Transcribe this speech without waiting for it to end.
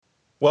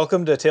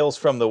Welcome to Tales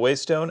from the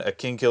Waystone, a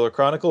Kingkiller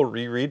Chronicle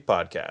reread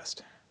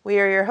podcast.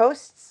 We are your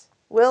hosts,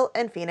 Will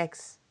and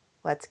Phoenix.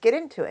 Let's get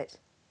into it.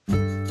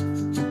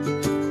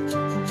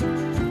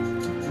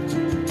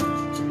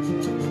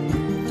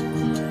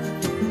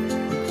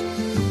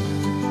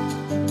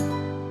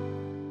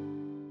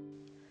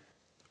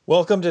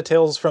 Welcome to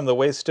Tales from the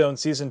Waystone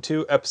Season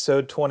 2,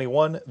 Episode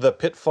 21, The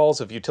Pitfalls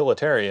of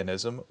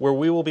Utilitarianism, where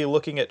we will be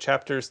looking at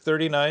chapters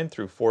 39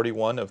 through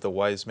 41 of The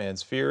Wise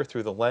Man's Fear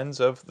through the lens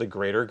of the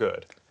greater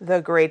good.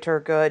 The greater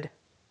good.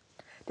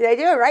 Did I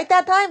do it right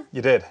that time?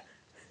 You did.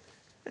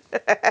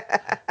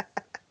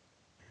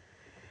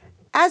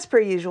 As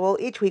per usual,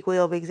 each week we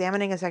will be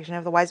examining a section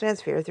of The Wise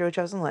Man's Fear through a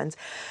chosen lens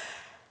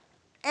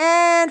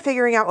and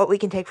figuring out what we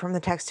can take from the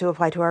text to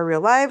apply to our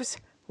real lives.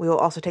 We will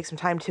also take some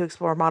time to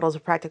explore models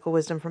of practical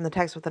wisdom from the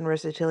text with an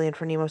Aristotelian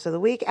phronimos of the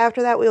week.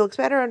 After that, we will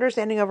expand our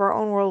understanding of our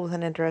own world with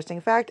an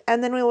interesting fact,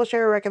 and then we will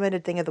share a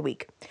recommended thing of the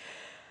week.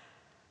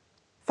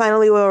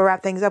 Finally, we will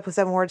wrap things up with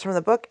 7 words from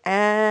the book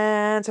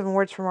and 7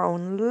 words from our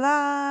own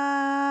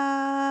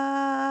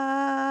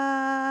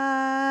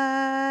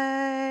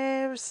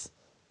lives.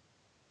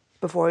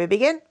 Before we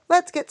begin,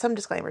 let's get some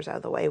disclaimers out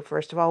of the way.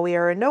 First of all, we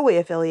are in no way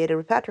affiliated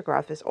with Patrick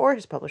Rothfuss or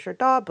his publisher,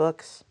 Daw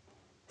Books.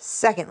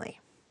 Secondly,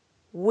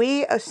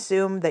 we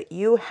assume that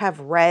you have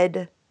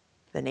read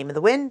The Name of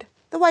the Wind,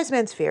 The Wise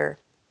Man's Fear,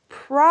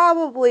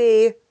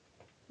 probably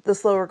The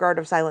Slow Regard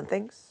of Silent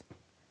Things,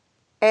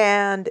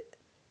 and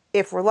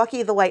if we're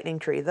lucky, The Lightning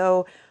Tree,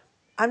 though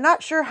I'm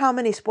not sure how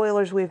many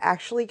spoilers we've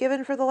actually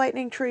given for The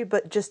Lightning Tree,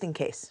 but just in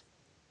case.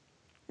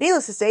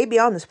 Needless to say,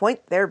 beyond this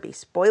point, there be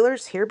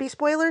spoilers, here be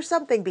spoilers,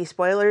 something be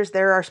spoilers,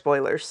 there are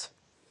spoilers.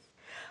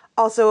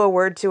 Also, a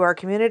word to our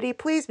community,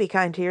 please be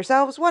kind to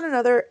yourselves, one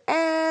another,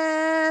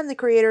 and the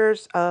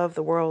creators of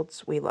the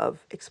worlds we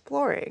love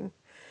exploring.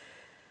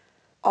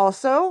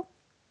 Also,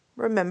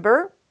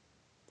 remember,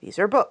 these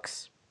are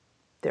books.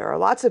 There are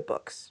lots of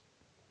books.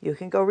 You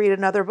can go read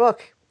another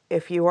book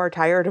if you are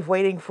tired of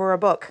waiting for a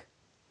book.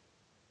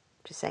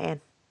 Just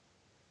saying.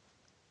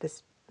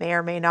 This may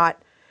or may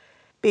not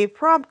be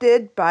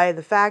prompted by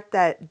the fact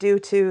that due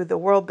to the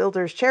World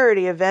Builders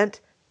charity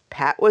event,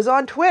 Pat was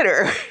on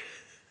Twitter.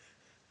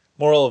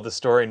 Moral of the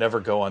story,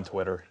 never go on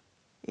Twitter.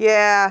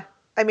 Yeah,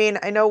 I mean,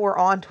 I know we're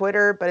on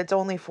Twitter, but it's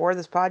only for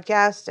this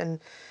podcast, and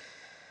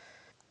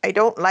I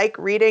don't like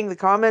reading the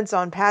comments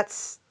on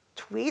Pat's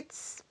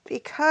tweets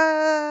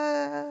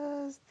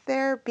because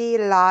there be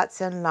lots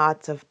and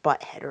lots of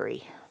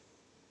buttheadery.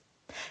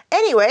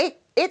 Anyway,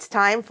 it's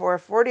time for a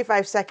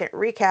 45-second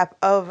recap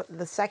of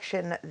the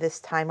section this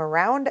time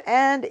around,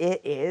 and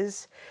it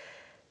is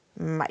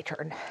my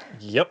turn.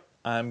 Yep,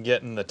 I'm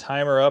getting the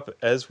timer up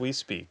as we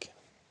speak.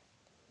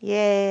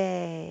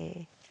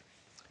 Yay.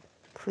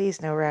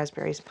 Please no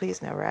raspberries,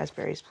 please no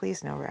raspberries,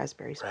 please no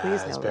raspberries, please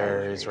no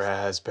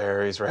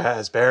raspberries.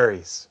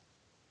 Raspberries.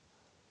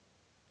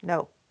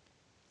 No,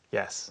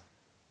 Yes.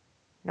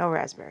 no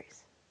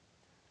raspberries.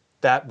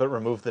 That, but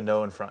remove the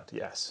no in front,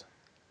 yes.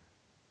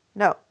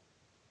 No.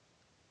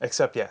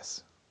 Except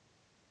yes.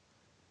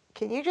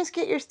 Can you just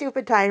get your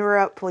stupid timer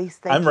up, please?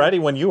 Thank I'm you. ready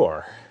when you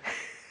are.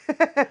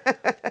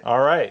 All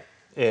right.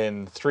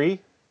 In 3,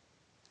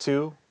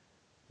 2,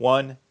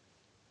 1,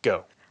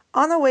 go.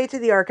 On the way to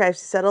the archives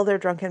to settle their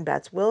drunken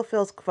bets, Will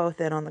fills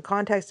Kvothe in on the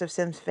context of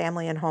Sim's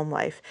family and home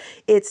life.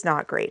 It's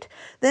not great.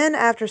 Then,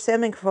 after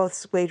Sim and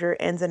Kvothe's wager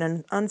ends in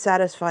an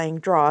unsatisfying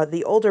draw,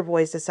 the older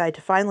boys decide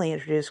to finally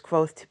introduce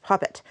Kvothe to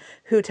Puppet,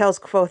 who tells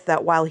Kvothe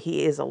that while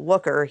he is a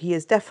looker, he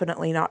is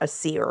definitely not a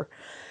seer.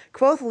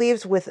 Kvothe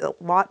leaves with a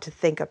lot to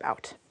think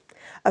about.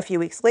 A few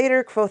weeks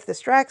later, Kvothe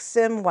distracts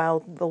Sim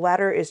while the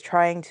latter is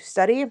trying to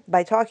study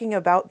by talking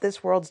about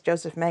this world's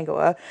Joseph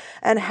Mangoa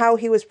and how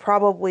he was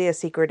probably a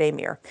secret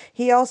Emir.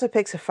 He also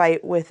picks a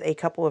fight with a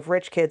couple of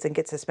rich kids and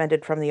gets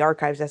suspended from the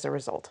archives as a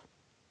result.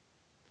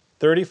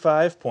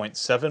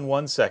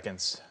 35.71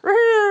 seconds.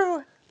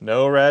 Woo!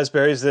 No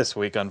raspberries this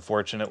week,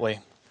 unfortunately.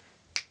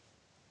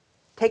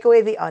 Take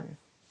away the un.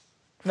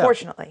 No.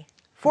 Fortunately.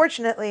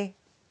 Fortunately.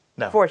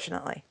 No.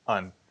 Fortunately.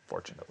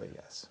 Unfortunately,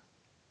 yes.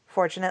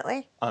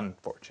 Fortunately.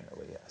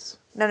 Unfortunately, yes.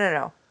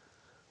 No.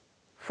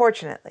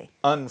 Fortunately.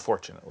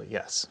 Unfortunately,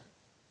 yes.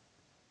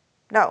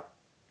 No.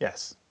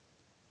 Yes.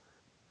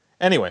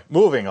 Anyway,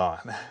 moving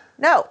on.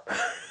 No.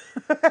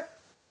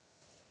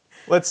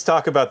 Let's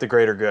talk about the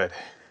greater good.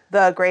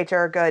 The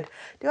greater good.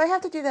 Do I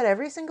have to do that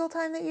every single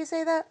time that you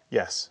say that?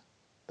 Yes.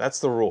 That's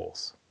the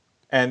rules.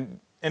 And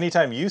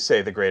anytime you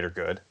say the greater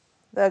good,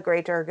 The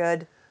greater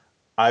good.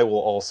 I will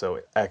also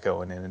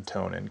echo and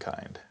intone in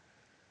kind.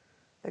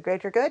 The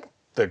greater good?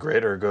 The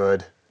greater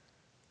good.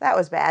 That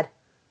was bad.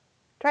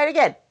 Try it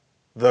again.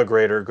 The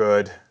greater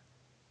good.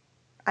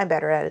 I'm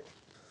better at it.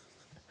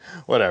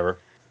 Whatever.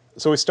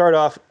 So we start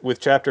off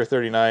with chapter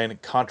 39,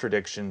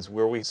 Contradictions,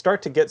 where we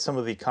start to get some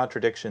of the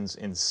contradictions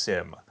in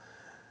Sim.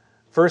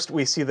 First,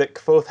 we see that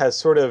Kvothe has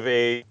sort of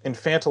a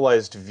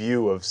infantilized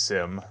view of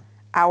Sim.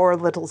 Our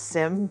little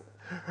Sim.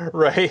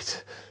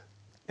 Right?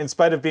 In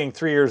spite of being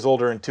 3 years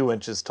older and 2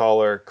 inches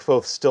taller,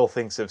 Kvothe still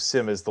thinks of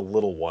Sim as the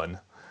little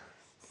one.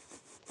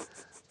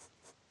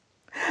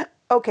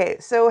 Okay,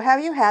 so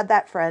have you had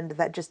that friend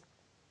that just,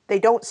 they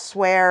don't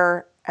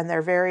swear and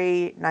they're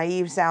very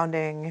naive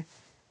sounding,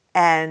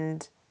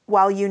 and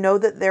while you know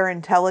that they're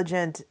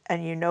intelligent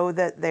and you know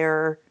that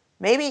they're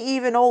maybe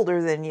even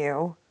older than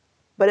you,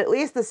 but at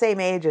least the same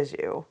age as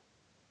you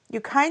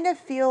kind of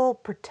feel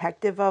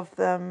protective of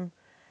them.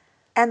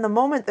 And the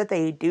moment that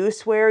they do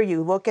swear,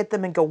 you look at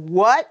them and go,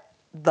 "What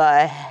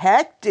the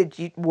heck did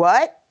you,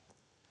 what?"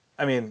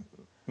 I mean,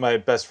 my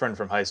best friend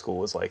from high school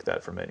was like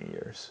that for many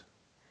years.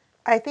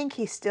 I think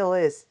he still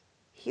is.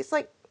 He's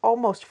like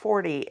almost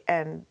 40,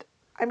 and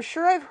I'm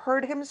sure I've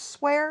heard him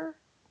swear,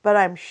 but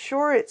I'm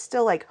sure it's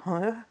still like,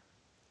 huh?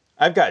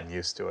 I've gotten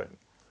used to it.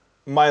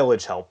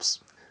 Mileage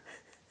helps.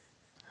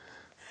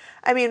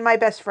 I mean, my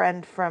best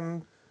friend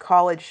from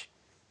college,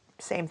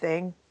 same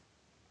thing.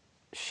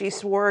 She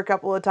swore a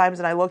couple of times,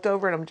 and I looked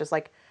over and I'm just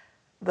like,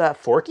 the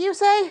fork you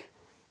say?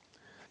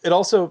 It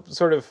also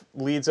sort of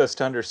leads us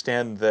to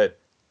understand that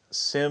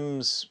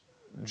Sim's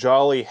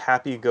jolly,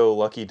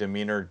 happy-go-lucky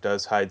demeanor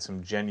does hide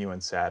some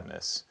genuine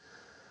sadness.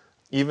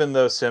 Even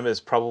though Sim is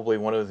probably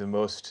one of the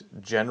most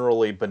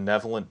generally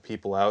benevolent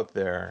people out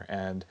there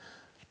and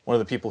one of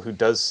the people who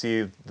does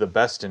see the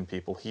best in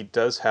people, he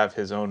does have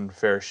his own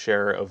fair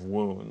share of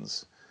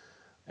wounds.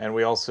 And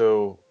we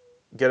also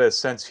get a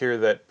sense here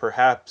that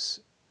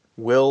perhaps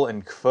Will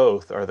and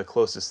Kvothe are the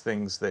closest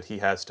things that he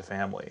has to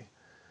family.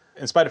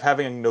 In spite of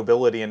having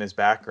nobility in his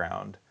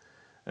background,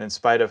 and in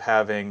spite of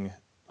having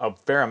a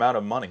fair amount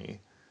of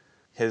money,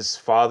 his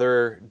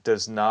father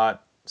does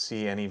not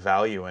see any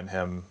value in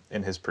him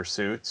in his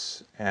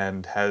pursuits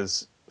and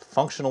has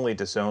functionally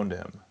disowned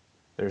him.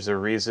 There's a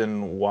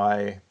reason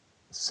why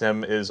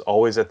Sim is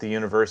always at the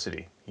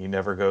university. He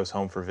never goes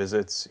home for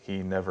visits,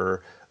 he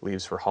never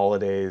leaves for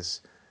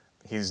holidays,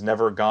 he's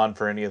never gone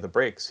for any of the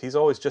breaks. He's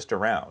always just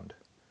around.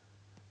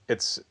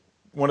 It's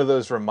one of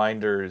those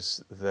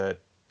reminders that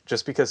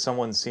just because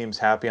someone seems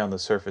happy on the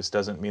surface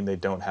doesn't mean they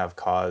don't have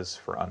cause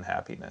for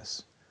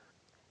unhappiness.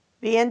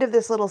 The end of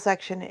this little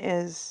section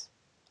is,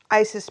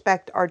 I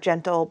suspect our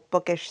gentle,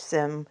 bookish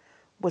Sim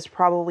was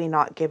probably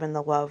not given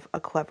the love a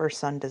clever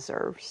son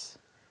deserves.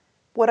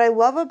 What I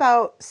love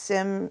about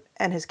Sim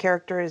and his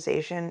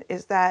characterization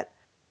is that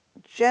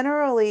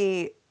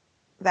generally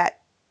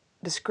that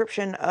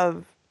description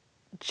of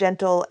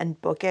gentle and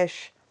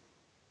bookish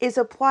is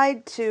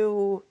applied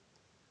to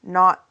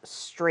not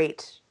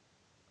straight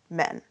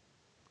men.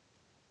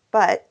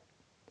 But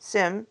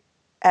Sim,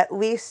 at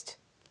least,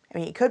 I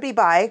mean, he could be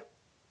bi,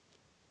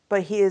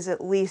 but he is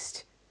at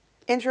least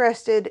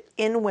interested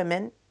in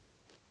women,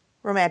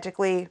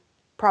 romantically,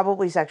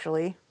 probably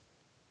sexually,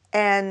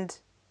 and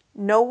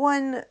no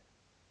one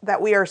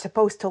that we are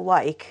supposed to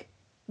like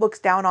looks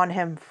down on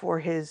him for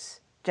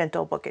his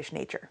gentle, bookish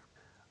nature.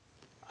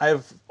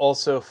 I've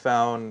also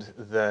found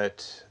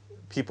that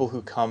people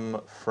who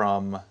come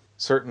from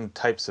certain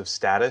types of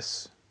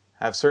status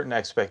have certain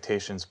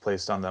expectations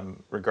placed on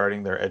them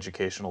regarding their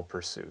educational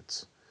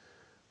pursuits,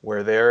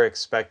 where they're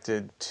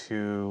expected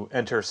to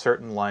enter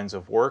certain lines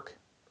of work,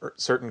 or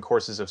certain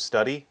courses of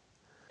study.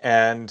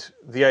 And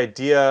the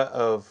idea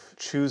of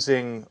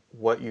choosing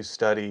what you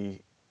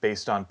study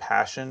based on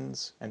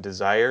passions and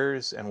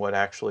desires and what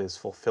actually is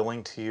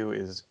fulfilling to you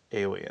is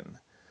alien.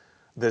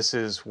 This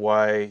is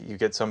why you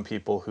get some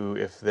people who,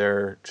 if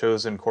their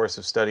chosen course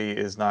of study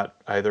is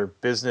not either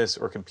business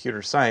or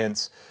computer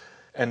science,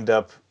 end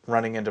up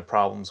running into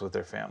problems with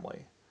their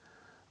family.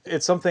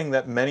 It's something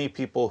that many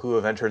people who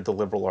have entered the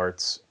liberal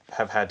arts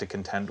have had to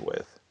contend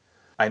with.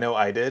 I know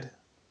I did.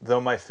 Though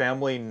my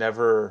family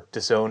never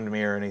disowned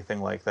me or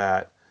anything like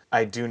that,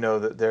 I do know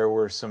that there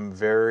were some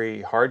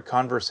very hard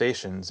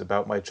conversations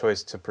about my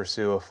choice to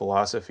pursue a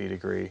philosophy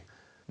degree,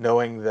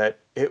 knowing that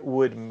it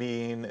would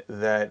mean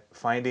that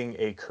finding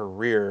a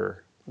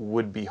career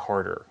would be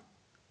harder.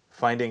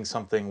 Finding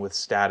something with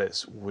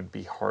status would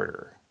be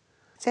harder.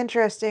 It's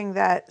interesting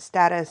that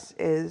status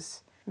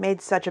is made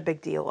such a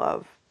big deal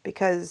of,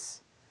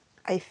 because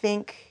I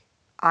think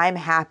I'm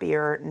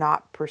happier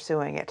not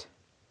pursuing it.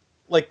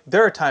 Like,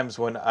 there are times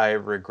when I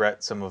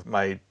regret some of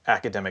my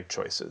academic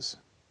choices.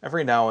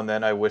 Every now and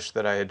then I wish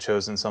that I had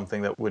chosen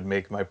something that would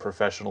make my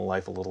professional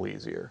life a little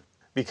easier.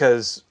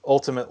 Because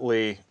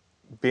ultimately,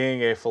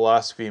 being a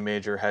philosophy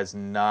major has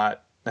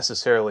not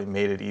necessarily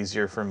made it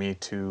easier for me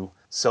to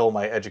sell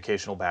my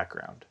educational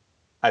background.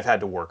 I've had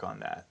to work on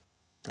that.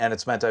 And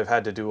it's meant I've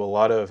had to do a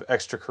lot of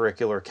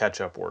extracurricular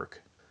catch-up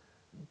work.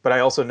 But I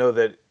also know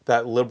that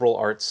that liberal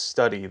arts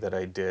study that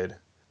I did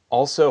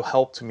also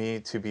helped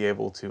me to be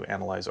able to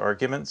analyze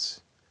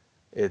arguments.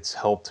 It's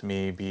helped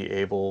me be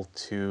able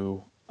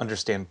to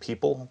understand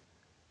people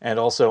and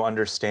also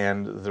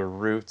understand the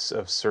roots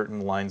of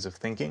certain lines of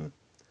thinking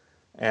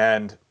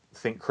and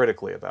think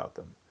critically about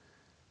them.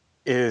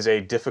 It is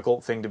a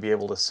difficult thing to be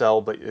able to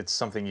sell, but it's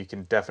something you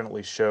can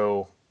definitely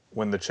show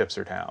when the chips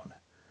are down.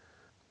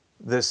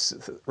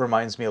 This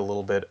reminds me a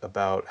little bit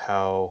about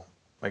how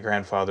my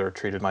grandfather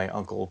treated my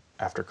uncle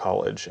after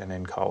college and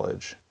in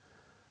college,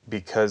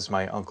 because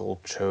my uncle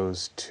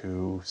chose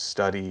to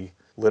study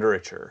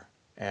literature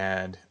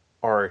and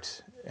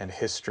art and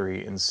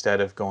history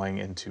instead of going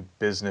into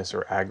business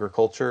or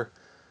agriculture.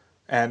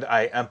 And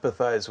I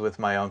empathize with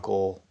my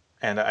uncle,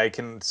 and I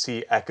can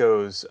see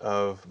echoes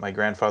of my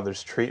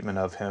grandfather's treatment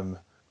of him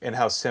in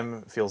how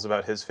Sim feels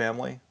about his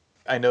family.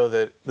 I know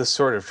that this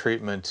sort of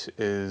treatment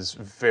is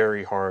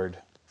very hard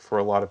for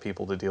a lot of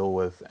people to deal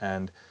with,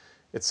 and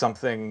it's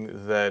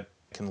something that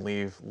can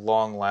leave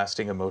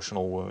long-lasting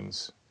emotional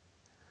wounds.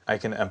 I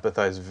can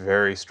empathize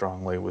very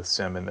strongly with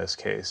Sim in this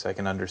case. I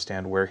can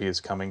understand where he is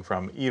coming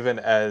from, even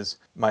as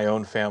my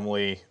own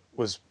family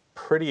was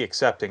pretty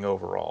accepting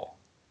overall.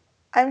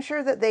 I'm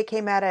sure that they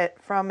came at it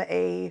from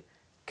a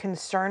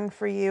concern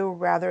for you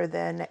rather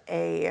than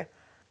a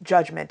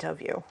judgment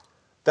of you.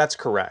 That's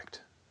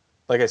correct.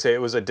 Like I say,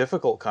 it was a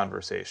difficult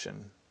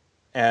conversation.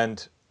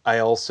 And I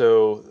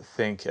also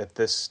think at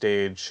this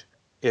stage,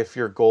 if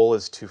your goal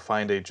is to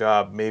find a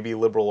job, maybe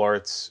liberal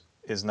arts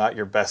is not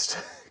your best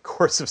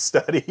course of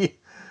study.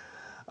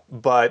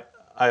 But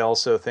I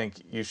also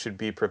think you should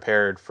be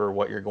prepared for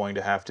what you're going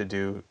to have to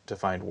do to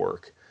find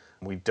work.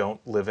 We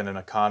don't live in an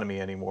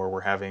economy anymore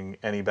where having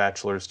any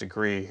bachelor's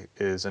degree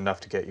is enough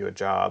to get you a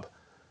job.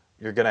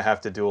 You're going to have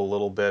to do a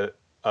little bit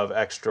of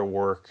extra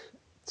work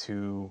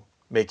to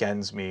make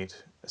ends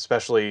meet,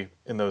 especially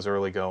in those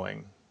early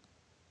going.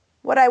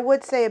 What I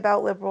would say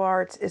about liberal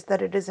arts is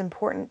that it is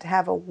important to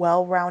have a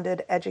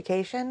well-rounded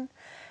education.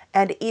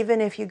 And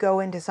even if you go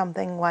into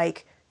something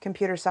like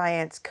computer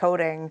science,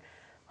 coding,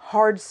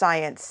 hard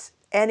science,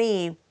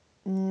 any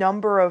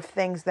number of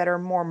things that are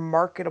more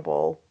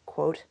marketable,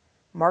 quote,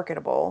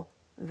 marketable,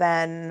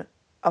 than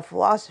a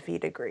philosophy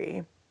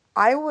degree,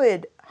 I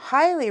would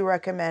highly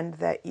recommend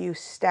that you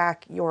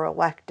stack your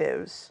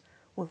electives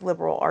with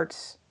liberal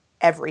arts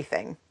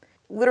everything.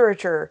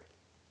 Literature,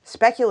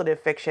 speculative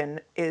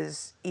fiction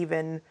is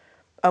even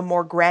a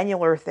more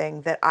granular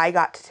thing that I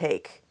got to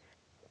take.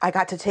 I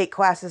got to take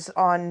classes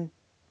on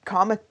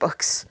comic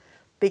books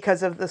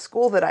because of the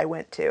school that I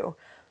went to.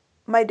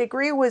 My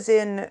degree was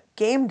in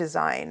game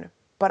design,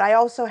 but I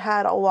also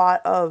had a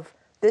lot of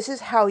this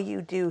is how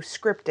you do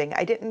scripting.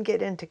 I didn't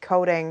get into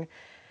coding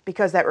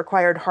because that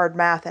required hard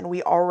math and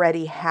we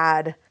already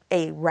had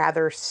a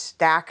rather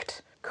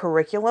stacked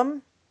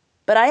curriculum.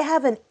 But I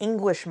have an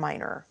English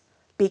minor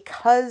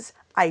because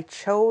I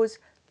chose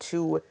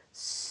to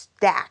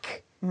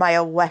stack my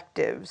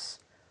electives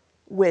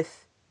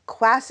with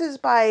classes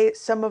by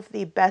some of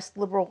the best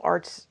liberal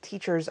arts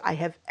teachers I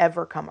have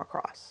ever come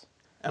across.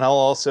 And I'll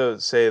also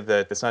say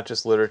that it's not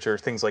just literature.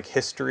 Things like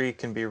history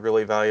can be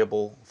really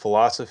valuable,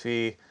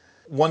 philosophy.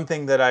 One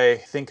thing that I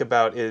think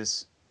about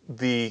is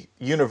the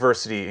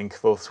university in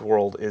Kvothe's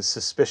world is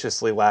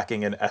suspiciously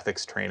lacking in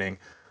ethics training.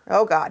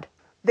 Oh, God.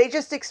 They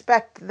just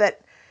expect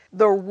that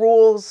the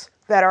rules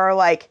that are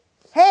like,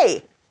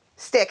 hey,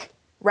 stick,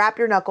 wrap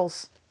your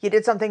knuckles, you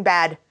did something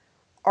bad,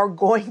 are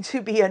going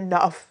to be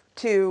enough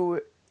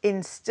to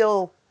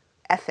instill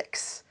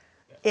ethics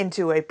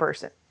into a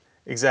person.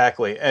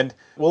 Exactly. And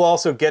we'll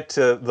also get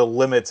to the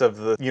limits of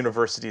the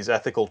university's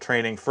ethical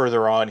training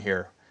further on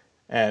here.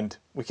 And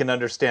we can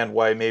understand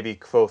why maybe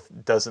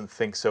Kvothe doesn't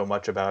think so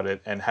much about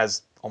it and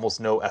has almost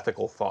no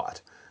ethical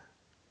thought.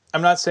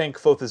 I'm not saying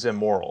Kvothe is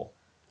immoral.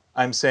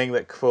 I'm saying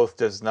that Kvothe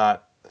does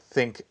not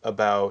think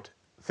about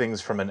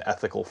things from an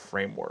ethical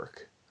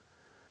framework.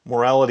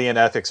 Morality and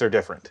ethics are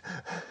different.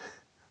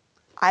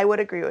 I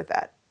would agree with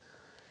that.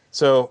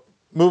 So,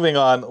 moving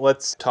on,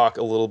 let's talk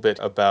a little bit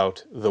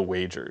about the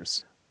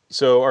wagers.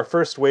 So our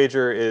first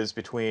wager is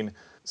between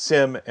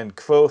Sim and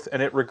Kvothe,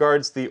 and it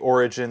regards the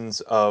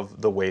origins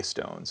of the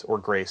Waystones, or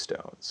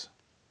Greystones.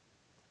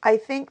 I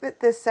think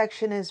that this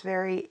section is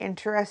very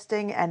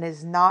interesting and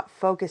is not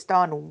focused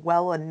on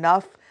well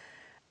enough,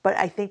 but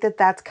I think that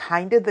that's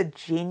kind of the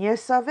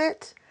genius of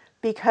it,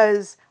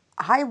 because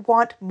I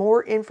want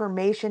more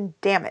information,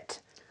 damn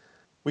it.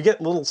 We get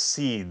little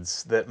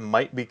seeds that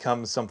might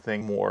become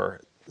something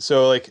more.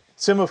 So, like,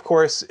 Sim, of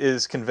course,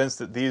 is convinced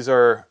that these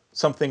are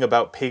something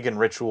about pagan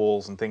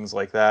rituals and things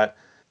like that.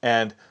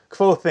 And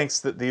Kvothe thinks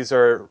that these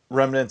are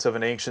remnants of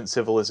an ancient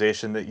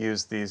civilization that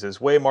used these as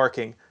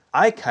waymarking.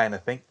 I kind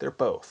of think they're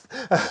both.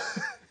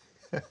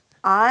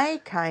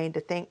 I kind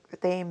of think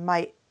that they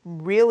might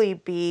really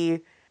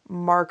be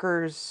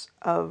markers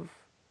of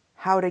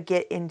how to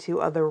get into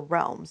other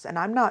realms. And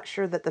I'm not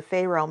sure that the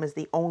Fey realm is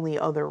the only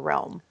other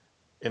realm.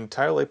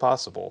 Entirely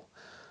possible.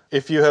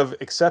 If you have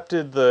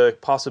accepted the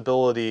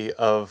possibility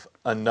of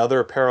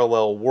another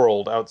parallel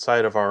world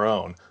outside of our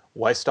own,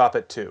 why stop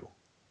at two?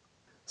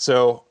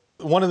 So,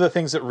 one of the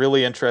things that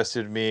really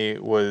interested me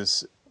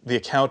was the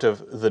account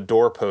of the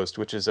doorpost,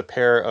 which is a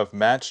pair of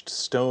matched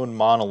stone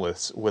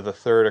monoliths with a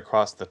third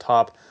across the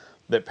top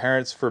that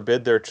parents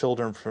forbid their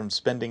children from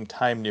spending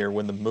time near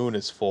when the moon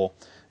is full,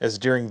 as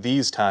during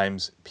these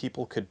times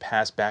people could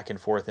pass back and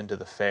forth into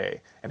the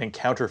Fae and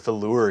encounter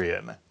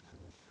Felurian.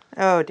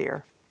 Oh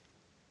dear.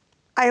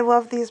 I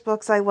love these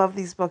books. I love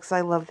these books.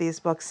 I love these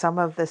books. Some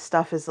of this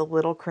stuff is a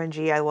little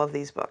cringy. I love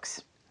these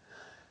books.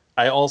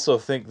 I also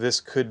think this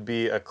could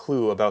be a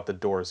clue about the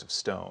Doors of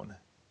Stone.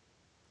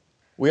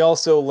 We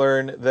also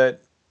learn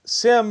that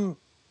Sim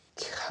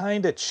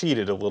kind of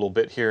cheated a little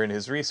bit here in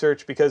his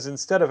research, because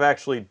instead of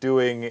actually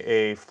doing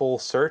a full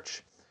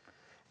search,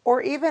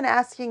 Or even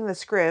asking the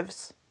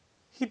scrivs.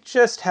 he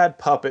just had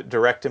Puppet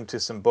direct him to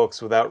some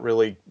books without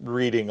really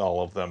reading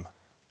all of them.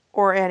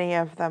 Or any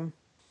of them.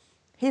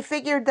 He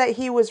figured that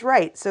he was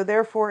right, so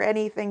therefore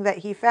anything that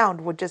he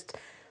found would just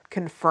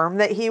confirm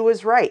that he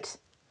was right.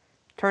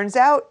 Turns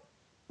out,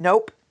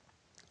 nope.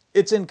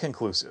 It's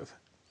inconclusive.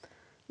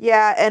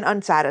 Yeah, and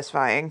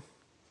unsatisfying.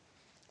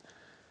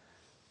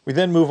 We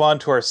then move on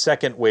to our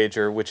second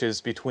wager, which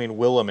is between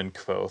Willem and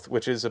Kvothe,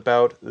 which is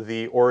about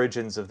the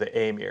origins of the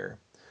Aemir.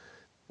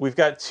 We've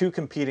got two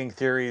competing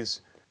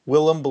theories.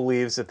 Willem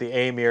believes that the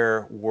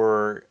Aemir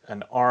were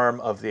an arm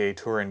of the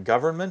Aeturan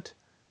government,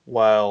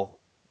 while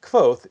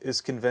Kvothe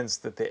is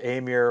convinced that the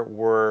Aemir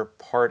were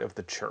part of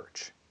the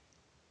church.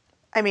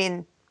 I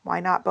mean, why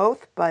not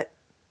both? But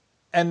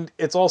And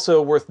it's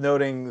also worth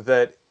noting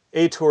that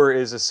Aetur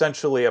is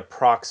essentially a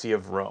proxy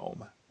of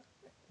Rome.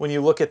 When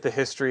you look at the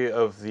history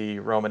of the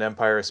Roman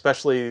Empire,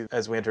 especially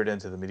as we entered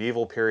into the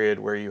medieval period,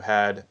 where you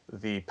had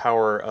the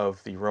power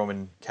of the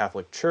Roman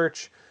Catholic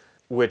Church,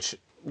 which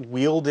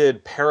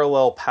wielded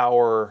parallel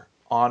power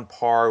on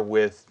par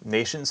with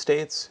nation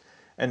states,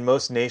 and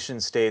most nation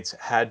states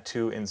had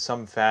to, in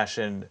some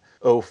fashion,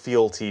 owe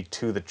fealty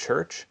to the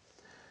church.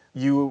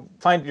 You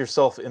find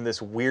yourself in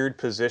this weird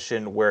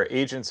position where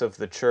agents of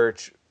the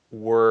church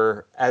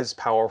were as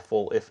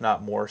powerful, if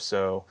not more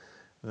so,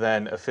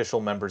 than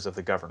official members of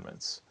the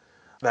governments.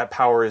 That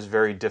power is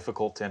very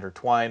difficult to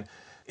intertwine.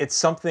 It's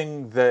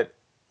something that,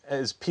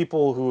 as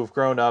people who have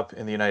grown up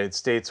in the United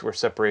States where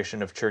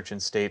separation of church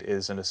and state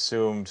is an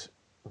assumed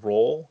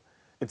role,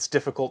 it's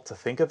difficult to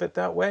think of it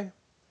that way.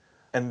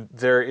 And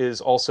there is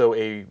also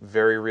a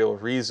very real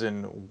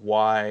reason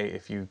why,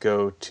 if you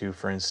go to,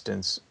 for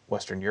instance,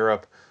 Western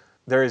Europe,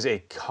 there is a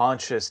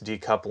conscious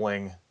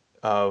decoupling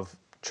of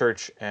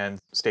church and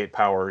state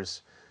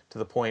powers to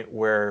the point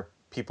where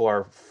people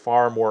are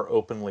far more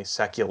openly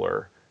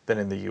secular than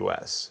in the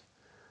US,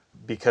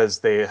 because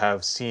they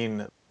have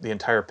seen the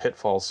entire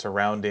pitfalls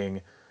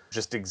surrounding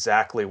just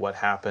exactly what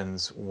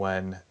happens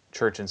when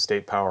church and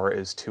state power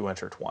is too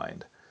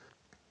intertwined.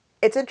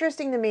 it's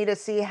interesting to me to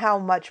see how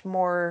much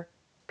more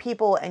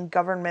people and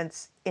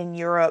governments in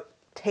Europe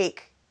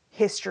take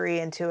history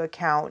into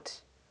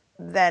account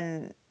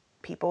than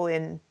people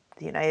in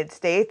the United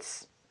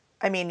States.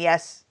 I mean,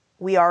 yes,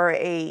 we are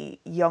a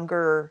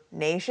younger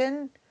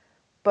nation,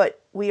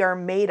 but we are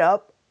made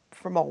up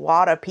from a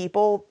lot of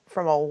people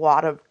from a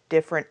lot of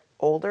different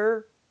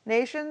older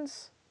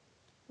nations.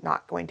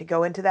 Not going to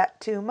go into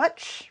that too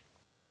much,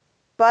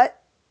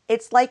 but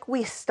it's like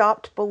we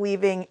stopped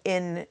believing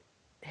in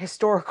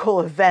historical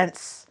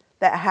events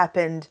that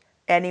happened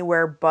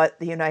anywhere but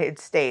the United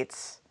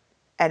States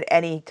and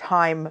any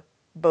time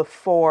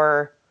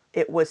before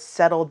it was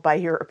settled by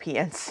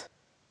Europeans.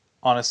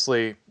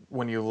 Honestly,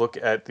 when you look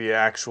at the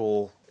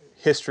actual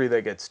history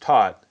that gets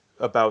taught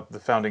about the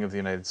founding of the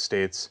United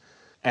States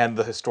and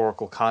the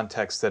historical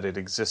context that it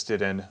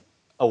existed in,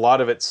 a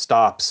lot of it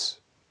stops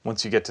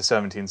once you get to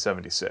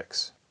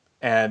 1776.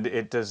 And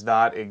it does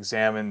not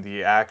examine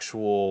the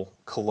actual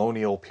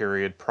colonial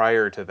period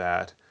prior to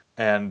that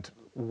and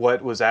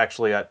what was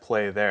actually at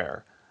play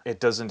there. It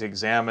doesn't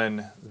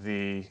examine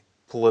the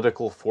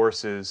political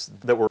forces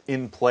that were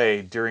in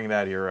play during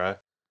that era,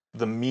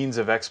 the means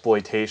of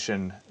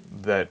exploitation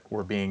that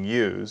were being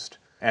used,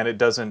 and it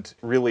doesn't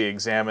really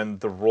examine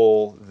the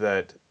role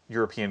that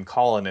European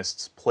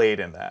colonists played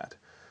in that.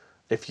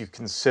 If you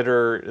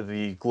consider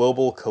the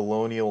global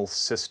colonial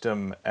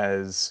system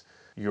as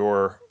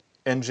your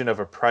engine of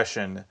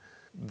oppression,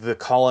 the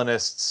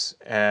colonists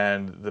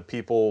and the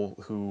people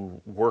who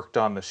worked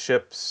on the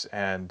ships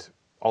and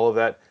all of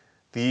that,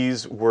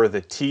 these were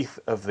the teeth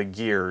of the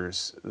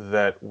gears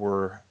that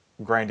were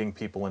grinding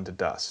people into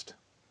dust.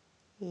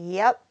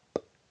 Yep.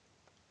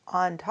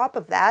 On top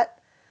of that,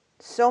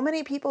 so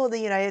many people in the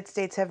United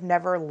States have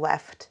never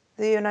left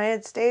the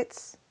United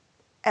States.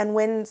 And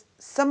when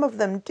some of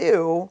them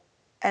do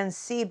and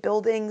see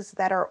buildings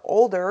that are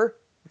older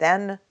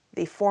than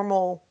the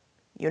formal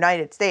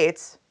United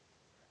States,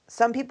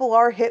 some people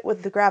are hit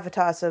with the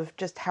gravitas of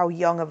just how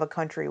young of a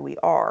country we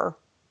are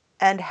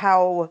and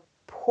how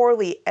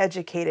poorly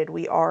educated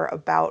we are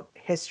about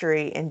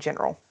history in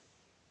general.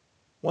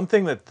 One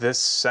thing that this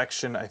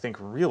section, I think,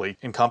 really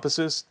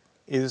encompasses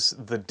is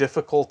the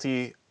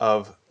difficulty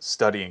of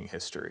studying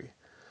history.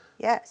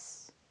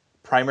 Yes.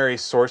 Primary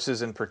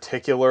sources in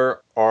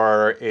particular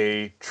are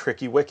a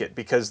tricky wicket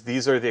because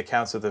these are the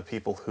accounts of the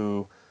people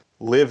who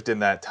lived in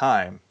that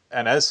time,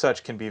 and as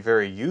such can be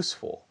very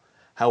useful.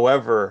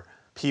 However,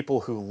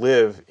 people who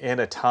live in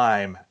a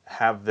time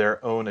have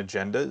their own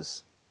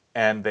agendas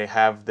and they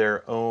have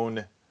their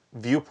own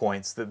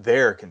viewpoints that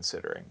they're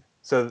considering.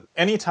 So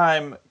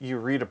anytime you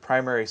read a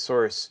primary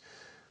source,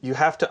 you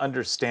have to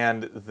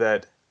understand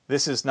that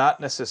this is not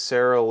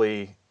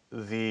necessarily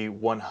the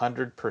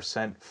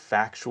 100%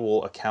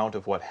 factual account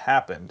of what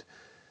happened.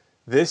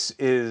 This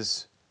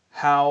is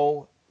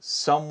how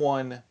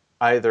someone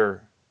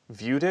either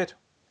viewed it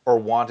or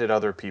wanted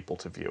other people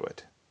to view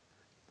it.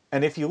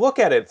 And if you look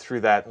at it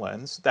through that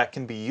lens, that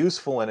can be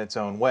useful in its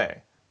own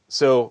way.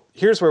 So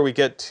here's where we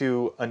get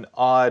to an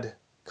odd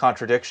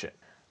contradiction.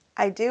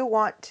 I do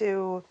want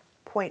to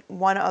point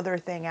one other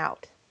thing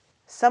out.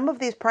 Some of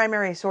these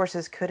primary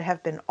sources could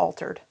have been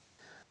altered.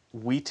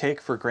 We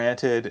take for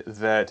granted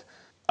that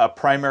a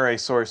primary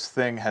source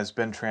thing has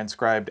been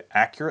transcribed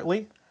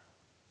accurately.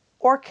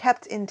 Or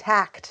kept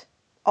intact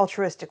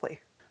altruistically.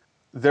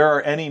 There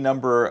are any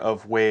number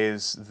of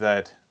ways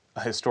that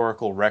a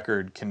historical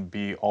record can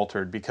be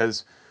altered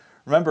because,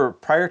 remember,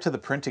 prior to the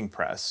printing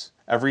press,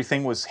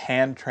 everything was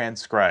hand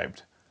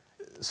transcribed.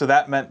 So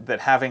that meant that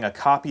having a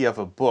copy of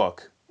a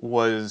book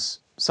was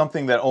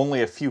something that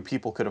only a few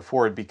people could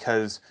afford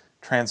because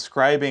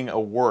transcribing a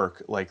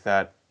work like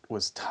that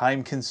was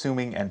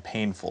time-consuming and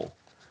painful.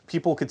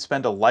 People could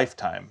spend a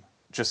lifetime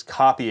just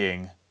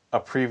copying a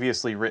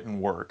previously written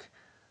work.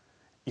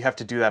 You have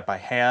to do that by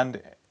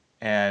hand,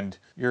 and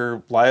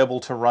you're liable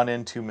to run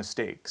into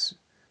mistakes.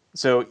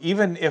 So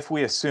even if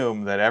we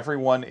assume that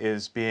everyone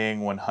is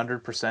being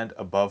 100%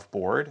 above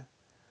board,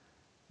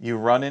 you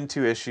run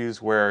into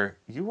issues where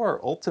you are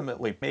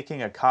ultimately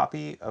making a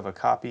copy of a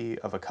copy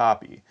of a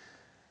copy.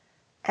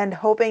 And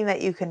hoping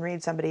that you can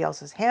read somebody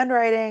else's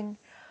handwriting.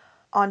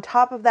 On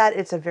top of that,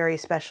 it's a very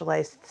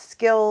specialized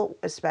skill,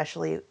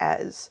 especially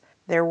as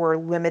there were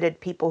limited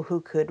people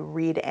who could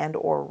read and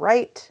or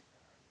write.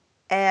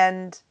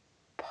 And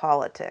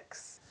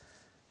politics.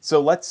 So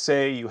let's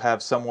say you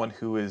have someone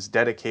who is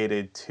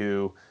dedicated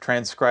to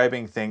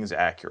transcribing things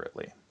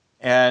accurately.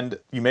 And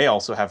you may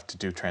also have to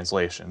do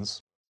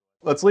translations.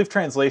 Let's leave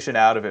translation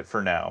out of it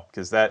for now,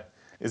 because that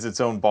is its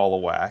own ball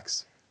of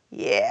wax.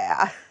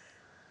 Yeah.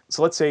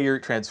 So let's say you're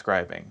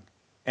transcribing,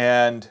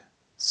 and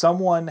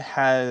someone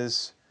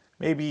has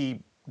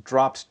maybe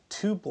dropped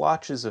 2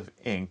 blotches of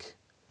ink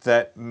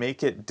that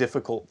make it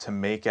difficult to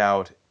make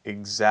out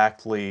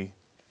exactly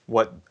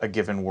what a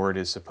given word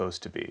is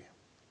supposed to be.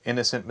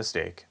 Innocent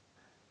mistake.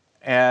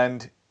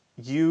 And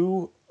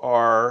you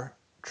are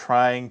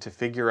trying to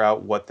figure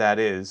out what that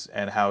is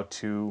and how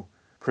to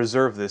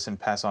preserve this and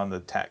pass on the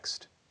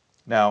text.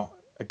 Now,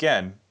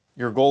 again,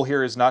 your goal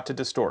here is not to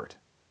distort.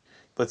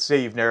 Let's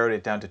say you've narrowed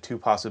it down to 2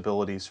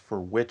 possibilities for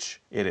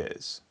which it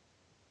is.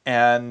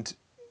 And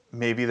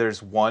maybe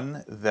there's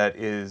one that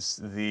is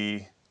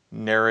the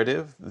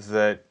narrative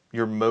that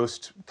you're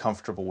most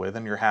comfortable with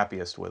and you're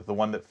happiest with, the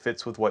one that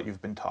fits with what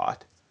you've been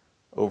taught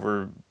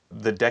over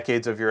the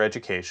decades of your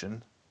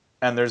education.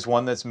 And there's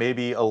one that's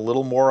maybe a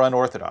little more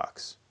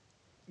unorthodox.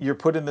 You're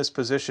put in this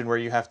position where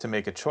you have to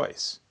make a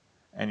choice.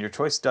 And your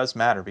choice does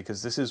matter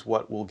because this is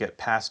what will get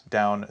passed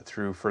down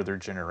through further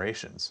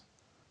generations.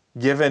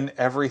 Given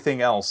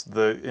everything else,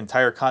 the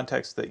entire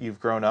context that you've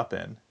grown up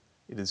in,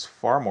 it is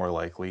far more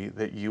likely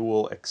that you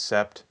will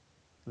accept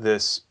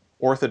this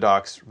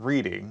orthodox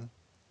reading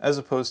as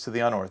opposed to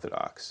the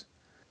unorthodox,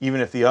 even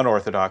if the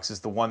unorthodox is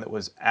the one that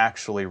was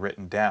actually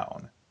written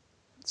down.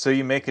 So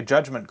you make a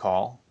judgment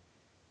call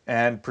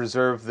and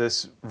preserve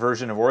this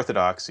version of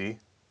orthodoxy,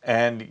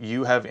 and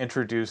you have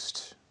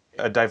introduced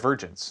a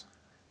divergence.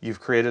 You've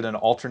created an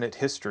alternate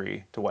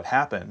history to what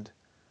happened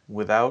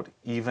without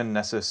even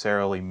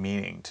necessarily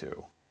meaning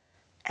to.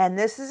 And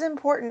this is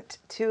important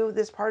to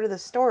this part of the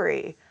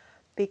story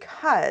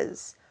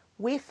because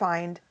we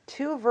find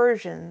 2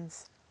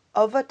 versions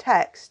of a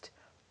text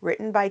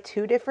written by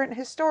 2 different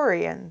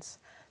historians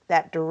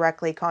that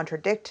directly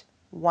contradict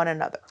one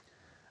another.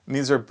 And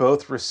these are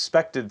both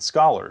respected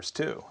scholars,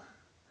 too.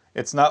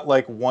 It's not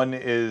like one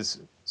is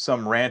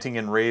some ranting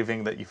and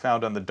raving that you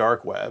found on the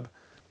dark web.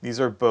 These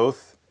are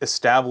both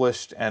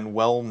established and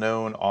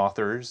well-known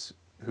authors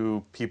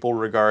who people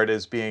regard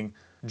as being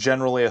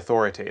generally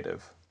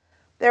authoritative.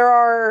 There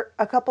are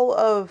a couple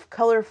of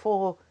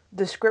colorful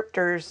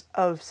descriptors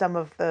of some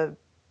of the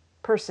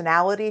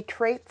personality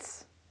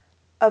traits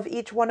of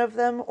each one of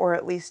them, or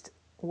at least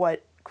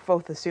what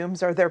Kvothe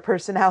assumes are their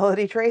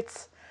personality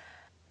traits.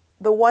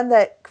 The one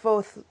that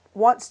Kvothe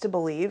wants to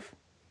believe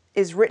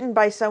is written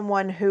by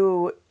someone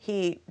who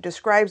he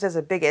describes as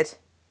a bigot,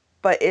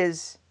 but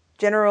is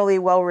generally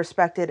well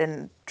respected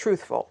and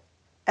truthful.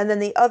 And then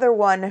the other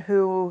one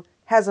who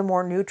has a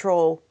more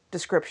neutral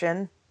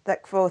description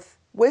that Kvothe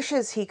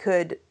wishes he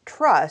could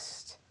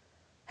trust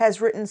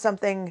has written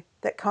something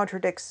that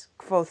contradicts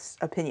Kvothe's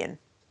opinion.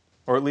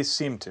 Or at least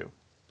seem to.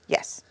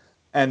 Yes.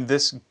 And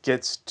this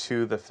gets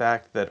to the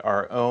fact that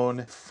our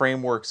own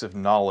frameworks of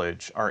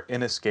knowledge are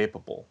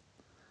inescapable.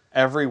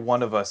 Every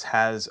one of us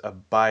has a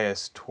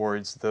bias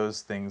towards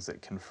those things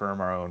that confirm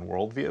our own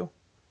worldview.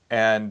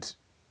 And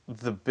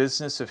the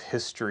business of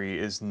history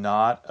is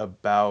not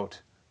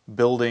about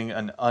building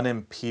an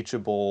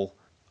unimpeachable,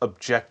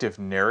 objective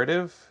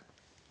narrative.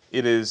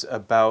 It is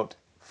about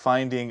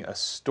finding a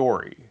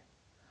story.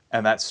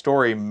 And that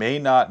story may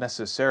not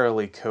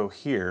necessarily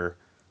cohere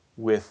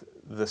with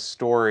the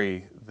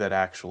story that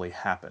actually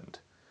happened.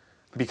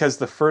 Because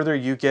the further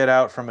you get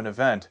out from an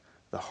event,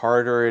 the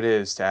harder it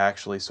is to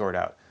actually sort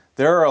out.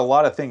 There are a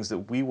lot of things that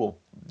we will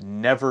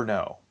never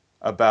know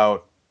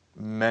about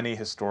many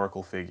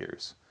historical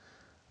figures.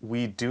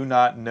 We do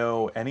not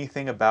know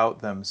anything about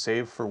them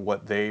save for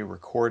what they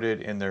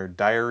recorded in their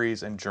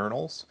diaries and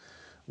journals,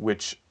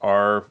 which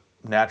are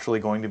naturally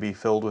going to be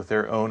filled with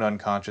their own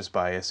unconscious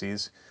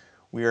biases.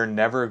 We are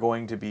never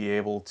going to be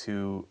able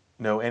to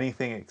know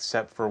anything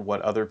except for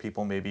what other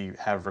people maybe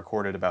have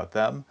recorded about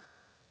them.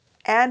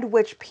 And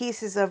which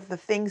pieces of the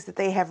things that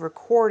they have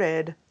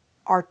recorded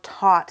are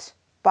taught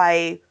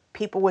by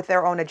people with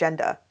their own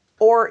agenda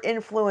or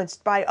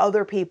influenced by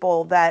other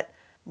people that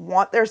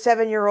want their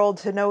 7-year-old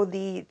to know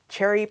the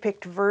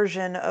cherry-picked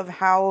version of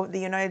how the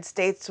United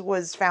States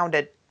was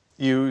founded.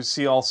 You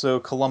see also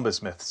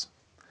Columbus myths.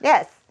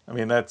 Yes. I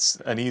mean, that's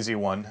an easy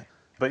one.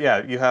 But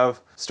yeah, you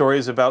have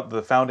stories about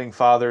the founding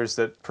fathers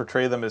that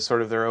portray them as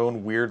sort of their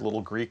own weird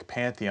little Greek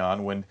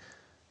pantheon when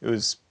it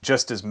was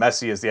just as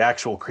messy as the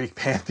actual Greek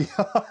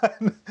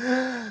pantheon,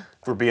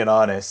 if we're being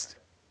honest,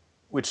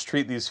 which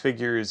treat these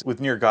figures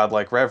with near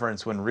godlike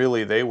reverence when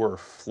really they were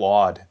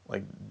flawed,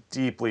 like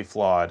deeply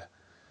flawed,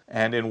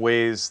 and in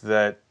ways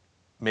that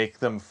make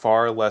them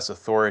far less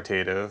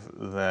authoritative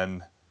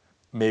than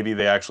maybe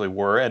they actually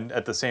were. And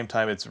at the same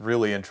time, it's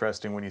really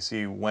interesting when you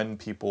see when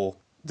people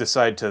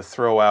decide to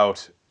throw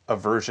out a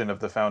version of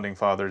the founding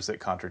fathers that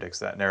contradicts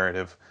that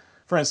narrative.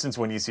 For instance,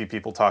 when you see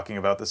people talking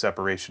about the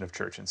separation of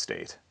church and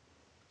state.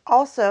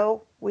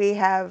 Also, we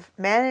have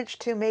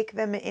managed to make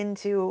them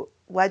into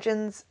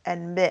legends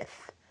and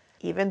myth,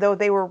 even though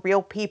they were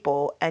real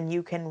people, and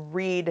you can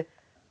read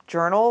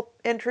journal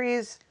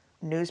entries,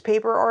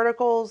 newspaper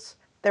articles.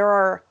 There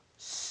are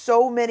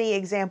so many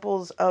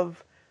examples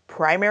of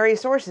primary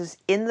sources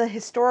in the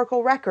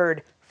historical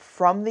record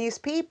from these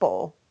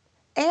people.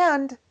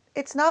 And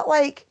it's not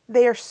like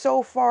they are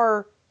so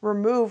far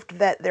removed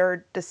that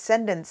their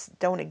descendants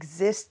don't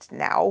exist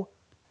now.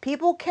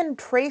 People can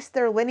trace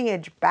their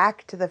lineage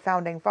back to the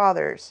founding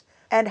fathers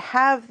and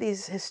have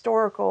these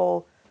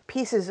historical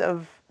pieces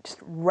of just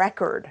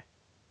record.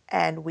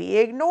 And we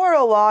ignore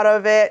a lot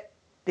of it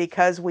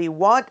because we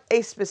want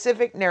a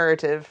specific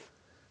narrative.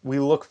 We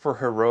look for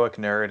heroic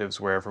narratives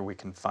wherever we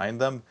can find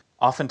them,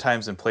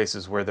 oftentimes in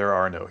places where there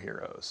are no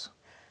heroes.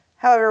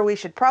 However, we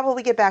should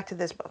probably get back to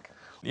this book.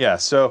 Yeah,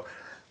 so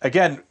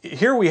again,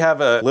 here we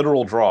have a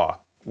literal draw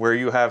where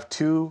you have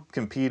two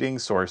competing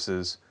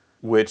sources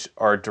which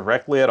are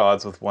directly at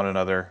odds with one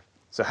another.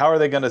 So how are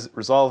they going to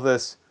resolve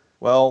this?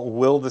 Well,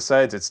 Will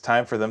decides it's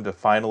time for them to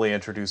finally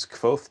introduce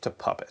Kvothe to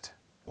Puppet.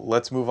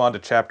 Let's move on to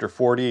chapter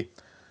 40,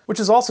 which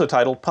is also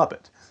titled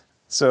Puppet.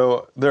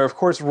 So there are, of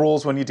course,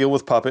 rules when you deal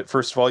with Puppet.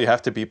 First of all, you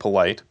have to be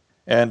polite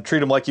and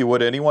treat him like you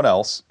would anyone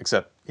else,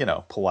 except,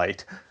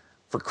 polite.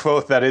 For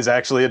Kvothe, that is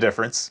actually a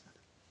difference.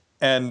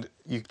 And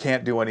you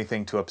can't do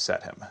anything to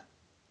upset him.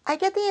 I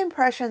get the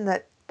impression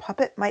that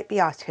Puppet might be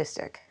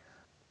autistic.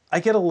 I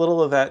get a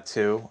little of that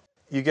too.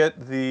 You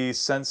get the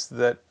sense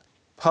that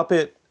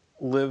Puppet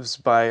lives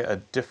by a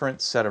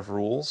different set of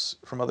rules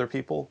from other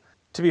people.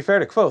 To be fair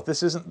to Kvothe,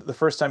 this isn't the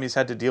first time he's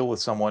had to deal with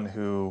someone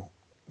who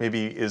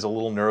maybe is a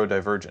little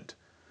neurodivergent.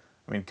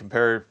 I mean,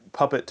 compare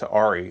Puppet to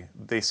Ari.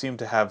 They seem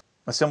to have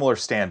a similar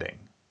standing.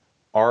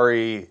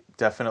 Ari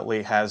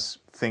definitely has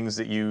things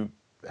that you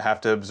have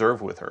to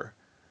observe with her.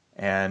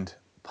 And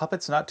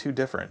Puppet's not too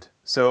different.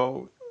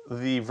 So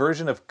the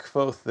version of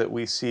Kvothe that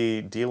we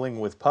see dealing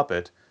with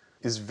Puppet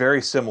is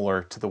very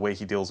similar to the way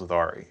he deals with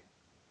Ari.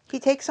 He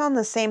takes on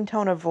the same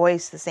tone of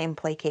voice, the same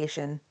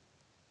placation.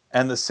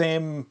 And the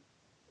same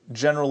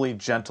generally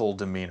gentle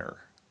demeanor.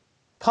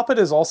 Puppet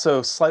is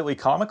also slightly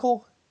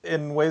comical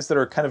in ways that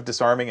are kind of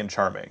disarming and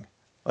charming.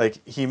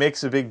 Like, he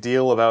makes a big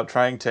deal about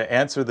trying to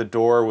answer the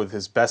door with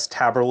his best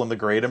Taberl in the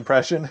Great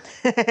impression.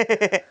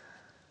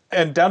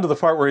 And down to the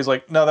part where he's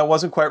like, no, that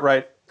wasn't quite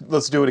right.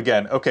 Let's do it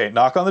again. Okay,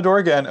 knock on the door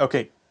again.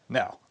 Okay,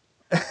 now.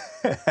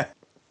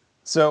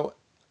 So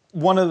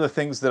one of the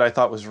things that I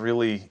thought was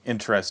really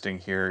interesting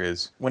here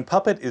is when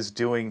Puppet is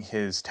doing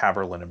his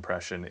Taberlin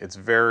impression, it's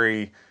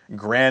very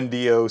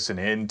grandiose and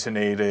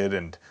intonated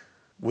and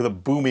with a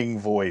booming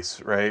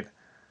voice, right?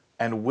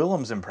 And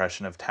Willem's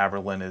impression of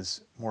Taberlin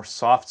is more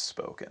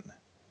soft-spoken.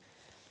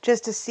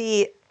 Just to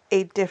see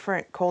a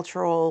different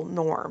cultural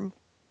norm.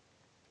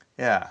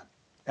 Yeah,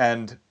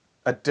 and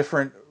a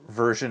different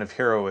version of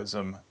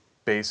heroism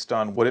based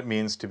on what it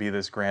means to be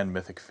this grand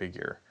mythic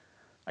figure.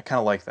 I kind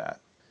of like that.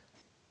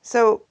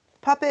 So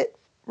Puppet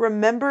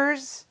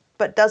remembers,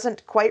 but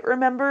doesn't quite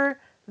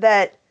remember,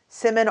 that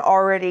Simmon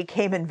already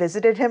came and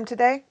visited him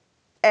today.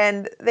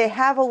 And they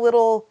have a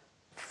little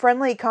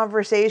friendly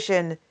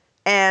conversation,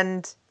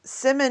 and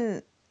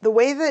Simmon, the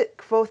way that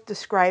Kvothe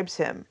describes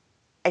him,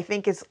 I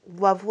think is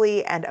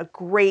lovely and a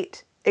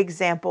great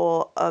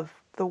example of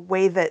the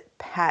way that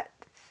Pat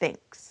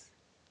thinks.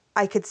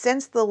 I could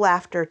sense the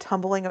laughter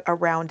tumbling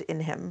around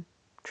in him,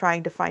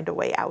 trying to find a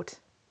way out.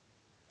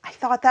 I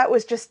thought that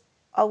was just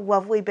a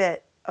lovely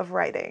bit of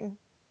writing.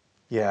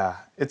 Yeah,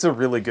 it's a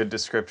really good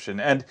description.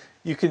 And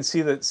you can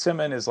see that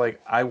Simmon is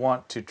like, I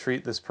want to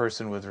treat this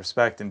person with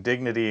respect and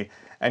dignity,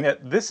 and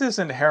yet this is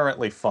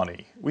inherently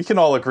funny. We can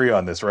all agree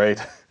on this, right?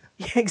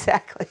 Yeah,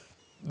 exactly.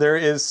 There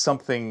is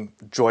something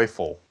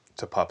joyful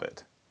to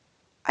Puppet.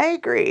 I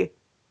agree.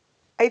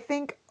 I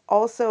think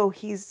also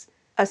he's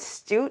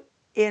astute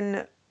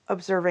in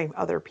observing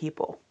other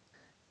people.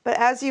 But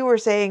as you were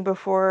saying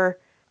before,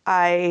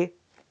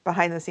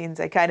 behind the scenes,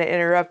 I kind of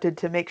interrupted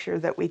to make sure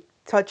that we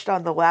touched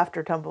on the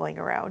laughter tumbling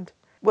around.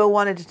 Will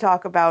wanted to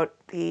talk about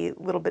the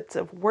little bits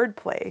of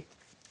wordplay.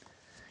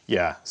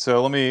 Yeah,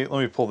 so let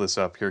me pull this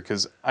up here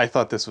because I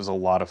thought this was a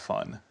lot of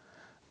fun.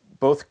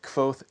 Both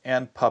Kvothe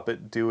and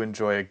Puppet do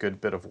enjoy a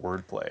good bit of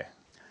wordplay.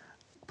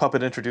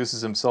 Puppet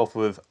introduces himself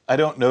with, "I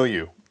don't know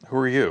you. Who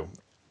are you?"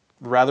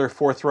 Rather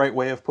forthright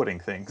way of putting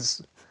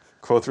things.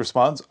 Kvothe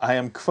responds, "I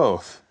am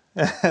Kvothe."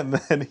 And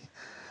then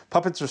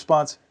Puppet's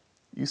response,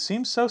 "You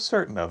seem so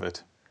certain of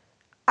it."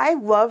 I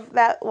love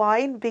that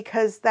line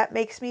because that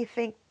makes me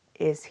think,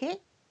 is he?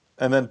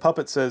 And then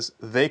Puppet says,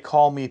 "They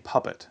call me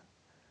Puppet."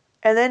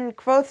 And then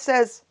Kvothe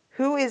says,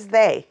 who is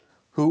they?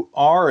 Who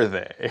are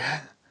they?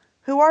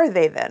 Who are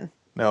they then?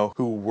 No,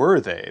 who were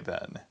they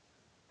then?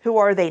 Who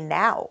are they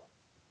now?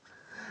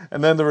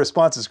 And then the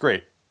response is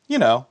great. You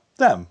know,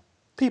 them.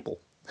 People.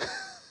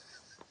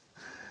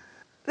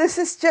 This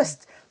is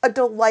just a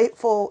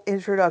delightful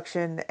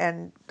introduction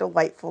and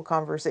delightful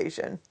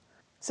conversation.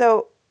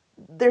 So,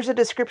 there's a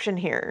description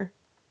here.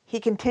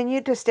 He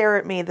continued to stare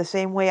at me the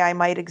same way I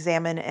might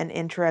examine an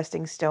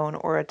interesting stone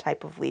or a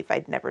type of leaf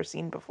I'd never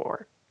seen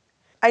before.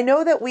 I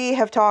know that we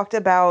have talked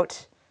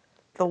about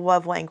the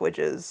love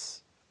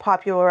languages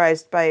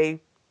popularized by,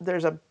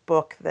 there's a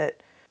book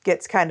that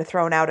gets kind of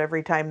thrown out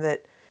every time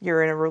that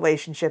you're in a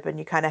relationship and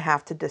you kind of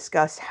have to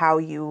discuss how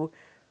you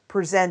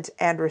present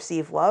and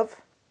receive love.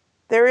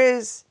 There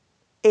is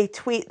a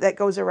tweet that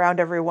goes around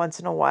every once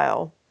in a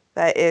while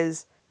that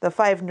is the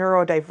 5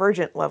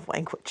 neurodivergent love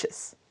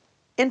languages.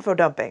 Info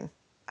dumping.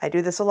 I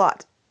do this a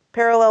lot.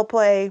 Parallel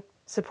play,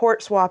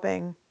 support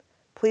swapping,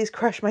 please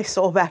crush my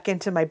soul back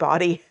into my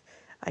body.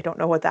 I don't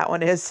know what that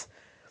one is.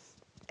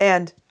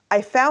 And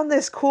I found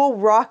this cool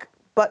rock,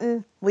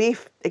 button,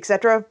 leaf,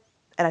 etc.,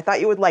 and I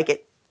thought you would like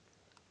it.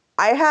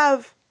 I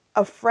have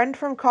a friend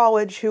from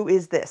college who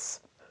is this,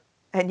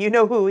 and you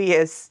know who he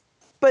is.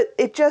 But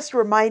it just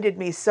reminded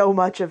me so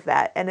much of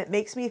that, and it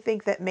makes me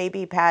think that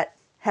maybe Pat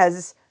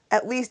has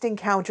at least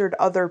encountered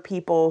other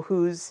people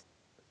who's,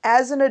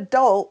 as an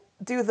adult,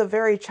 do the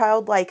very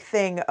childlike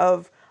thing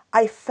of,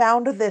 I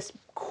found this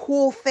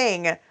cool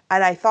thing, and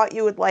I thought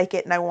you would like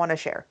it, and I want to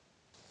share.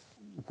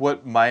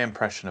 What my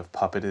impression of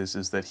Puppet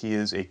is that he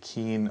is a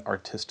keen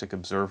artistic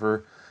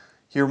observer.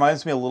 He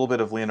reminds me a little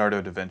bit of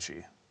Leonardo da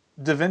Vinci.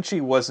 Da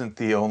Vinci wasn't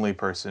the only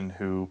person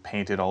who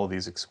painted all of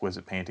these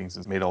exquisite paintings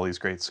and made all these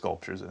great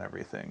sculptures and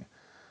everything.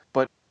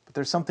 But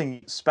there's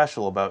something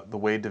special about the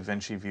way Da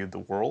Vinci viewed the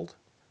world,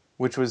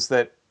 which was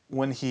that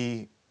when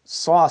he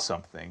saw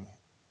something,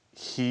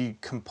 he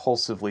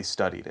compulsively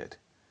studied it.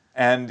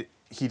 And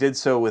he did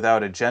so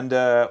without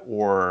agenda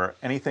or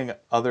anything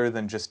other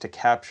than just to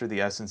capture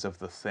the essence of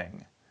the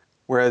thing.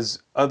 Whereas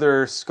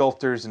other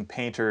sculptors and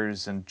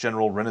painters and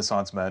general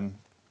Renaissance men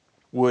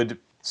would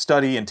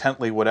study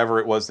intently whatever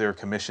it was they were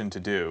commissioned to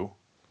do,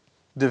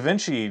 Da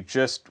Vinci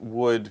just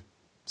would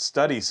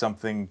study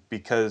something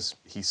because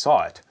he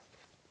saw it.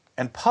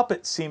 And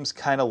Puppet seems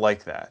kind of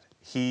like that.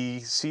 He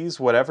sees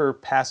whatever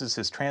passes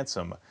his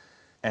transom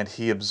and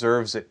he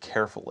observes it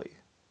carefully.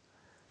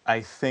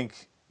 I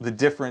think the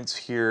difference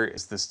here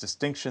is this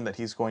distinction that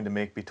he's going to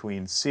make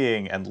between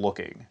seeing and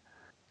looking.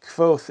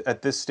 Kvothe,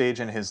 at this stage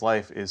in his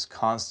life, is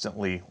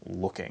constantly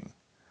looking,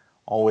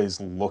 always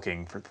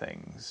looking for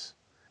things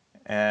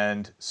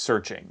and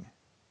searching.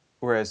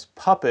 Whereas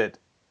Puppet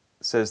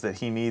says that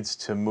he needs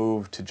to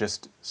move to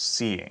just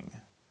seeing,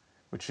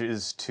 which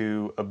is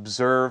to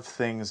observe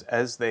things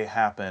as they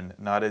happen,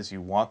 not as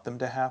you want them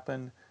to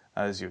happen,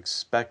 not as you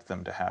expect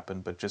them to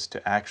happen, but just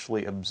to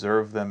actually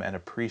observe them and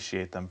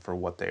appreciate them for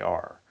what they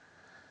are.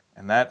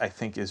 And that, I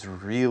think, is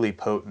really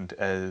potent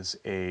as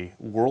a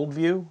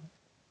worldview.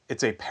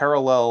 It's a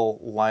parallel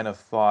line of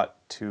thought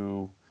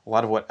to a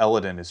lot of what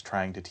Elodin is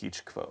trying to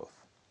teach Kvothe.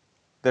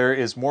 There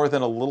is more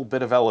than a little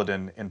bit of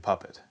Elodin in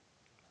Puppet.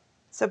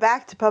 So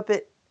back to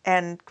Puppet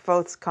and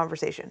Kvothe's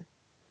conversation.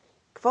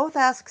 Kvothe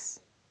asks,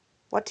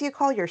 what do you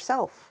call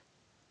yourself?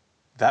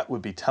 That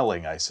would be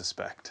telling, I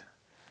suspect.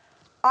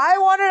 I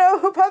want to know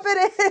who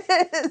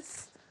Puppet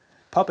is!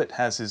 Puppet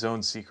has his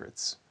own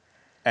secrets,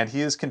 and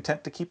he is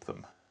content to keep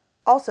them.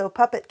 Also,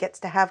 Puppet gets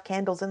to have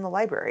candles in the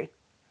library.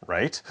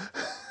 Right?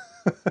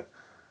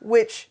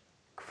 Which,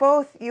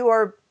 Kvothe, you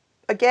are,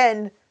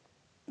 again,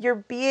 you're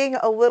being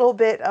a little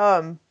bit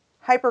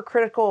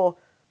hypercritical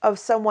of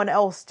someone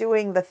else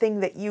doing the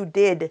thing that you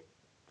did.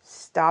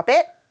 Stop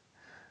it.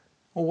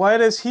 Why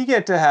does he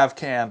get to have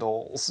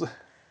candles?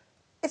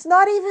 It's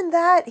not even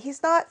that.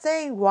 He's not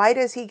saying, why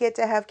does he get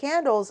to have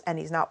candles? And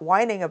he's not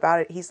whining about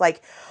it. He's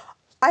like,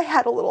 I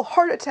had a little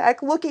heart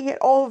attack looking at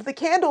all of the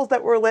candles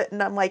that were lit.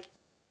 And I'm like,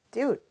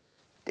 dude,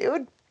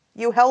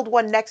 you held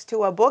one next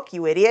to a book,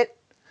 you idiot.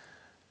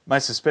 My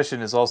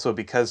suspicion is also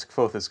because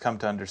Kvothe has come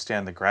to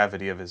understand the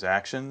gravity of his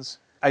actions.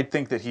 I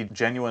think that he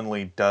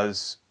genuinely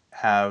does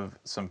have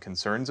some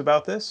concerns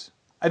about this.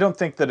 I don't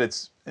think that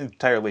it's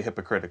entirely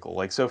hypocritical.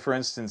 Like, so for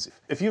instance,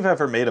 if you've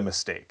ever made a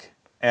mistake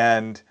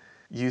and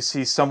you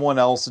see someone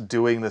else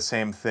doing the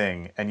same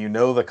thing, and you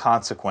know the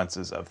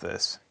consequences of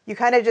this. You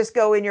kind of just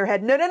go in your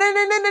head, no, no, no,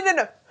 no, no, no, no,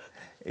 no.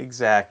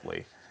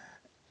 Exactly.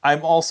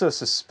 I'm also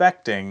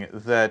suspecting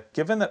that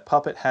given that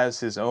Puppet has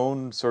his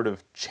own sort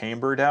of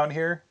chamber down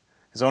here,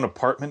 his own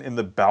apartment in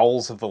the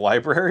bowels of the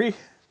library,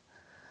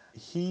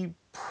 he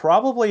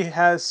probably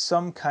has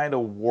some kind of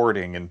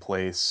warding in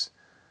place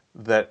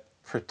that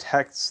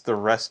protects the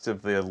rest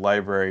of the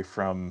library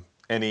from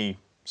any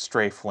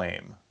stray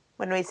flame.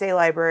 When we say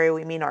library,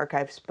 we mean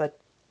archives, but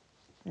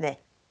nah.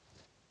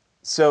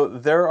 So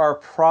there are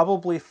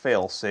probably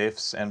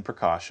fail-safes and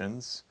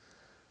precautions.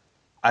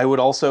 I would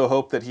also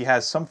hope that he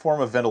has some form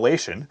of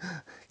ventilation.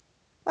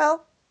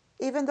 Well,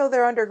 even though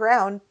they're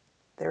underground,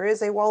 there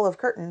is a wall of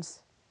curtains.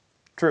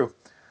 True.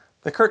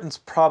 The curtains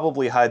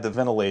probably hide the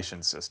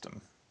ventilation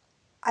system.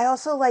 I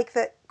also like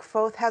that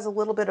Kvothe has a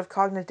little bit of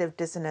cognitive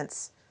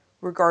dissonance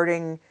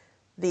regarding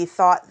the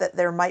thought that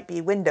there might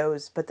be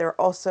windows, but they're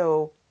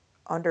also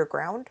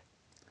underground,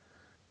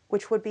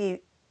 which would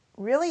be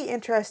really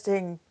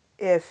interesting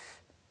if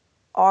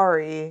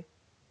Ari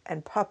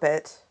and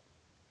Puppet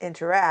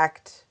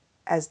interact,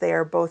 as they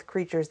are both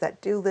creatures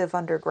that do live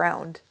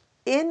underground,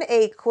 in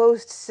a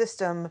closed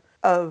system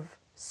of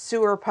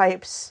sewer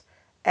pipes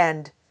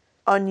and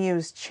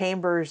unused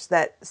chambers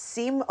that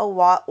seem a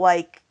lot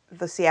like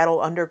the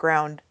Seattle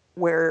Underground,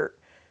 where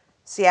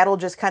Seattle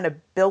just kind of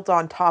built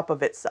on top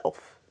of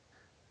itself.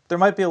 There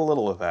might be a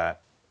little of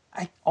that.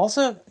 I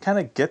also kind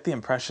of get the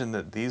impression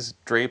that these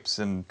drapes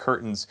and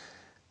curtains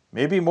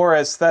may be more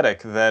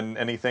aesthetic than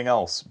anything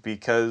else,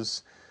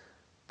 because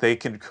they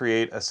can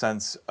create a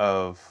sense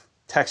of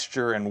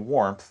texture and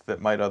warmth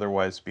that might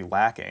otherwise be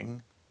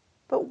lacking.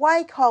 But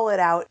why call it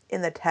out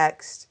in the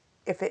text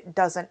if it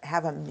doesn't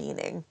have a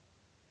meaning?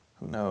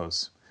 Who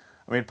knows?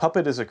 I mean,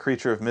 Puppet is a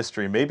creature of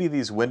mystery. Maybe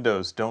these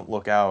windows don't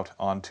look out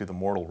onto the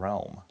mortal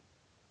realm.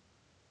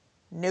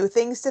 New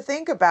things to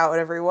think about,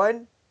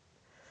 everyone.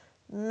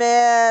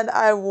 Man,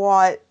 I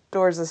want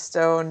Doors of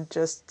Stone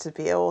just to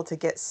be able to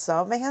get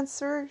some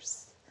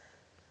answers.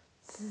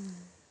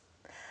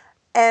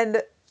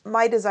 And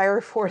my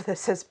desire for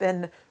this has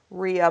been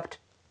re-upped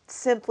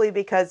simply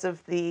because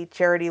of the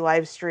charity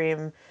live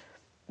stream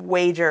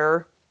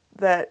wager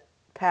that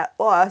Pat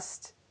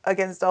lost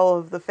against all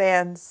of the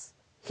fans.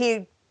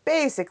 He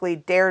basically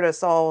dared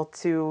us all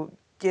to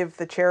give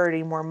the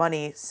charity more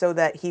money so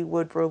that he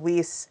would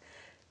release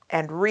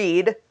and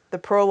read the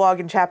prologue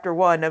in chapter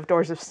 1 of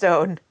Doors of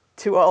Stone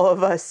to all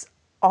of us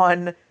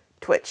on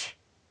Twitch.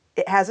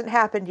 It hasn't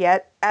happened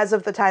yet as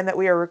of the time that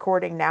we are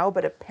recording now,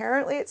 but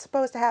apparently it's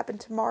supposed to happen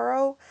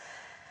tomorrow.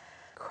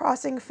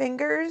 Crossing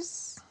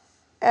fingers.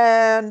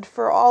 And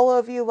for all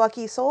of you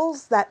lucky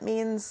souls, that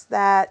means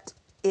that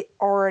it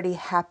already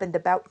happened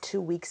about 2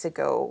 weeks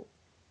ago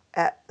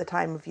at the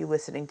time of you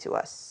listening to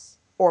us.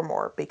 Or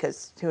more,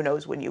 because who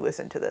knows when you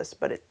listen to this,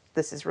 but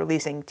this is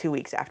releasing 2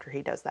 weeks after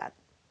he does that.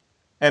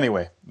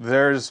 Anyway,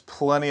 there's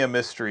plenty of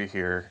mystery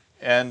here,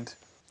 and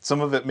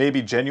some of it may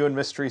be genuine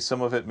mystery,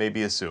 some of it may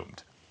be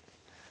assumed.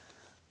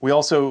 We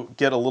also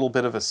get a little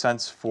bit of a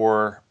sense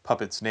for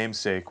Puppet's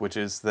namesake, which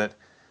is that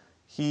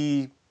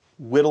he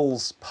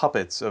whittles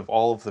puppets of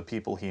all of the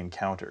people he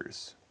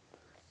encounters.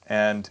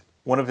 And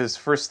one of his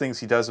first things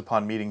he does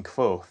upon meeting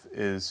Kvothe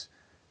is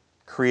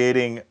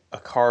creating a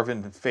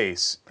carven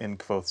face in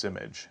Kvothe's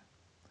image.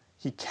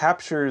 He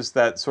captures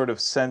that sort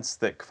of sense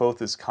that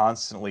Kvothe is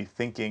constantly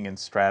thinking and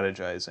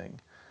strategizing.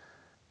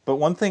 But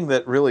one thing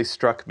that really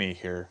struck me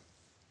here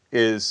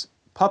is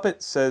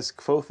Puppet says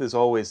Kvothe is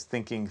always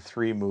thinking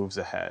 3 moves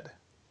ahead.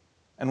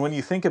 And when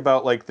you think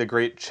about like the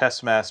great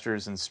chess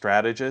masters and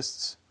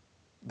strategists,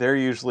 they're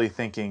usually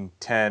thinking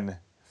 10,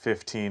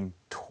 15,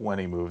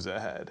 20 moves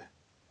ahead.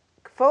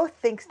 Kvothe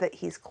thinks that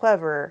he's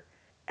clever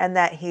and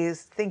that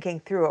he's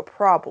thinking through a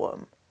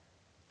problem.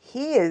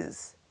 He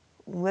is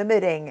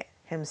limiting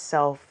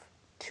himself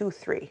to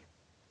 3.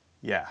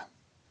 Yeah.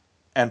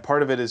 And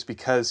part of it is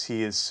because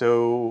he is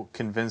so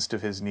convinced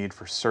of his need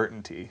for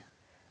certainty.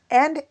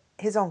 And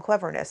his own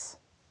cleverness.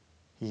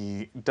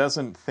 He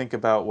doesn't think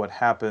about what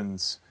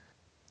happens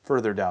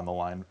further down the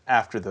line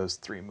after those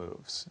 3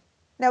 moves.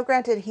 Now,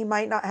 granted, he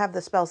might not have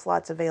the spell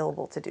slots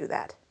available to do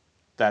that.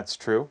 That's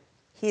true.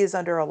 He is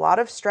under a lot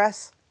of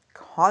stress,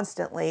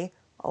 constantly,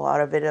 a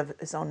lot of it of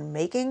his own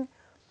making,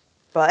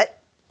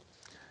 but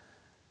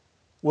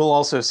we'll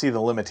also see the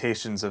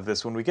limitations of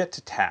this when we get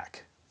to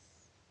TAC.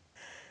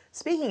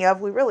 Speaking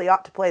of, we really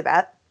ought to play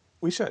that.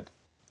 We should.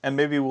 And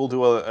maybe we'll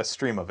do a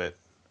stream of it.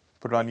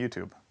 Put it on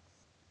YouTube.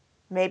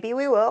 Maybe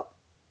we will.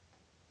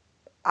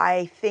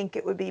 I think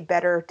it would be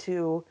better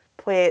to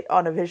play it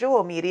on a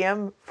visual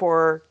medium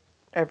for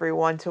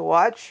everyone to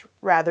watch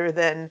rather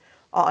than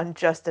on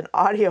just an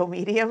audio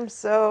medium.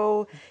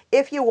 So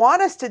if you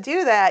want us to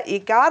do that, you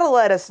gotta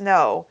let us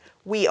know.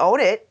 We own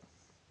it.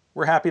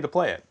 We're happy to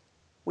play it.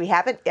 We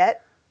haven't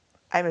yet,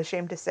 I'm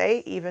ashamed to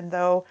say, even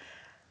though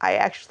I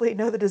actually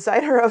know the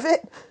designer of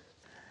it.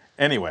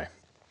 Anyway,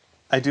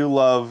 I do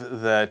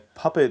love that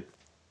Puppet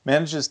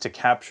manages to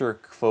capture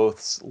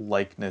Kvothe's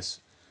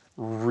likeness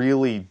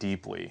really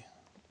deeply.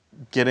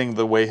 getting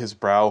the way his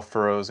brow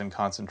furrows in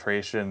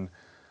concentration,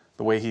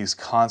 the way he's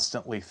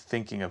constantly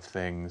thinking of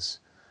things,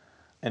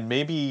 and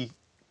maybe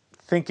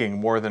thinking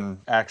more than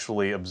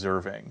actually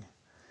observing.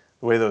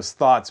 The way those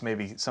thoughts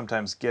maybe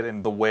sometimes get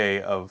in the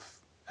way of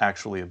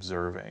actually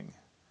observing.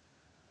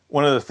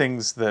 One of the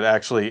things that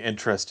actually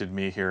interested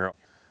me here,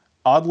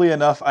 oddly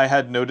enough, I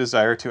had no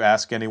desire to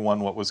ask anyone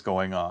what was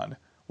going on.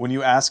 When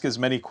you ask as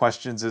many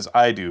questions as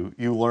I do,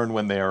 you learn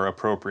when they are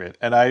appropriate.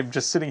 And I'm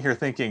just sitting here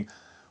thinking,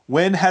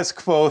 when has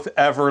Kvothe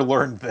ever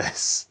learned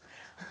this?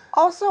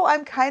 Also,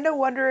 I'm kind of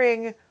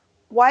wondering,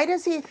 why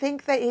does he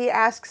think that he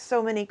asks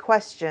so many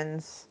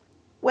questions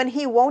when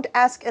he won't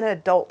ask an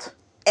adult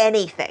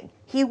anything?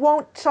 He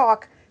won't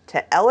talk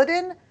to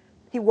Elladan.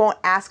 He won't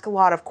ask a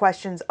lot of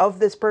questions of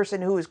this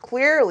person who is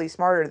clearly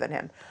smarter than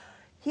him.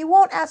 He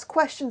won't ask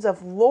questions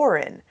of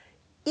Lauren,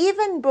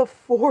 even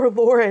before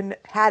Lauren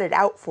had it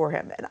out for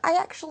him. And I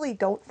actually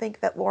don't think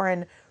that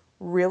Lauren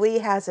really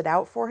has it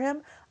out for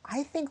him.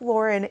 I think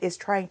Lauren is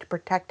trying to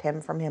protect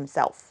him from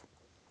himself,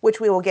 which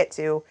we will get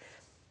to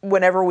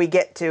whenever we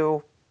get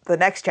to the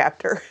next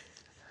chapter.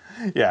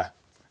 Yeah.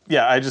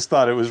 Yeah, I just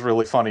thought it was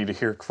really funny to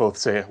hear Kvothe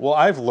say, well,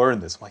 I've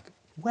learned this. I'm like,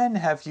 when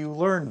have you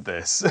learned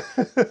this?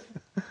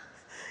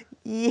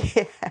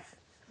 Yeah.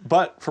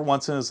 But for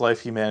once in his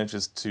life, he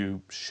manages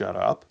to shut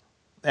up.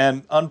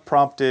 And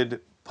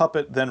unprompted,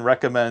 Puppet then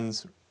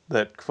recommends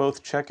that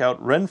Kvothe check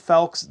out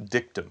Renfalk's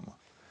Dictum.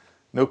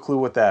 No clue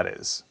what that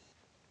is.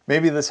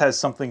 Maybe this has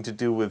something to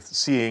do with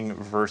seeing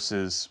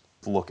versus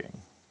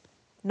looking.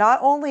 Not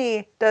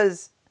only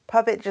does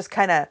Puppet just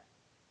kind of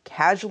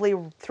casually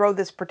throw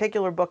this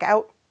particular book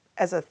out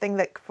as a thing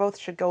that Kvothe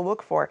should go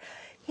look for,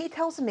 he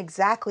tells him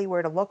exactly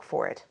where to look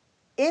for it.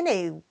 In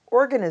a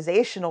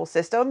organizational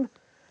system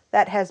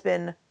that has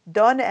been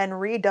done and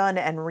redone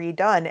and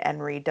redone and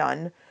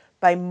redone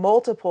by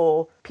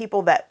multiple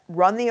people that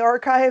run the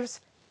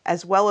archives,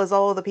 as well as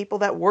all of the people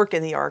that work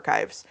in the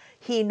archives.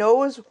 He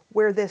knows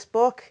where this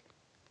book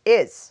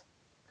is.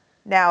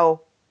 Now,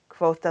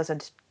 Kvothe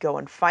doesn't go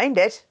and find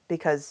it,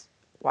 because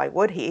why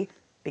would he?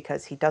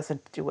 Because he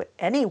doesn't do what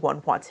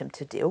anyone wants him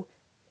to do,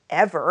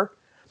 ever.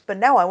 But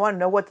now I want to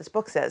know what this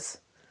book says.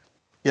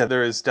 Yeah,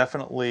 there is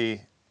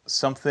definitely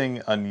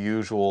something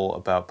unusual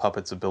about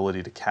Puppet's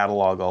ability to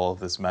catalog all of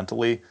this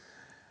mentally.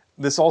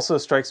 This also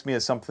strikes me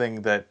as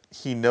something that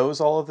he knows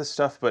all of this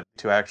stuff, but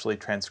to actually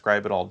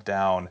transcribe it all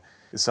down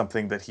is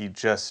something that he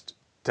just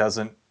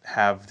doesn't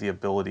have the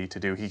ability to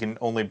do. He can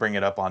only bring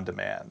it up on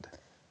demand.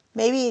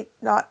 Maybe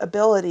not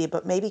ability,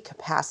 but maybe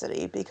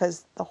capacity,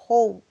 because the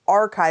whole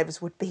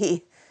archives would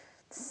be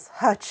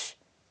such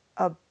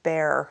a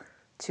bear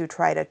to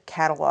try to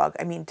catalog.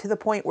 I mean, to the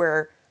point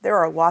where there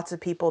are lots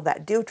of people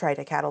that do try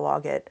to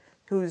catalog it,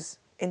 whose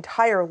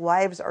entire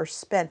lives are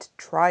spent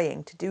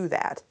trying to do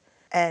that.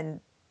 And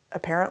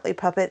apparently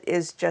Puppet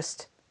is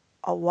just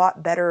a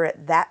lot better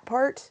at that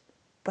part,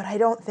 but I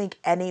don't think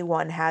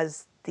anyone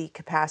has the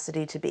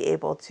capacity to be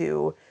able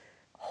to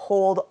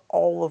hold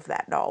all of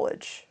that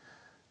knowledge.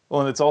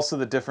 Well, and it's also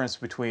the difference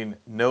between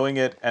knowing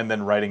it and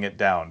then writing it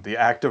down. The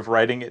act of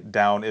writing it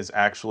down is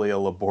actually a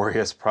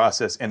laborious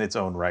process in its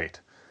own right.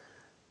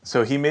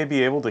 So he may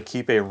be able to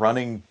keep a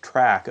running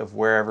track of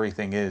where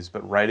everything is,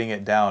 but writing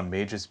it down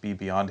may just be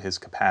beyond his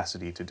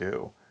capacity to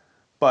do.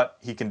 But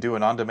he can do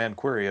an on-demand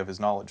query of his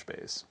knowledge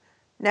base.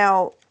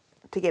 Now,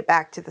 to get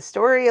back to the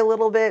story a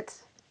little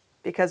bit,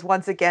 because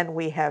once again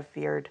we have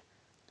veered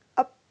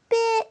a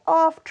bit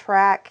off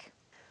track,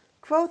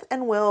 Kvothe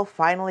and Will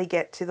finally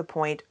get to the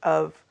point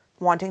of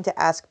wanting to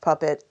ask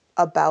Puppet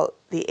about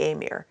the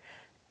Amir.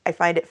 I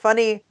find it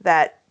funny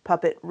that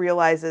Puppet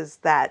realizes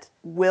that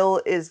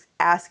Will is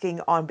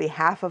asking on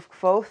behalf of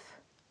Kvothe,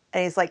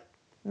 and he's like,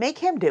 make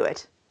him do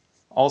it.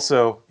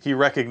 Also, he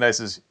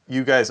recognizes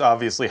you guys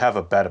obviously have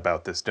a bet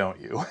about this,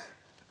 don't you?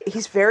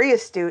 He's very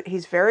astute.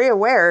 He's very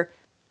aware.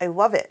 I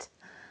love it.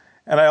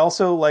 And I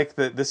also like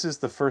that this is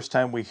the first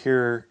time we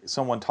hear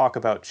someone talk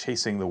about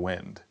chasing the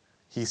wind.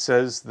 He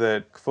says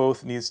that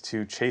Kvothe needs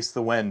to chase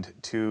the wind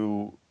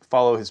to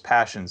follow his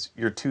passions.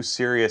 You're too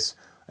serious,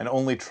 and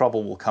only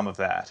trouble will come of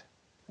that.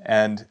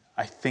 And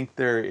I think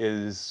there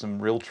is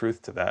some real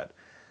truth to that.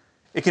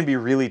 It can be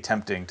really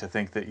tempting to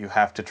think that you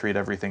have to treat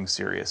everything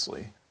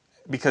seriously,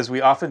 because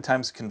we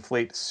oftentimes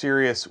conflate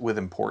serious with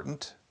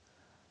important.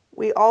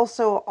 We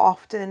also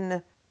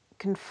often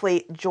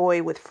conflate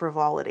joy with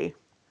frivolity.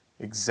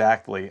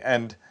 Exactly.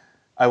 And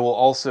I will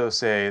also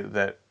say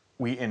that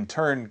we in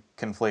turn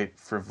conflate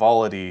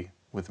frivolity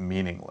with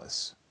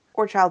meaningless.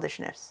 Or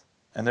childishness.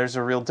 And there's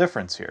a real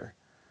difference here.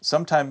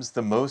 Sometimes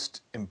the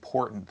most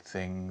important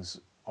things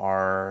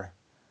are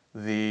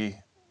the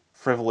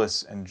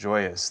frivolous and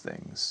joyous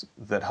things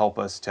that help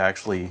us to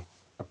actually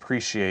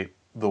appreciate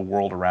the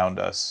world around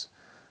us,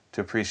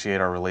 to appreciate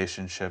our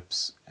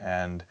relationships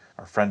and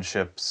our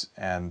friendships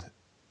and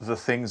the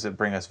things that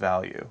bring us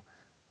value.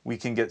 We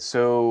can get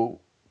so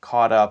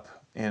caught up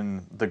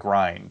in the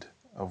grind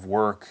of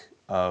work,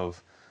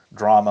 of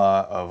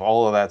drama, of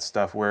all of that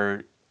stuff,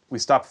 where we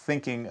stop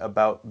thinking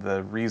about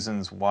the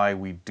reasons why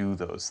we do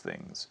those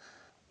things.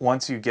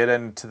 once you get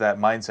into that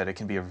mindset, it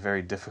can be a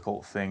very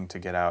difficult thing to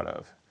get out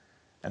of.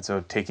 And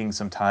so taking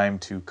some time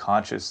to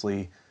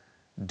consciously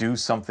do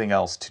something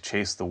else to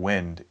chase the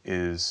wind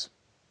is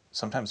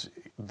sometimes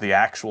the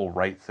actual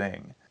right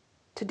thing.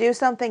 To do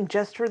something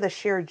just for the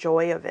sheer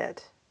joy of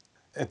it.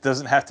 It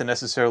doesn't have to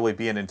necessarily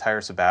be an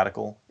entire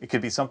sabbatical. It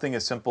could be something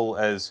as simple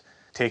as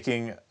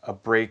taking a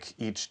break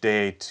each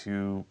day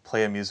to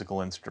play a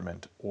musical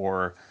instrument,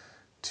 or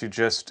to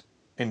just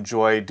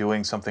enjoy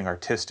doing something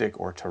artistic,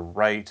 or to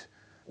write,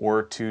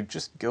 or to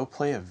just go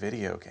play a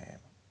video game.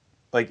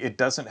 Like, it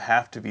doesn't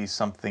have to be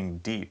something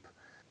deep.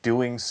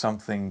 Doing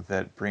something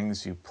that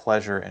brings you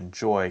pleasure and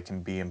joy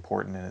can be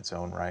important in its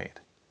own right.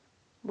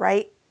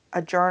 Write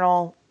a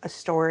journal, a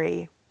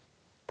story,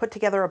 put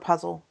together a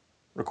puzzle,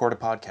 Record a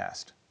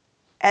podcast.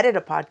 edit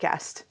a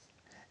podcast.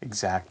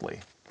 Exactly.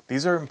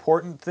 These are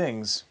important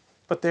things,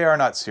 but they are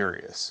not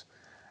serious.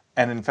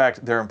 And in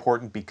fact, they're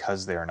important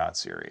because they are not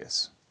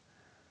serious.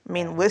 I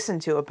mean, listen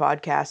to a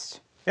podcast.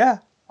 Yeah,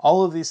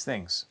 all of these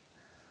things.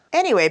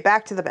 Anyway,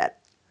 back to the bed.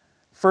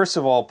 First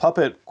of all,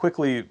 Puppet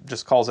quickly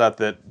just calls out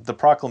that the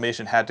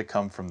proclamation had to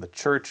come from the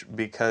church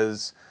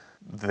because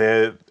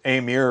the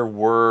Emir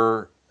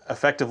were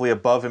effectively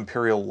above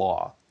imperial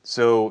law.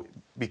 So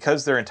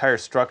because their entire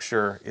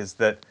structure is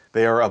that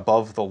they are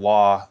above the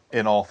law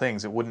in all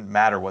things, it wouldn't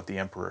matter what the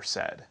emperor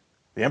said.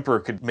 The emperor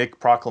could make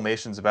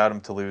proclamations about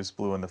him till he was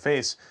blue in the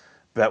face.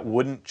 That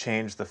wouldn't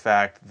change the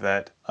fact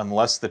that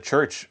unless the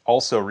church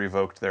also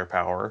revoked their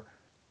power,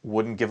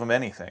 wouldn't give them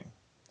anything.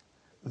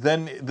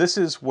 Then this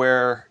is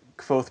where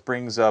Kvothe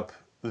brings up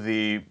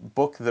the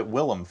book that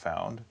Willem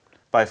found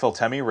by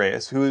Pheltemi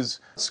Reyes, who is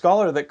a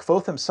scholar that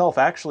Kvothe himself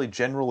actually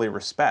generally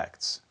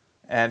respects.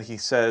 And he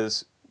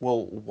says,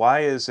 well,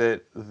 why is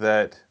it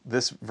that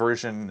this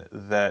version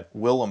that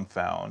Willem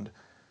found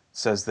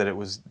says that it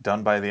was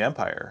done by the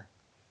Empire?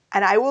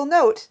 And I will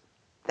note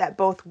that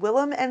both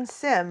Willem and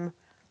Sim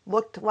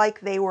looked like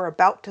they were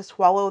about to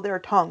swallow their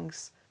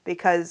tongues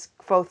because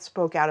Kvothe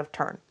spoke out of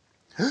turn.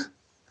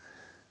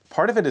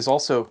 Part of it is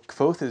also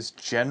Kvothe is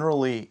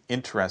generally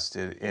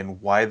interested in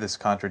why this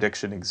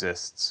contradiction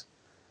exists.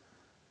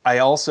 I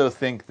also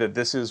think that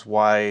this is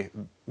why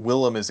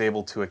Willem is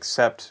able to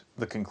accept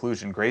the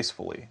conclusion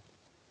gracefully,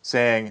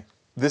 saying,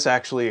 this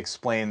actually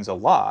explains a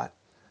lot.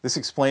 This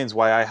explains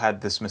why I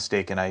had this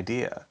mistaken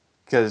idea.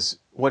 Because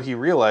what he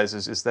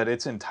realizes is that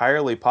it's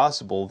entirely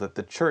possible that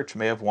the church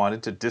may have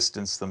wanted to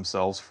distance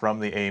themselves from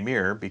the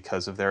Emir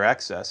because of their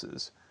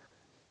excesses.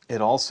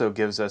 It also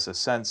gives us a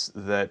sense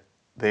that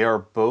they are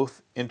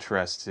both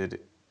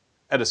interested,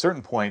 at a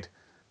certain point,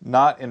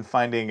 not in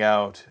finding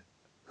out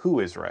who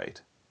is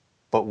right,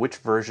 but which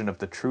version of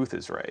the truth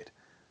is right.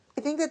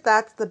 I think that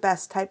that's the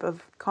best type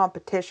of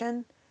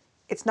competition.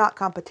 It's not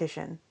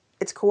competition.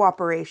 It's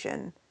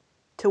cooperation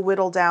to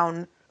whittle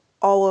down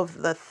all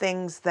of the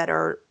things that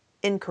are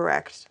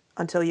incorrect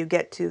until you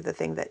get to the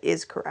thing that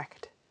is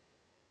correct.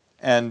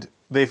 And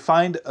they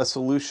find a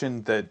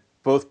solution that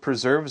both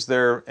preserves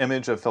their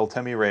image of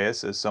Pheltemi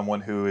Reyes as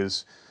someone who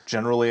is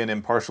generally an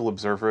impartial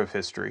observer of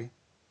history,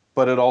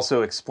 but it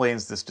also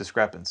explains this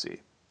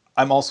discrepancy.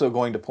 I'm also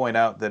going to point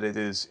out that it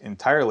is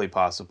entirely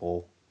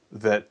possible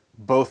that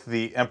both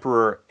the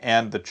emperor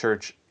and the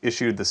church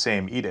issued the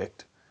same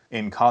edict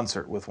in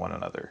concert with one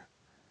another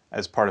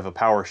as part of a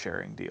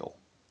power-sharing deal.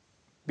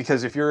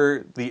 Because if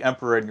you're the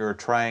emperor and you're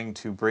trying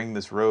to bring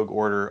this rogue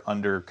order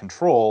under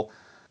control,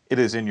 it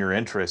is in your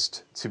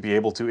interest to be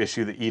able to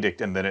issue the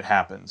edict and then it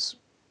happens.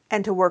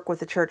 And to work with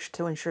the church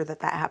to ensure that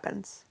that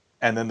happens.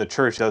 And then the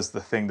church does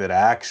the thing that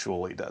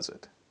actually does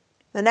it.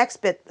 The next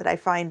bit that I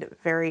find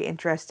very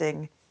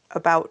interesting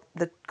about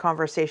the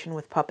conversation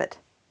with Puppet.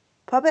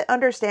 Puppet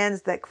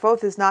understands that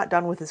Kvothe is not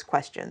done with his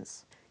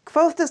questions.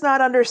 Kvothe does not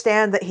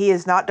understand that he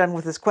is not done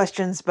with his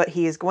questions, but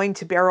he is going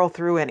to barrel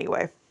through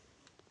anyway.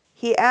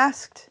 He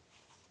asked,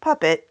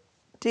 Puppet,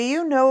 do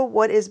you know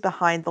what is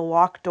behind the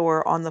locked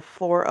door on the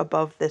floor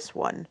above this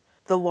one?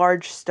 The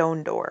large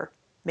stone door.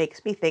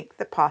 Makes me think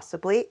that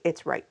possibly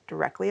it's right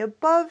directly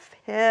above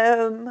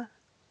him.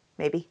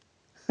 Maybe.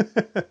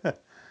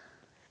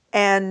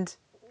 And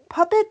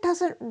Puppet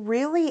doesn't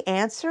really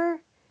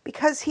answer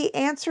because he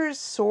answers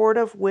sort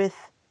of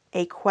with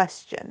a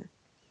question.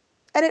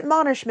 An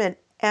admonishment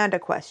and a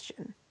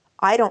question.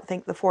 I don't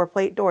think the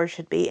four-plate door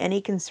should be any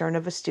concern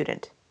of a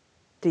student.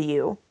 Do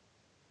you?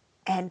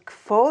 And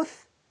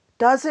Kvothe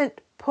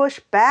doesn't push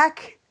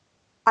back.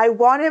 I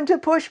want him to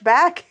push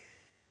back.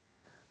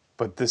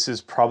 But this is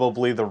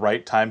probably the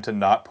right time to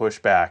not push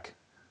back.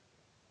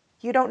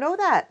 You don't know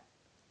that.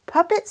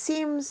 Puppet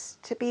seems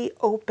to be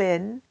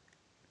open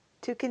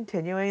to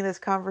continuing this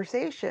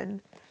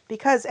conversation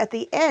because at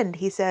the end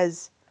he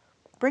says,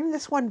 bring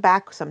this one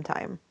back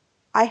sometime.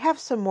 I have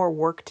some more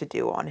work to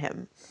do on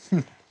him.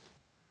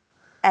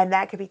 And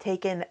that could be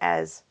taken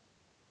as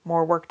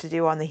more work to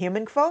do on the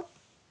human Kvothe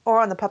or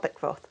on the puppet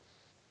Kvothe.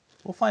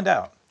 We'll find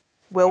out.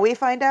 Will we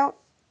find out?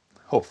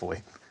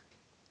 Hopefully.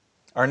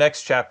 Our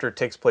next chapter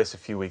takes place a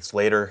few weeks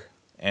later,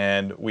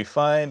 and we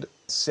find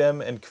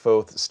Sim and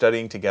Kvothe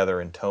studying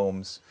together in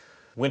tomes.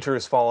 Winter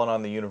has fallen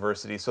on the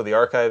university, so the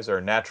archives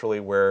are naturally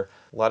where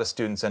a lot of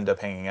students end up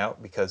hanging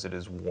out because it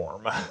is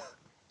warm,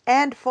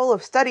 And full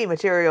of study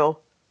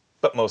material.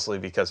 but mostly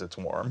because it's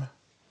warm.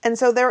 And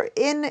so they're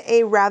in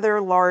a rather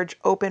large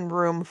open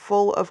room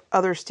full of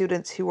other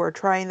students who are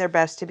trying their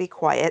best to be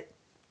quiet.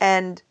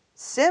 And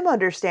Sim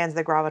understands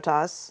the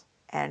gravitas,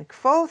 and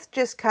Kvothe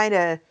just kind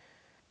of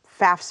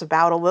faffs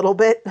about a little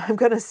bit, I'm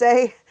going to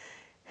say.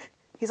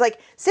 He's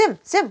like, Sim,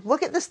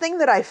 look at this thing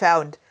that I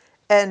found.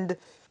 And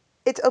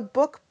it's a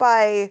book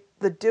by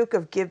the Duke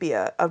of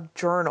Gibeah, a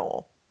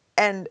journal.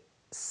 And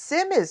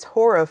Sim is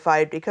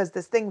horrified because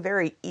this thing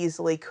very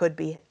easily could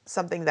be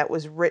something that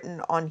was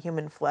written on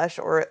human flesh,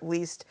 or at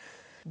least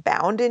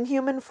bound in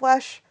human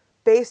flesh,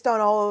 based on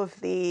all of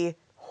the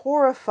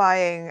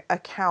horrifying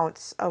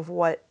accounts of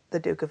what the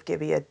Duke of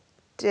Gibeah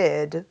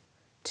did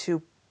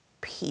to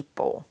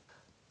people.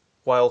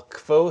 While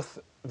Kvothe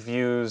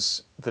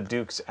views the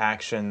Duke's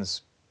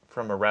actions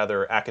from a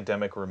rather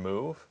academic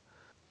remove,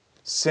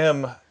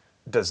 Sim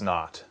does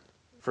not.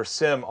 For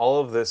Sim, all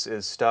of this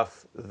is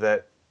stuff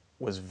that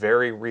was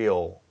very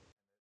real.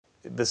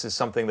 This is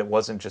something that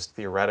wasn't just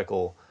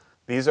theoretical.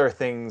 These are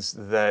things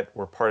that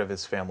were part of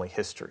his family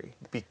history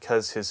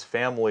because his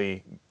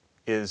family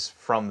is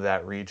from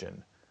that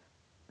region.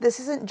 This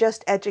isn't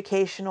just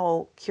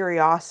educational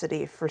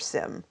curiosity for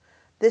Sim.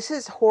 This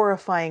is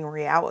horrifying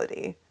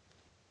reality.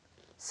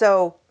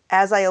 So,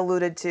 as I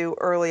alluded to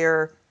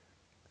earlier,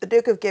 the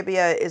Duke of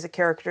Gibeah is a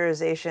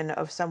characterization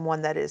of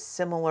someone that is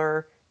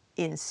similar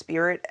in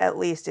spirit, at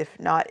least, if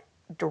not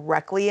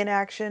directly in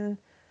action,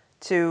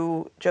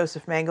 to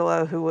Joseph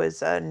Mengele, who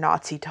was a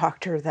Nazi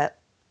doctor that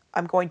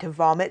I'm going to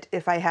vomit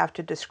if I have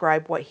to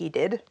describe what he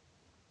did.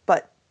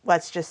 But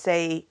let's just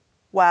say,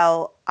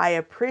 while I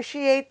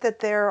appreciate that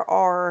there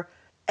are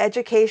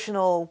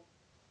educational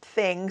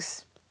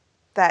things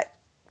that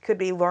could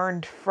be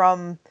learned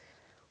from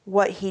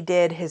what he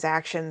did, his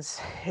actions,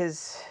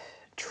 his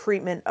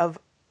treatment of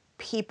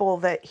people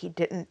that he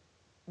didn't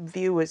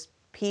view as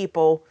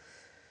people,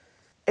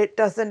 it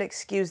doesn't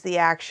excuse the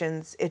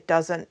actions. It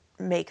doesn't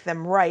make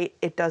them right.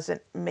 It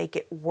doesn't make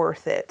it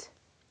worth it.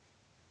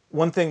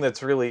 One thing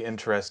that's really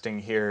interesting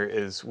here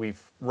is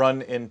we've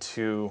run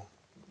into,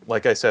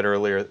 like I said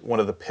earlier,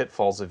 one of the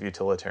pitfalls of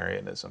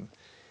utilitarianism.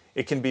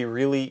 It can be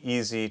really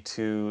easy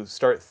to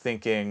start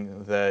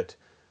thinking that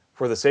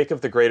for the sake of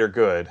the greater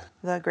good,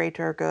 The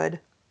greater good.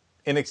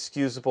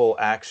 inexcusable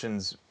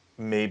actions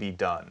may be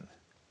done,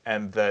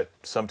 and that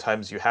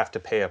sometimes you have to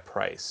pay a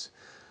price.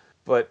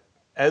 But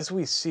as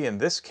we see in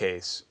this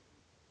case,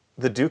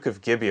 the Duke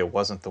of Gibeah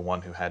wasn't the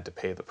one who had to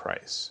pay the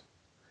price.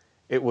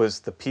 It was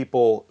the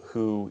people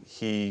who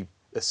he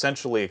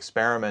essentially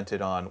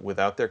experimented on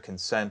without their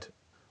consent,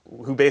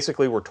 who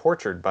basically were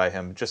tortured by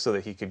him just so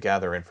that he could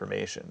gather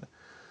information.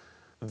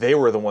 They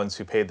were the ones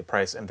who paid the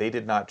price, and they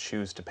did not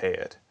choose to pay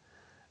it.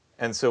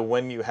 And so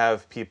when you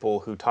have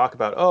people who talk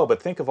about, oh,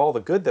 but think of all the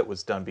good that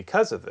was done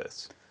because of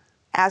this.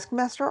 Ask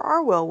Master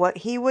Arwyll what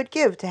he would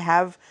give to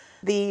have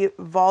the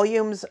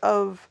volumes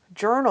of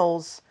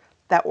journals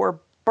that were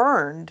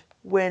burned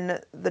when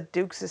the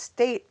Duke's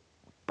estate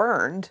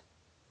burned.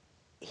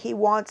 He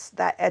wants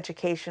that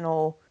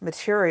educational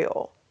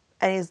material,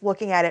 and he's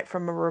looking at it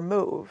from a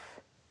remove.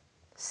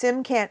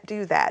 Sim can't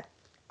do that.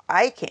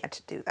 I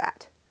can't do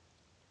that.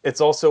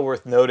 It's also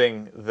worth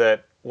noting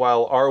that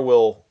while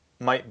Arwyll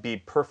might be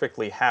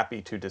perfectly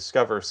happy to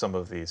discover some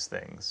of these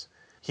things,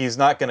 he's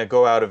not going to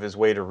go out of his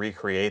way to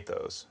recreate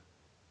those.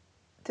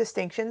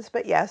 Distinctions,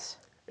 but yes.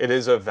 It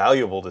is a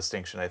valuable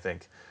distinction, I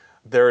think.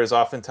 There is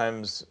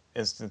oftentimes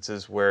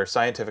instances where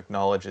scientific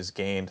knowledge is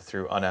gained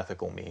through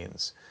unethical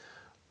means.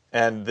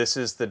 And this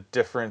is the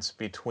difference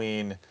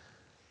between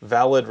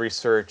valid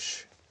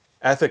research,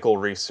 ethical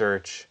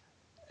research,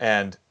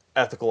 and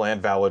ethical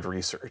and valid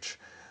research.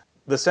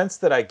 The sense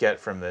that I get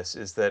from this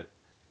is that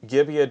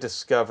Gibeah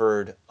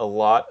discovered a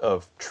lot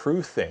of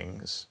true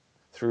things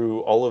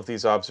through all of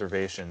these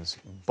observations,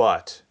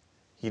 but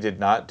he did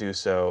not do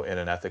so in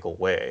an ethical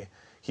way.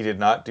 He did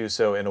not do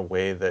so in a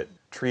way that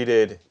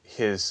treated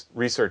his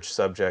research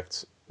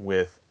subjects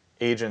with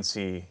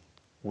agency,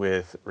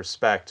 with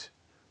respect,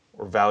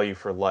 or value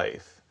for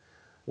life.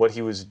 What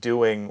he was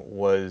doing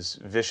was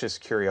vicious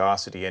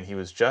curiosity, and he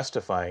was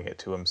justifying it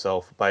to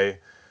himself by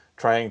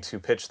trying to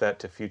pitch that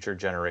to future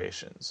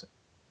generations.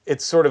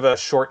 It's sort of a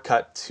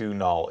shortcut to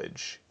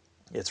knowledge.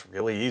 It's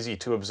really easy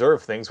to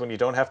observe things when you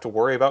don't have to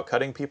worry about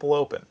cutting people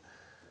open.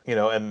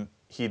 And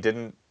he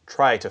didn't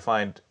try to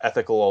find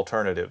ethical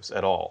alternatives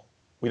at all.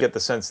 We get the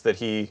sense that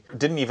he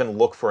didn't even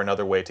look for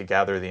another way to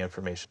gather the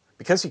information,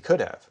 because he could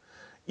have.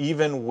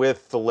 Even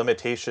with the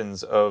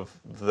limitations of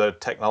the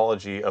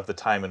technology of the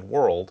time and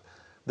world,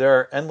 there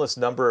are endless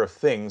number of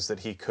things that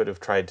he could have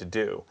tried to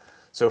do.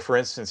 So for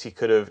instance, he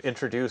could have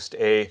introduced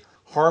a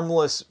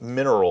harmless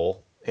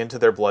mineral into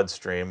their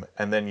bloodstream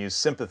and then use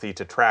sympathy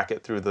to track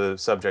it through the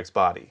subject's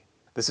body.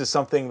 This is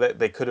something that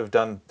they could have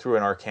done through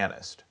an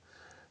arcanist.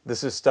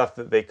 This is stuff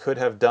that they could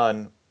have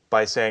done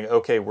by saying,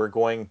 okay, we're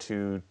going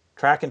to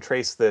track and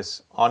trace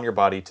this on your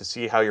body to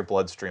see how your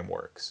bloodstream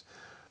works.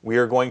 We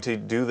are going to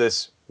do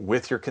this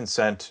with your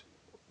consent,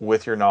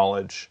 with your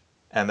knowledge,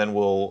 and then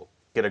we'll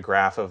get a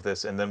graph of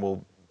this, and then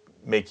we'll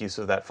make use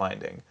of that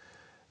finding.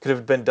 Could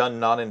have been done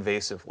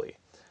non-invasively.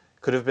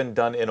 Could have been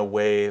done in a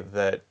way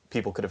that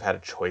people could have had a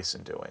choice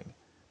in doing.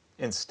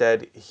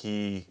 Instead,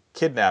 he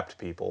kidnapped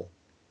people,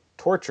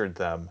 tortured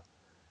them,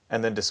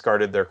 and then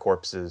discarded their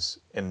corpses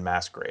in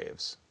mass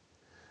graves.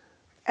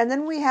 And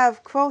then we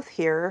have Kvothe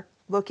here,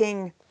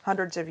 looking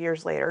hundreds of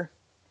years later,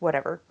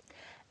 whatever,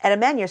 at a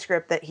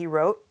manuscript that he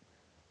wrote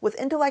with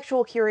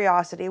intellectual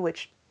curiosity,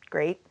 which,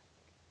 great,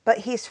 but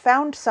he's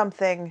found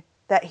something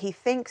that he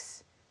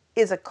thinks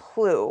is a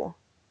clue.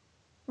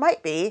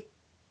 Might be.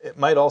 It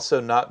might also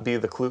not be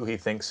the clue he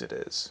thinks it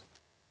is.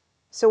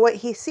 So what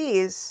he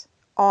sees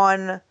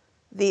on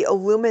the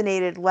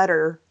illuminated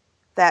letter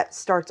that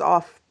starts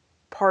off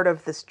part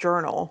of this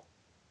journal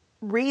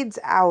reads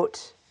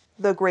out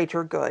the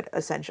greater good,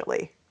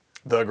 essentially.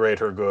 The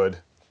greater good.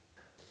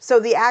 So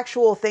the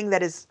actual thing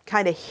that is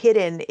kind of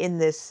hidden in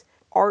this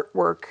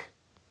artwork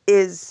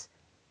is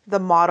the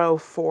motto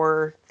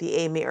for the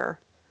Aemir,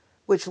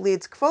 which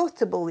leads Kvothe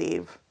to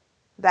believe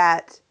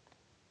that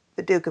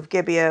the Duke of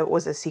Gibeah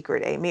was a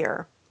secret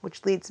Aemir,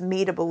 which leads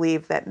me to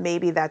believe that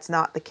maybe that's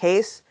not the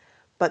case,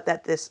 but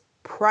that this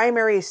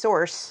primary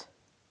source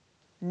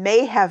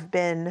may have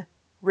been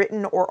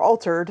written or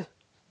altered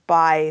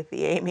by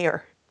the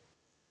Aemir.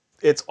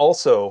 It's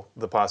also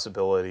the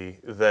possibility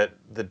that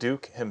the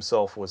Duke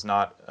himself was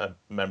not a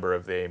member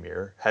of the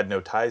Aemir, had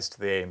no ties to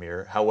the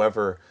Aemir,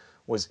 however,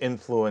 was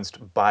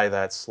influenced by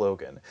that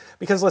slogan.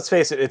 Because let's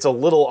face it, it's a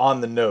little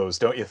on the nose,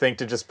 don't you think,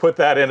 to just put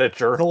that in a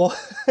journal?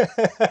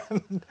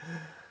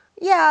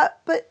 Yeah,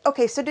 but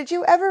okay, so did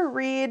you ever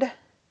read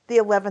The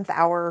 11th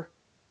Hour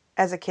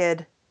as a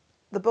kid?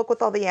 The book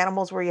with all the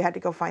animals where you had to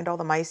go find all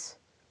the mice?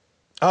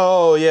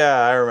 Oh,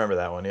 yeah, I remember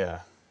that one,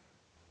 yeah.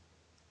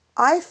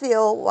 I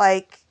feel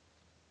like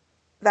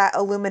that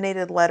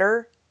illuminated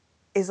letter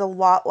is a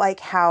lot like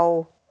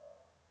how,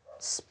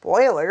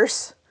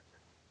 spoilers,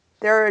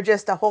 there are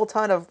just a whole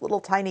ton of little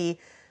tiny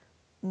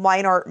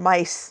line art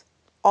mice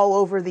all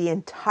over the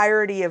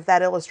entirety of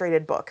that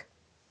illustrated book.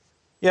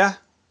 Yeah,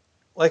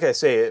 like I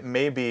say, it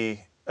may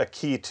be a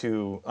key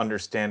to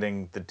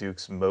understanding the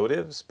Duke's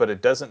motives, but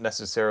it doesn't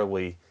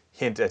necessarily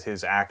hint at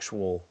his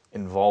actual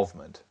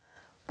involvement.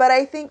 But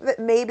I think that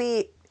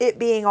maybe it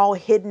being all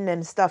hidden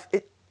and stuff,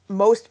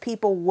 most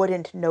people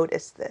wouldn't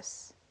notice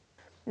this.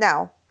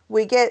 Now,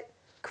 we get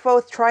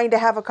Kvothe trying to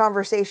have a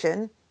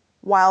conversation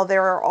while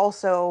there are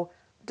also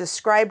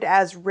described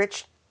as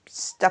rich,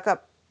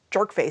 stuck-up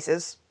jerk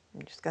faces.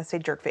 I'm just going to say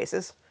jerk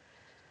faces.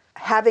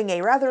 Having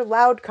a rather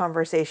loud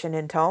conversation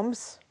in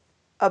Tomes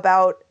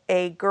about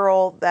a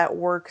girl that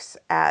works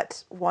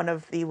at one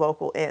of the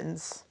local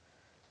inns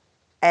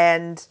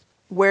and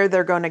where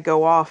they're going to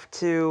go off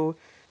to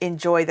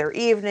enjoy their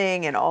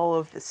evening and all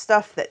of the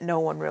stuff that no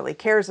one really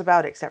cares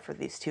about except for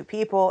these two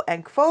people.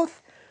 And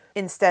Kvothe,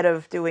 instead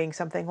of doing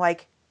something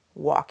like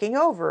walking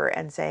over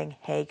and saying,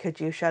 "Hey, could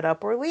you shut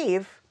up or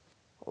leave?"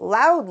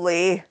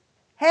 loudly,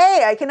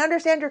 "Hey, I can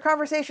understand your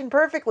conversation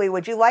perfectly.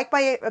 Would you like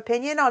my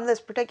opinion on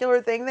this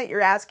particular thing that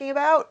you're asking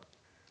about?"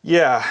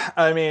 Yeah,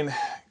 I mean,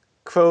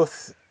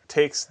 Kvothe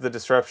takes the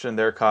disruption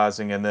they're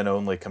causing and then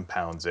only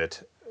compounds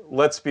it.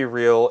 Let's be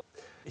real.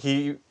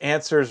 He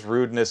answers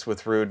rudeness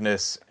with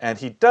rudeness, and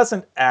he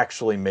doesn't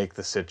actually make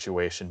the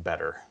situation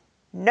better.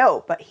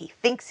 No, but he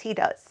thinks he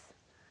does.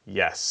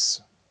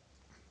 Yes.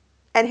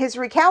 And his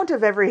recount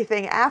of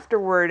everything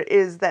afterward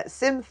is that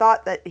Sim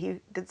thought that he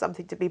did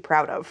something to be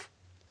proud of.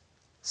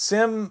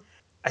 Sim,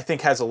 I think,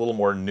 has a little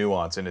more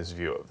nuance in his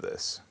view of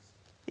this.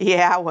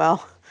 Yeah,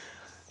 well.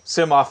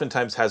 Sim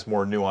oftentimes has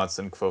more nuance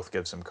than Kvothe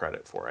gives him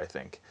credit for, I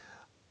think.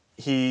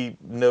 He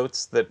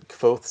notes that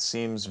Kvothe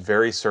seems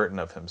very certain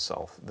of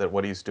himself, that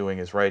what he's doing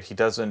is right. He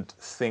doesn't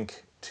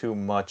think too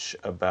much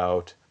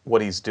about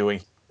what he's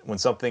doing. When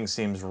something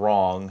seems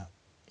wrong,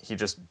 he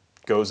just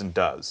goes and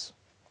does.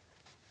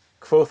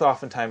 Kvothe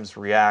oftentimes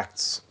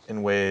reacts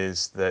in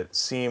ways that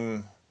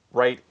seem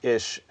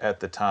right-ish at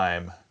the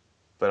time,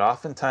 but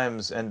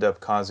oftentimes end up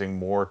causing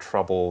more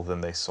trouble than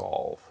they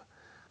solve.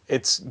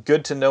 It's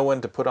good to know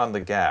when to put on the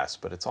gas,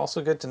 but it's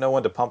also good to know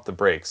when to pump the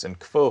brakes, and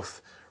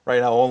Kvothe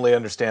right now only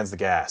understands the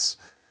gas.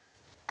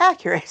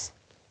 Accurate.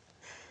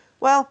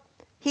 Well,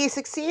 he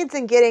succeeds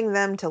in getting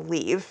them to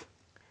leave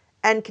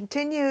and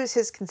continues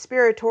his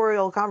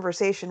conspiratorial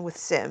conversation with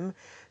Sim,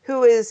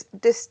 who is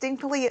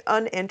distinctly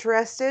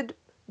uninterested,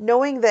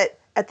 knowing that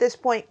at this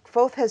point,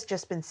 Kvothe has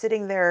just been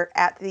sitting there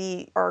at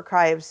the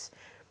archives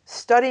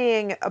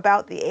studying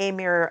about the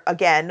Aemir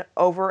again,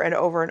 over and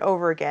over and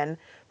over again,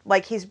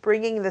 like he's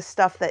bringing the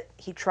stuff that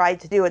he tried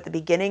to do at the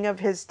beginning of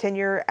his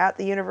tenure at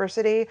the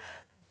university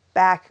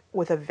back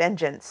with a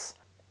vengeance.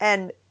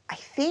 And I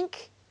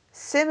think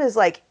Sim is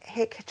like,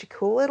 "Hey, could you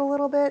cool it a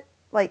little bit?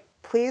 Like,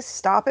 please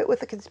stop it with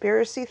the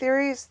conspiracy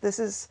theories. This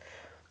is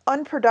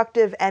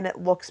unproductive and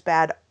it looks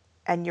bad,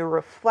 and you're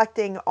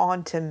reflecting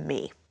onto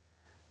me.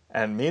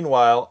 And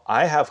meanwhile,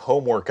 I have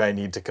homework I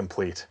need to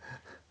complete."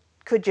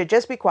 Could you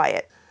just be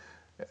quiet?"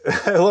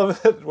 I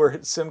love it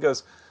where Sim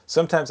goes,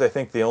 Sometimes I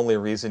think the only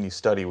reason you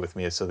study with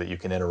me is so that you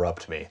can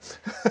interrupt me.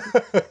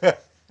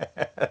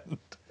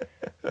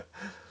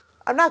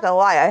 I'm not gonna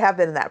lie, I have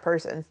been that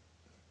person.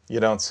 You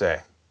don't say.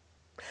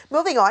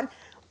 Moving on.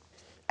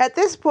 At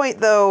this point,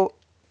 though,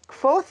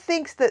 Kvothe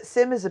thinks that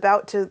Sim is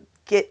about to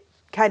get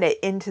kind of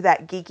into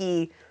that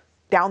geeky,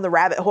 down the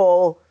rabbit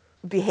hole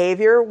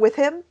behavior with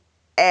him,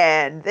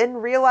 and then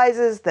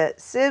realizes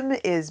that Sim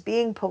is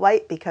being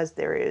polite because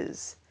there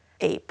is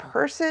a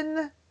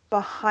person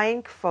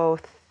behind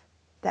Kvothe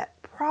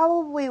that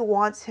probably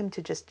wants him to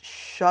just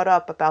shut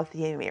up about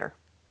the Emir.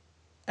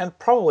 And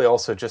probably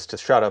also just to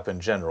shut up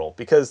in general,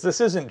 because this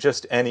isn't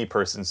just any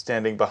person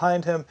standing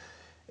behind him,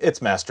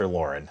 it's Master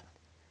Lauren.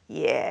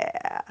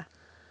 Yeah.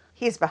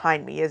 He's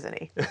behind me, isn't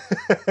he?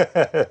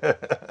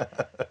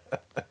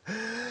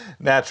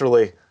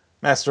 Naturally,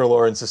 Master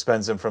Lauren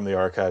suspends him from the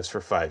archives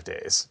for 5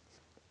 days.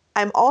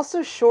 I'm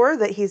also sure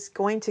that he's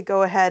going to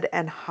go ahead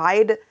and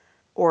hide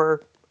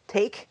or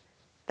take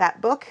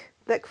that book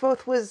that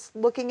Kvothe was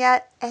looking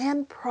at,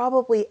 and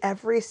probably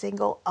every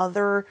single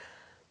other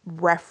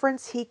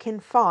reference he can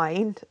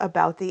find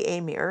about the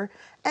Emir,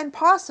 and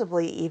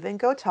possibly even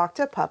go talk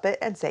to Puppet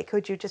and say,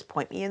 could you just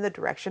point me in the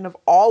direction of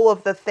all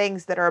of the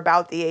things that are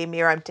about the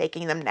Emir? I'm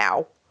taking them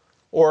now.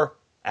 Or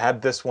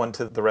add this one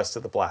to the rest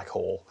of the black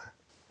hole.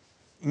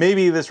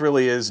 Maybe this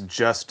really is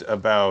just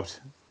about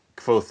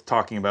Kvothe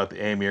talking about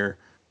the Emir.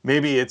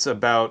 Maybe it's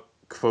about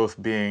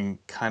Kvothe being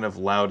kind of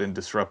loud and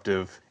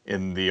disruptive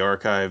in the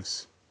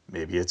archives.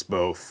 Maybe it's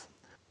both.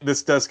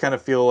 This does kind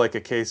of feel like a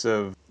case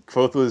of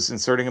Kvothe was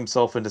inserting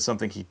himself into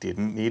something he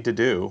didn't need to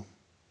do.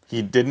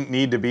 He didn't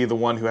need to be the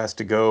one who has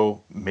to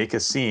go make a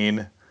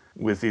scene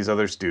with these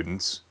other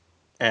students.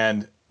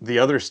 And the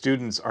other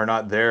students are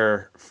not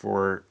there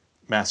for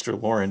Master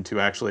Lauren to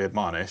actually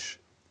admonish.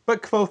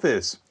 But Kvothe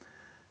is.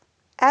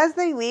 As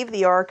they leave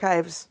the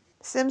archives,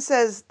 Sim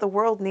says the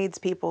world needs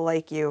people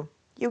like you.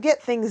 You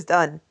get things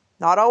done.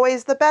 Not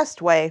always the best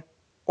way,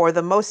 or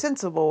the most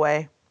sensible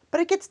way, but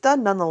it gets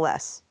done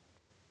nonetheless.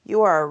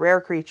 You are a rare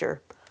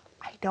creature.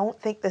 I don't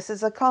think this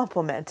is a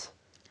compliment.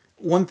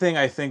 One thing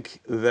I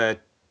think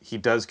that he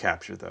does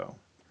capture, though,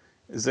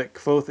 is that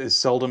Kvothe is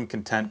seldom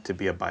content to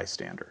be a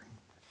bystander.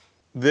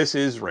 This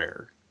is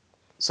rare.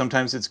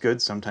 Sometimes it's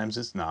good, sometimes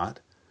it's not.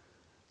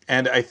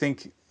 And I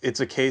think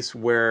it's a case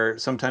where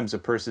sometimes a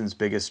person's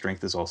biggest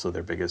strength is also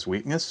their biggest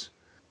weakness.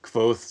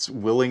 Kvothe's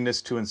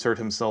willingness to insert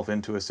himself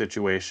into a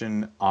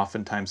situation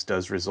oftentimes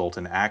does result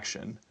in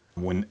action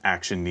when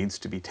action needs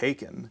to be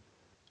taken.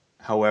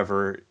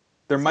 However,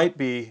 there might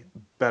be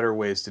better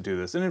ways to do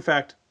this. And in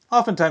fact,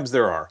 oftentimes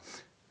there are.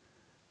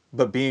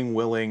 But being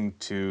willing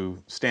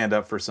to stand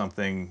up for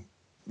something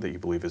that you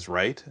believe is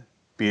right,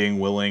 being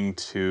willing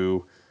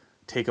to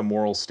take a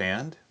moral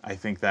stand, I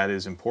think that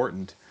is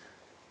important.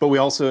 But we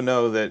also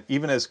know that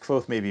even as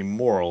Kvothe may be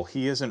moral,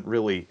 he isn't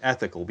really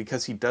ethical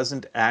because he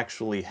doesn't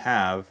actually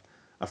have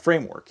a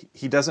framework.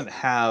 He doesn't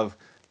have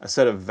a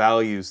set of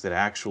values that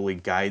actually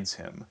guides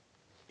him.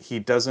 He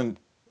doesn't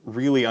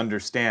really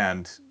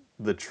understand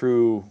the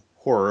true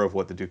horror of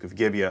what the Duke of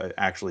Gibeah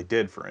actually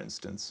did, for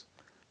instance.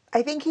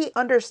 I think he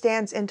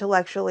understands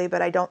intellectually,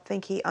 but I don't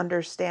think he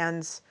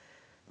understands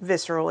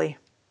viscerally.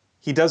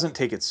 He doesn't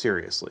take it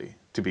seriously,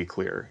 to be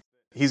clear.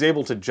 He's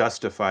able to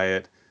justify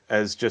it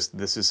as just,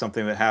 this is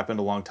something that happened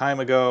a long time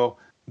ago.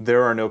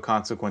 There are no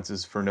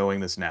consequences for knowing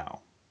this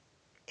now.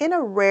 In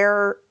a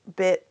rare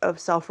bit of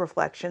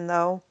self-reflection,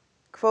 though,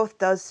 Kvothe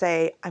does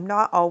say, I'm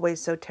not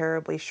always so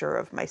terribly sure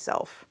of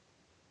myself.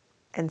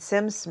 And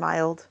Sim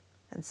smiled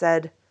and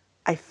said,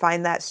 I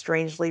find that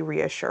strangely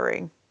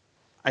reassuring.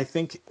 I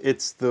think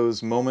it's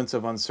those moments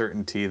of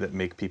uncertainty that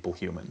make people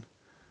human.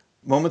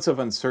 Moments of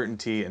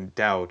uncertainty and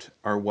doubt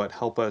are what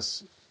help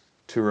us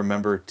to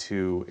remember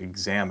to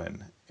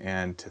examine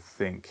and to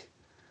think.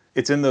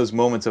 It's in those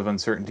moments of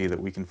uncertainty that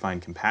we can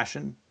find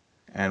compassion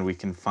and we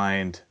can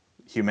find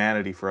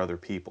humanity for other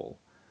people.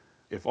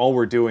 If all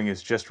we're doing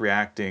is just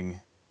reacting,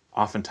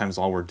 oftentimes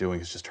all we're doing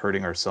is just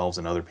hurting ourselves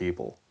and other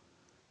people.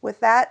 With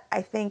that,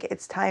 I think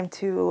it's time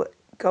to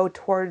go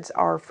towards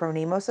our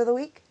Phronimos of the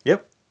week.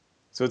 Yep.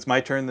 So it's my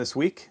turn this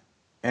week.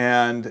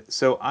 And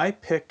so I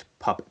picked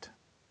Puppet.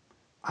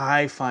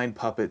 I find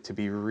Puppet to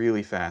be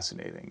really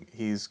fascinating.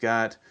 He's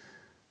got,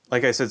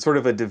 like I said, sort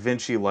of a Da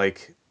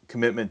Vinci-like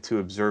commitment to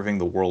observing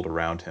the world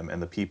around him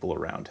and the people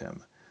around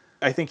him.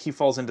 I think he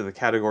falls into the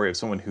category of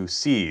someone who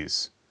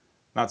sees,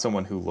 not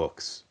someone who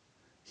looks.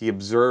 He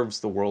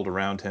observes the world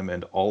around him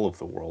and all of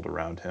the world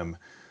around him,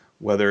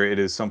 whether it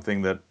is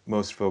something that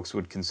most folks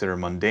would consider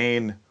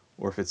mundane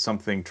or if it's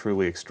something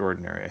truly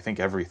extraordinary. I think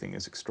everything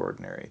is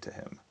extraordinary to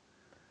him.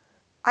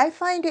 I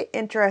find it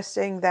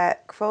interesting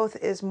that Kvothe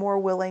is more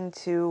willing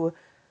to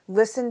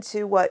listen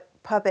to what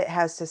Puppet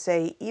has to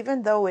say,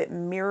 even though it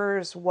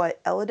mirrors what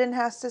Elodin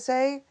has to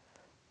say,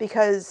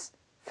 because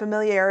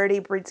familiarity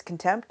breeds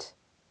contempt,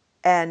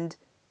 and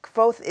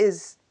Kvothe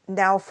is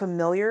now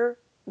familiar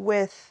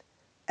with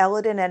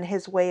Elodin and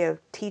his way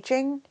of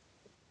teaching.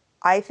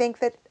 I think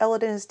that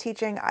Elodin is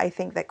teaching. I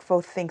think that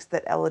Kvothe thinks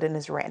that Elodin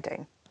is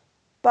ranting.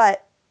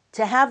 But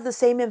to have the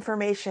same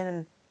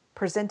information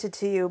presented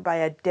to you by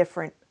a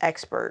different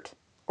expert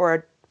or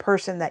a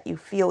person that you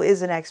feel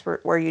is an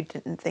expert where you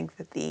didn't think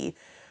that the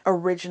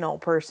original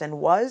person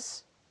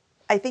was,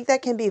 I think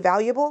that can be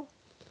valuable.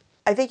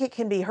 I think it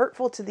can be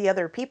hurtful to the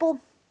other people,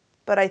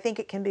 but I think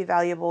it can be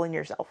valuable in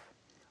yourself.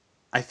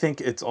 I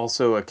think it's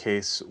also a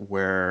case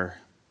where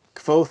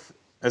Kvothe,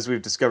 as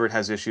we've discovered,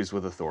 has issues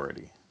with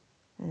authority.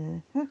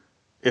 Mm-hmm.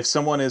 If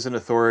someone is an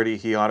authority,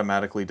 he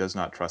automatically does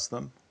not trust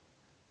them.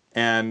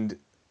 And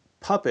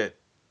Puppet,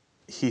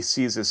 he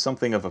sees as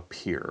something of a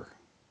peer.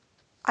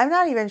 I'm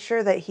not even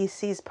sure that he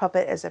sees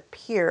Puppet as a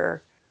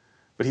peer.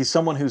 But he's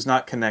someone who's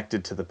not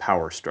connected to the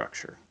power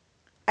structure.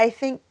 I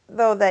think,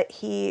 though, that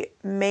he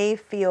may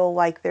feel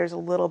like there's a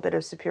little bit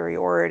of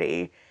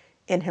superiority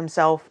in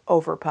himself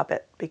over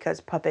Puppet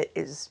because Puppet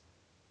is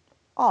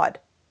odd.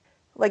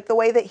 Like the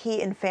way that he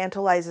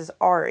infantilizes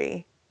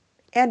Ari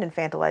and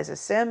infantilizes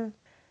Sim,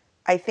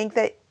 I think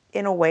that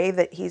in a way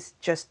that he's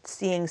just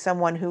seeing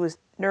someone who is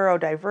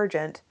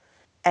neurodivergent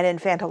and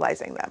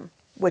infantilizing them,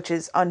 which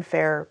is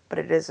unfair, but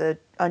it is an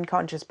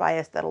unconscious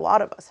bias that a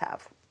lot of us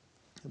have.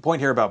 The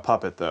point here about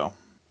Puppet, though,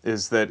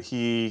 is that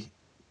he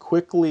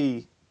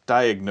quickly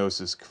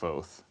diagnoses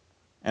Kvothe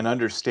and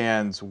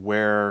understands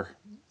where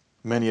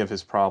many of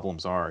his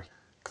problems are.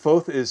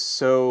 Kvothe is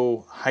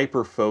so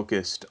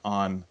hyper-focused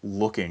on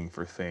looking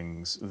for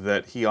things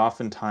that he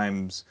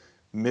oftentimes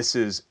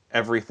misses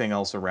everything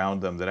else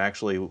around them that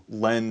actually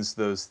lends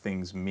those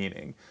things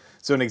meaning.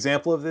 So an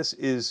example of this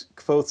is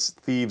Kvothe's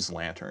Thieves'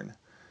 Lantern.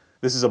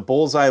 This is a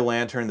bullseye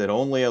lantern that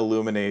only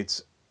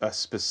illuminates a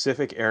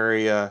specific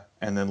area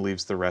and then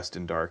leaves the rest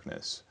in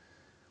darkness.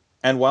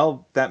 And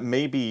while that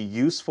may be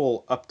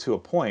useful up to a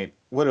point,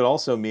 what it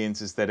also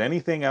means is that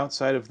anything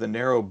outside of the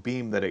narrow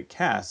beam that it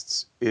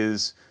casts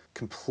is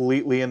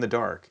completely in the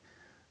dark.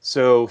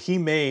 So he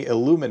may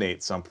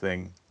illuminate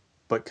something,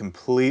 but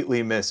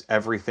completely miss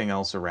everything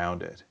else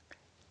around it.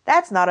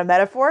 That's not a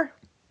metaphor.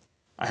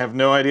 I have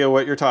no idea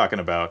what you're talking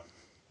about.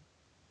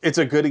 It's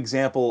a good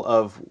example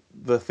of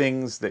the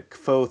things that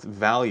Kvothe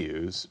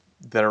values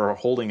that are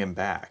holding him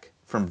back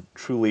from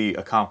truly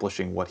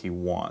accomplishing what he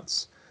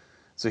wants.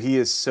 So he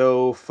is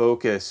so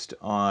focused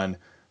on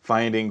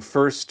finding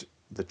first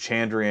the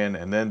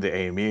Chandrian and then the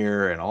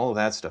Aemir and all of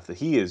that stuff that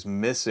he is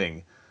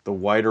missing the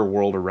wider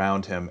world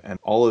around him and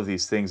all of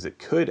these things that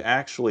could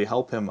actually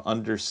help him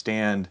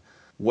understand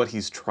what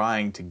he's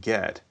trying to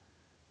get.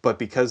 But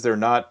because they're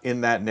not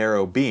in that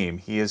narrow beam,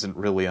 he isn't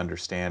really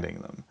understanding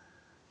them.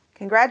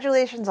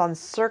 Congratulations on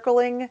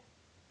circling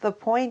the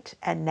point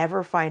and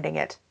never finding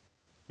it.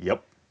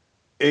 Yep.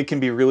 It can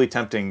be really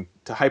tempting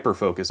to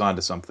hyper-focus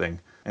onto something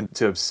and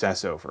to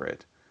obsess over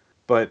it.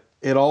 But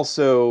it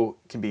also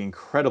can be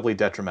incredibly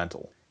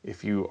detrimental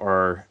if you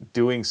are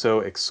doing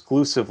so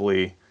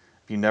exclusively,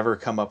 if you never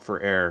come up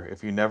for air,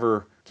 if you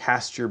never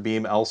cast your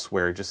beam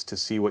elsewhere just to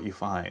see what you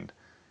find,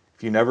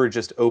 if you never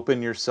just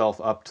open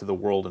yourself up to the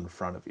world in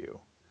front of you.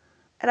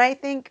 And I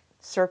think,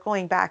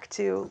 circling back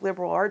to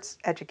liberal arts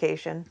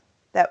education,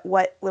 that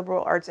what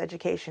liberal arts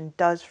education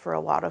does for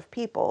a lot of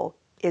people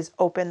is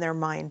open their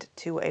mind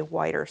to a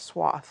wider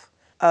swath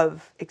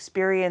of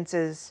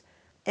experiences,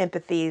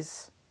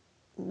 empathies,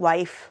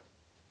 life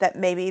that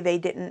maybe they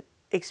didn't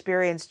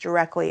experience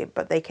directly,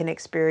 but they can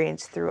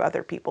experience through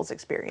other people's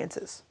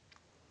experiences.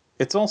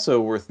 It's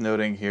also worth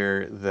noting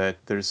here that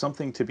there's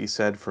something to be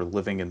said for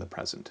living in the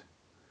present.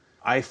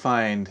 I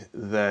find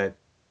that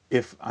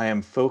if I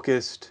am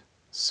focused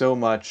so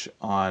much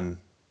on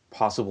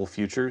possible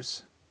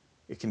futures,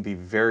 it can be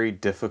very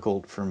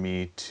difficult for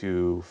me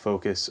to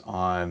focus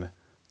on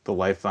the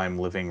life I'm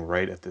living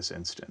right at this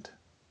instant.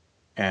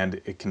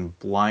 And it can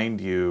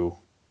blind you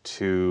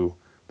to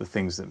the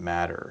things that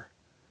matter.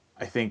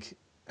 I think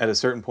at a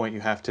certain point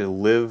you have to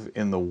live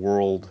in the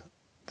world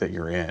that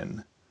you're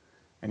in,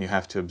 and you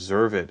have to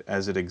observe it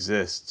as it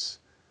exists.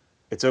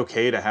 It's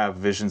okay to have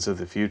visions of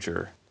the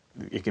future.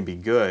 It can be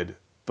good,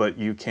 but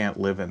you can't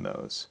live in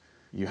those.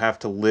 You have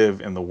to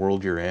live in the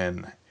world you're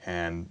in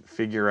and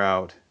figure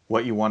out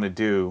what you want to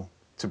do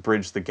to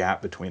bridge the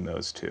gap between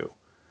those two.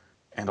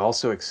 And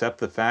also accept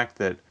the fact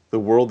that the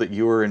world that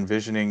you are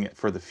envisioning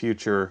for the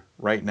future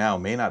right now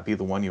may not be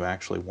the one you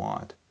actually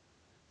want.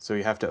 So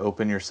you have to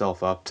open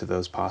yourself up to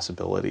those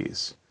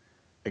possibilities.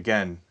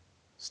 Again,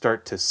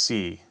 start to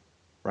see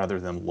rather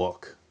than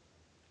look.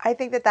 I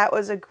think that that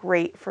was a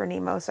great for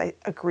Nemos. I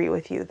agree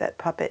with you that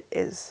Puppet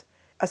is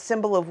a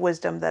symbol of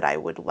wisdom that I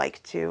would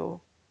like to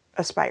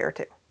aspire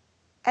to.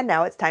 And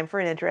now it's time for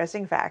an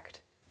interesting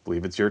fact.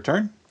 Believe it's your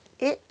turn?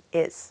 It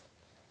is.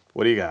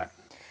 What do you got?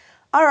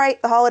 All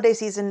right, the holiday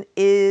season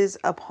is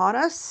upon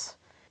us.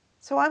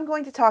 So I'm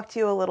going to talk to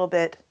you a little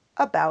bit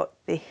about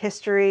the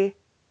history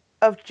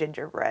of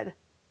gingerbread.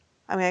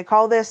 I'm going to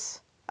call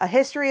this A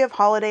History of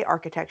Holiday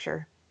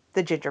Architecture,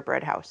 the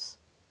Gingerbread House.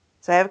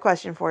 So I have a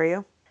question for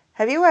you.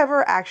 Have you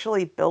ever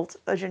actually built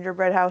a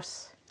gingerbread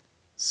house?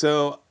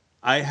 So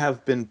I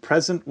have been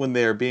present when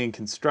they are being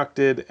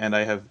constructed, and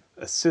I have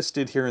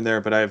assisted here and there,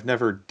 but I have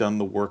never done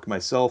the work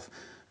myself.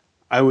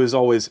 I was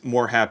always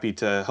more happy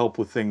to help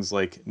with things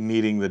like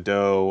kneading the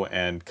dough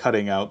and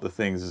cutting out the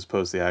things as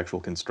opposed to the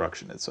actual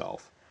construction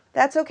itself.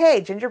 That's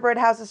okay. Gingerbread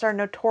houses are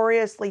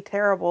notoriously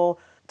terrible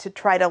to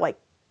try to like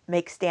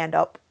make stand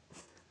up.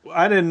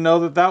 I didn't know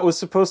that that was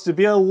supposed to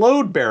be a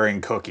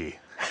load-bearing cookie.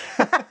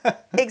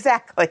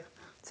 Exactly.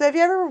 So have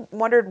you ever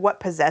wondered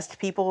what possessed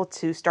people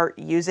to start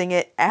using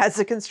it as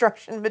a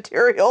construction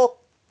material?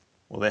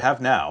 Well, they have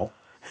now.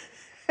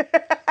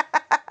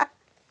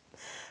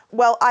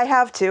 Well, I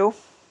have too,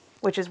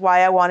 which is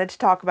why I wanted to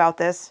talk about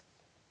this.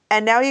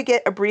 And now you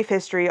get a brief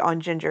history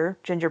on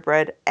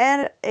gingerbread,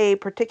 and a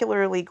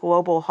particularly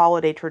global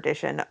holiday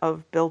tradition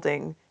of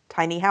building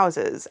tiny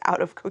houses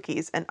out of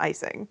cookies and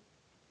icing.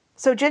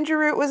 So ginger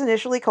root was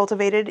initially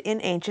cultivated in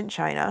ancient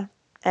China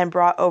and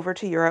brought over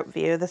to Europe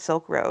via the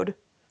Silk Road.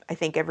 I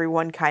think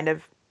everyone kind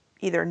of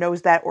either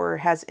knows that or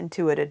has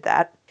intuited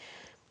that.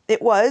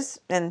 It was,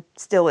 and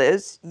still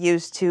is,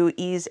 used to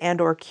ease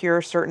and or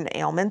cure certain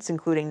ailments,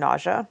 including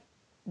nausea,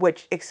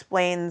 which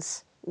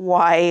explains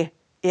why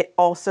it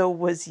also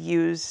was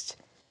used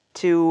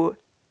to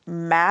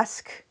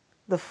mask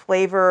the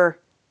flavor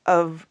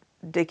of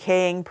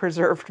decaying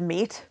preserved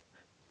meat,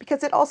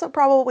 because it also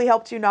probably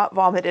helped you not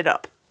vomit it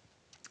up.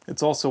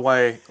 It's also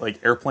why,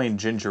 like, airplane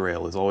ginger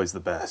ale is always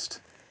the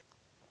best.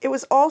 It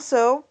was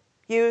also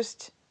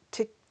used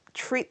to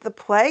treat the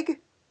plague.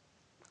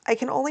 I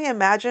can only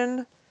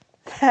imagine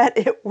that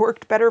it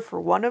worked better for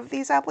one of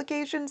these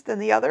applications than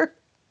the other.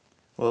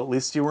 Well, at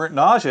least you weren't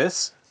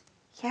nauseous.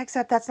 Yeah,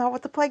 except that's not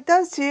what the plague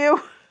does to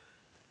you.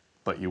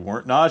 But you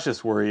weren't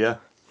nauseous, were you?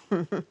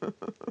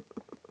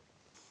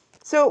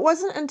 So it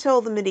wasn't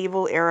until the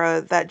medieval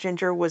era that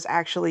ginger was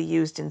actually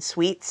used in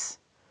sweets,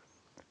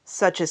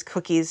 such as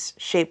cookies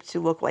shaped to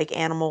look like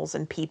animals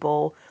and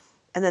people,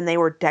 and then they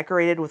were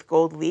decorated with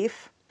gold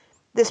leaf.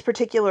 This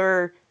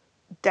particular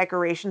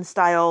decoration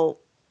style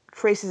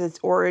traces its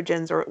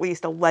origins, or at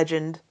least a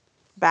legend,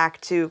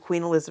 back to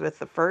Queen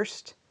Elizabeth I,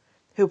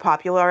 who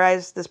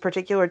popularized this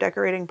particular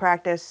decorating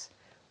practice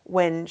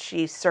when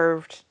she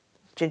served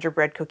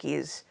gingerbread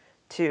cookies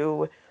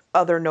to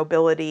other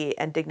nobility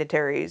and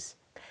dignitaries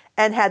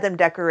and had them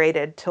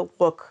decorated to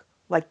look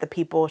like the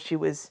people she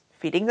was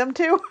feeding them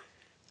to.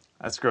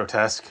 That's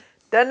grotesque.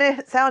 Doesn't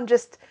it sound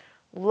just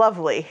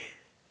lovely?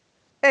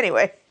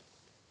 Anyway,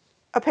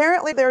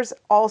 apparently there's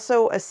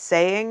also a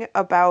saying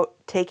about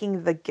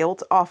taking the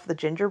gilt off the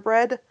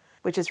gingerbread,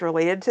 which is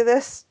related to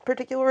this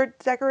particular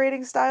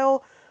decorating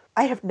style.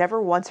 I have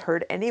never once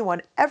heard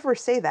anyone ever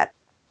say that.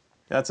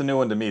 That's a new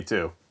one to me,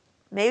 too.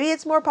 Maybe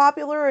it's more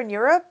popular in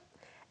Europe,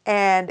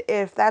 and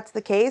if that's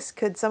the case,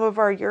 could some of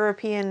our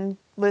European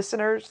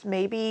listeners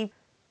maybe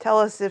tell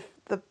us if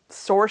the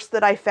source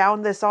that I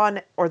found this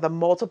on, or the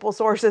multiple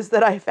sources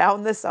that I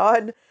found this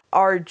on,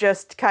 are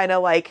just kind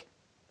of like,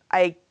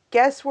 I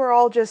guess we're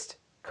all just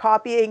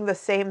copying the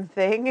same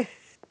thing,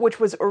 which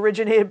was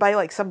originated by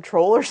like some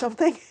troll or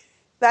something?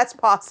 That's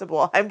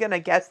possible. I'm going to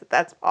guess that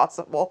that's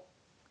possible.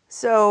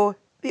 So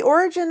the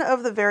origin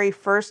of the very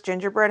first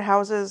gingerbread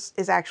houses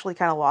is actually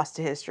kind of lost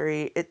to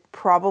history. It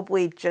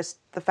probably just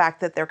the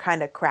fact that they're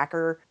kind of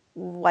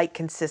cracker-like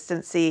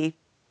consistency.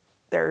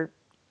 They're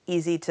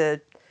easy to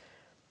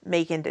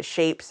make into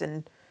shapes,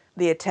 and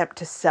the attempt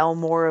to sell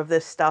more of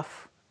this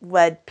stuff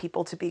led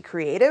people to be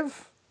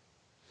creative.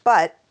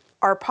 But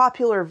our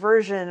popular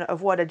version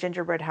of what a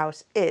gingerbread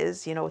house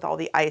is, you know, with all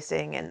the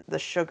icing and the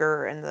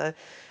sugar and the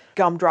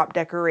gumdrop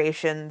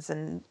decorations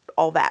and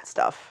all that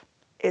stuff,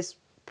 is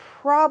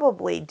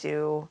probably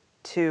due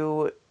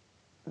to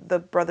the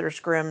Brothers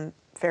Grimm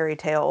fairy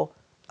tale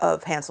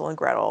of Hansel and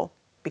Gretel,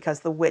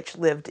 because the witch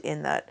lived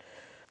in that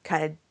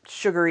kind of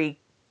sugary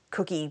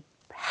cookie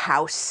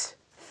house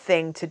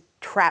thing to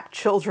trap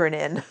children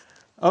in.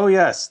 Oh,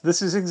 yes.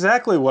 This is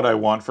exactly what I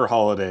want for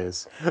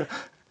holidays.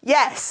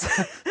 Yes,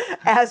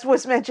 as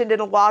was mentioned in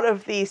a lot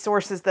of the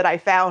sources that I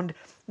found,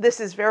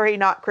 this is very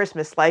not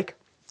Christmas-like.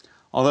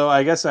 Although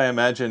I guess I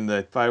imagine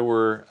that if I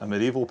were a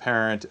medieval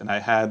parent and I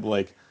had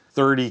like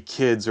 30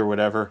 kids or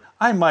whatever,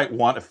 I might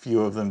want a few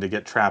of them to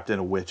get trapped in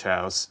a witch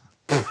house.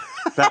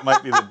 That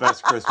might be the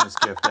best Christmas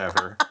gift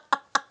ever.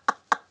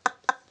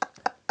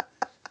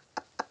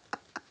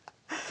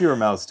 Fewer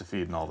mouths to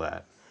feed and all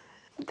that.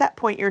 At that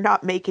point, you're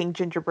not making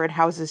gingerbread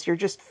houses, you're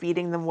just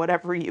feeding them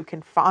whatever you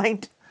can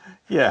find.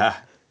 Yeah.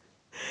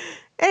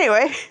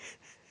 Anyway,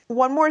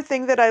 one more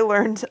thing that I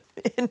learned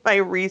in my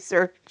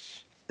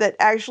research that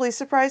actually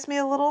surprised me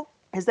a little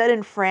is that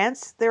in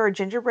France, there are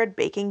gingerbread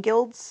baking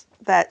guilds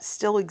that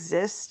still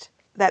exist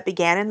that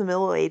began in the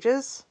Middle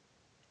Ages,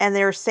 and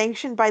they are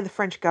sanctioned by the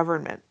French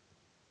government.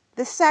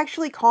 This is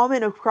actually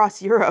common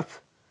across Europe.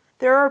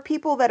 There are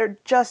people that are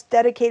just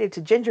dedicated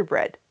to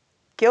gingerbread.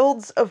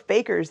 Guilds of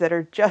bakers that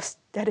are just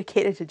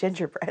dedicated to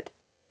gingerbread.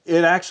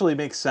 It actually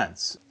makes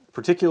sense,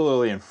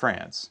 particularly in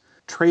France.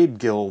 Trade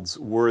guilds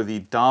were the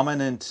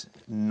dominant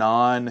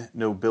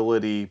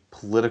non-nobility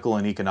political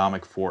and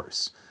economic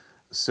force.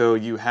 So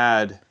you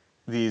had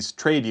these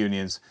trade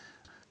unions,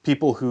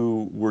 people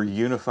who were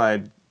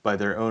unified by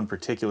their own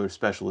particular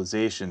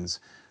specializations,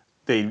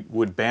 they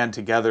would band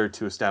together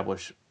to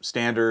establish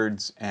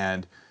standards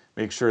and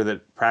make sure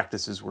that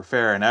practices were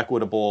fair and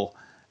equitable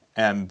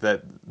and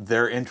that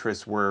their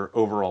interests were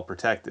overall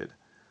protected.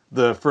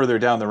 The further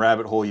down the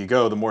rabbit hole you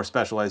go, the more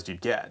specialized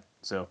you'd get.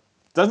 So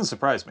it doesn't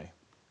surprise me.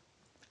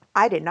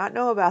 I did not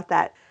know about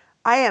that.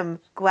 I am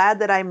glad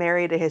that I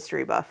married a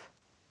history buff.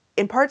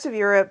 In parts of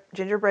Europe,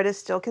 gingerbread is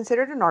still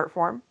considered an art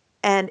form,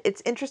 and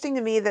it's interesting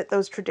to me that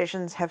those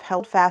traditions have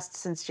held fast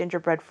since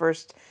gingerbread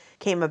first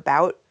came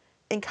about,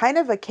 in kind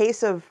of a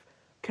case of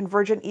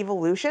convergent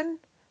evolution,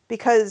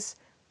 because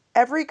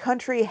every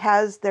country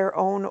has their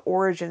own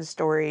origin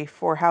story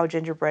for how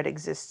gingerbread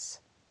exists,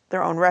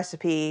 their own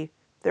recipe,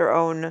 their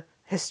own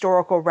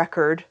historical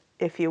record,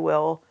 if you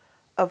will,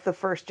 of the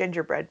first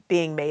gingerbread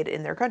being made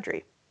in their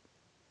country.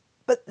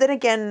 But then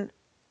again,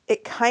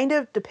 it kind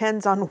of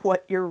depends on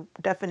what your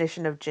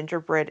definition of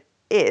gingerbread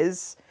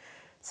is,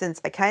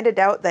 since I kind of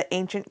doubt that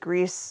ancient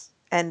Greece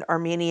and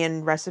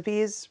Armenian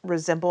recipes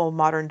resemble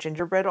modern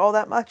gingerbread all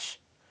that much.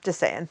 Just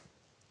saying.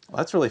 Well,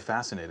 that's really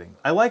fascinating.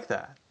 I like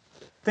that.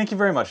 Thank you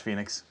very much,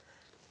 Phoenix.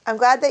 I'm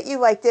glad that you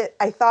liked it.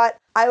 I thought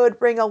I would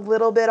bring a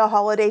little bit of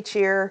holiday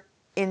cheer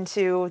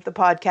into the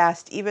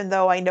podcast, even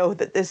though I know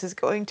that this is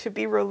going to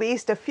be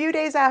released a few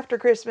days after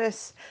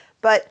Christmas,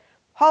 but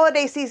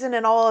holiday season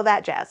and all of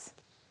that jazz.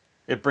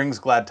 It brings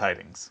glad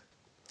tidings.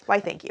 Why,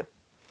 thank you.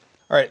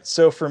 All right,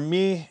 so for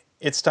me,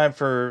 it's time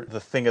for the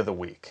thing of the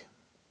week.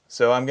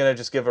 So I'm going to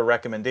just give a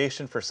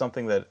recommendation for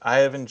something that I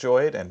have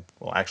enjoyed, and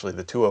well, actually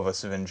the two of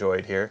us have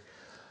enjoyed here,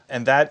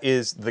 and that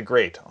is The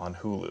Great on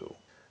Hulu.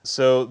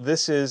 So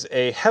this is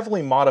a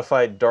heavily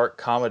modified dark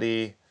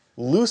comedy,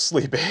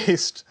 loosely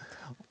based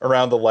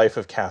around the life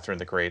of Catherine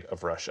the Great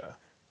of Russia.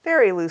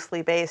 Very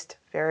loosely based,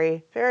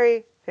 very,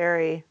 very,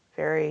 very,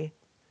 very,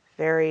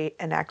 very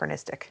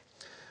anachronistic.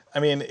 I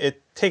mean,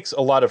 it takes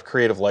a lot of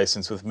creative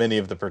license with many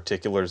of the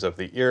particulars of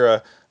the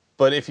era,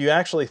 but if you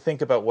actually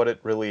think about what it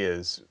really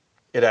is,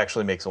 it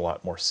actually makes a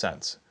lot more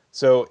sense.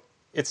 So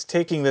it's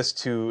taking this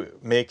to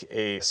make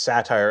a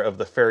satire of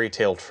the fairy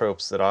tale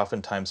tropes that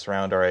oftentimes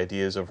surround our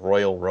ideas of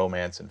royal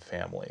romance and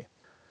family.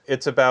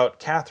 It's about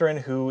Catherine,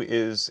 who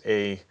is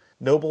a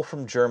noble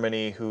from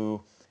Germany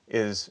who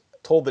is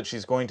told that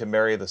she's going to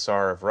marry the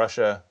Tsar of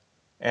Russia.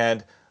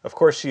 And of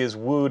course, she is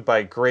wooed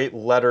by great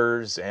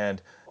letters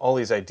and all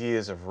these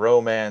ideas of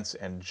romance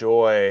and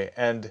joy,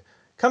 and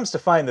comes to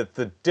find that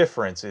the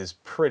difference is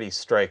pretty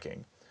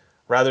striking.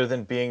 Rather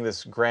than being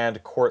this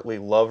grand courtly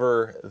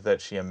lover that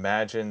she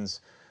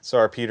imagines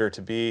Tsar Peter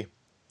to be,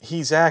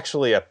 he's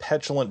actually a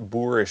petulant,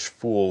 boorish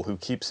fool who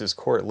keeps his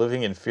court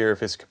living in fear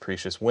of his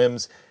capricious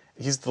whims.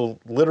 He's the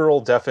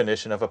literal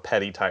definition of a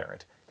petty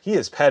tyrant. He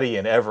is petty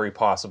in every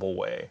possible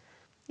way.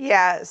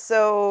 Yeah,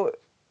 so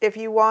if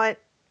you want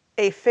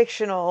a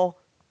fictional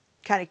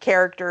kind of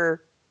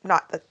character,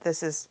 not that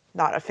this is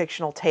not a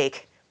fictional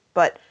take,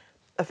 but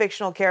a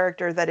fictional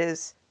character that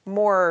is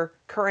more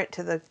current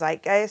to the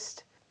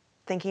zeitgeist,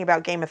 thinking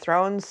about Game of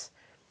Thrones,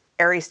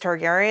 Aerys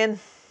Targaryen.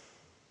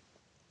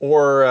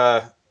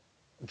 Or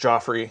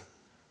Joffrey.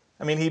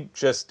 I mean, he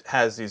just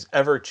has these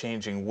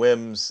ever-changing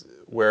whims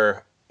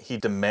where he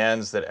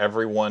demands that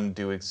everyone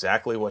do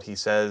exactly what he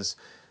says.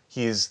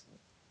 He's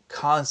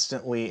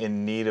constantly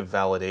in need of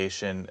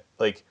validation.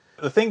 Like,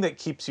 the thing that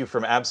keeps you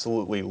from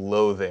absolutely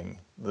loathing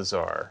the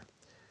Tsar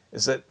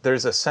is that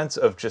there's a sense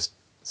of just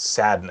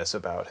sadness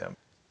about him.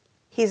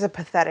 He's a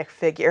pathetic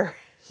figure.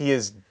 He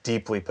is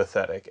deeply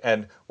pathetic.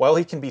 And while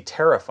he can be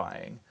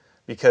terrifying,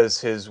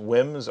 because his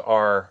whims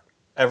are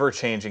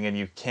ever-changing and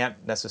you can't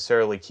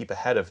necessarily keep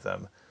ahead of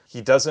them, he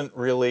doesn't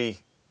really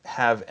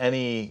have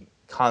any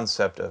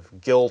concept of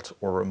guilt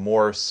or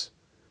remorse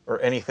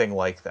or anything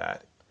like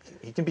that.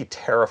 He can be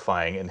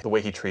terrifying in the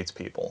way he treats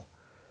people.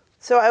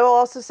 So I will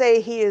also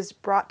say he is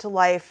brought to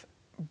life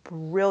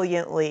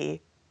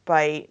brilliantly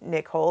by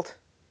Nick Holt.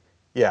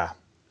 Yeah,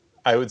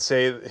 I would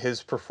say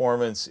his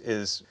performance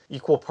is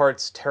equal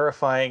parts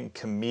terrifying,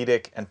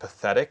 comedic, and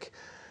pathetic.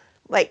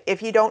 Like,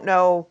 if you don't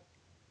know,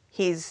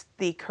 he's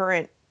the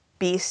current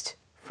Beast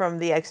from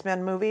the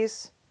X-Men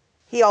movies.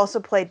 He also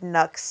played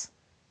Nux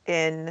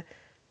in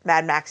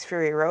Mad Max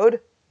Fury Road.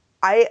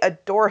 I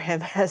adore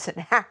him as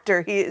an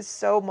actor. He is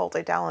so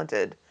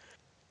multi-talented.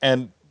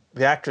 And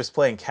the actress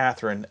playing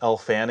Catherine, Elle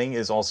Fanning,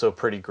 is also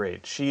pretty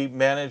great. She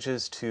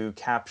manages to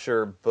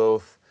capture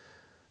both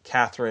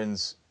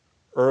Catherine's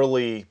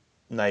early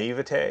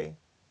naivete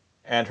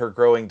and her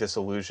growing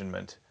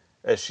disillusionment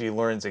as she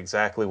learns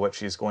exactly what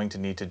she's going to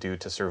need to do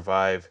to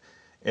survive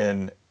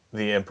in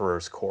the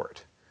Emperor's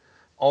court.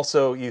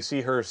 Also, you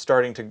see her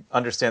starting to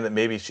understand that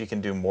maybe she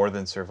can do more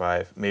than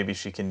survive. Maybe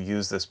she can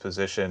use this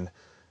position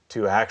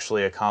to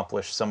actually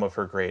accomplish some of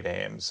her great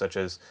aims, such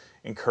as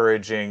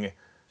encouraging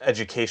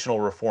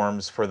educational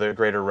reforms for the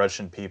greater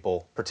Russian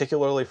people,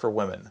 particularly for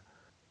women.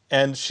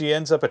 And she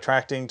ends up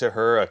attracting to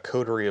her a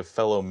coterie of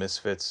fellow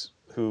misfits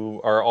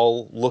who are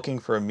all looking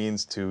for a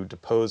means to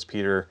depose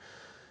Peter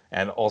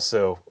and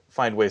also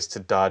find ways to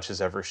dodge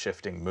his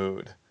ever-shifting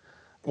mood.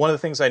 One of the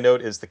things I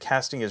note is the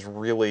casting is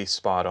really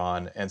spot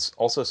on and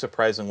also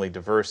surprisingly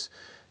diverse.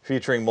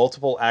 featuring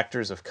multiple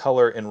actors of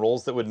color in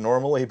roles that would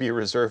normally be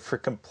reserved for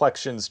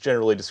complexions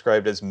generally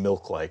described as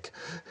milk-like.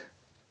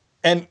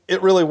 And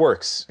it really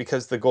works,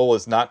 because the goal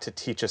is not to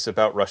teach us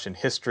about Russian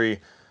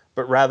history,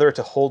 but rather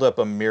to hold up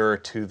a mirror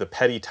to the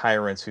petty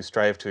tyrants who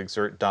strive to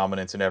exert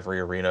dominance in every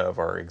arena of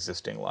our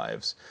existing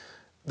lives.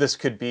 This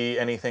could be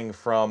anything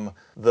from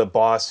the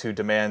boss who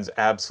demands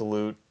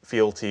absolute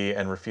fealty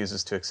and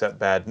refuses to accept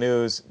bad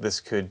news. This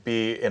could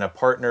be in a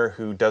partner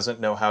who doesn't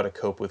know how to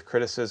cope with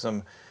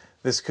criticism.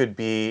 This could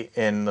be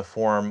in the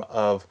form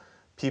of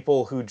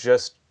people who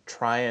just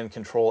try and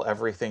control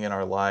everything in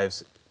our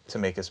lives to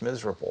make us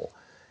miserable.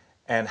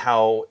 And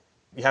how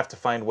you have to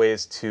find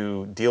ways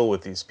to deal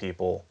with these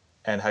people,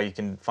 and how you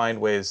can find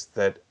ways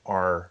that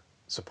are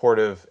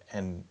supportive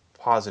and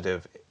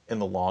positive in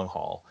the long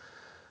haul.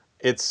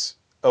 It's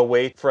a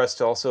way for us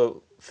to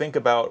also think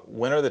about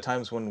when are the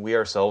times when we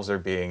ourselves are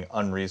being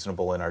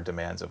unreasonable in our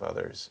demands of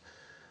others.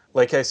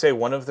 Like I say,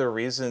 one of the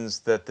reasons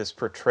that this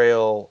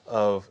portrayal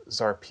of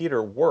Tsar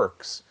Peter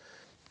works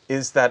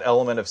is that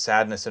element of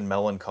sadness and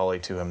melancholy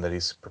to him that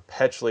he's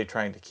perpetually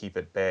trying to keep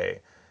at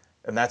bay.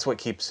 And that's what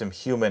keeps him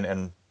human,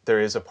 and there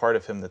is a part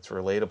of him that's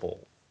relatable.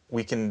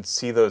 We can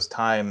see those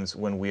times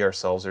when we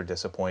ourselves are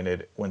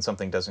disappointed, when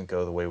something doesn't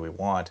go the way we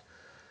want.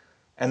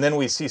 And then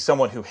we see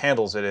someone who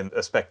handles it in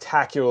a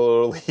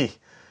spectacularly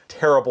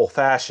terrible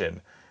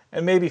fashion,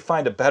 and maybe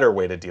find a better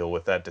way to deal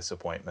with that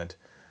disappointment.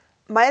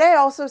 Might I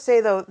also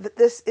say, though, that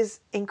this is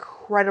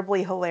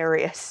incredibly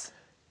hilarious.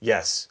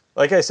 Yes.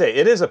 Like I say,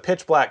 it is a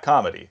pitch black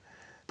comedy,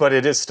 but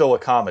it is still a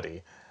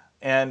comedy.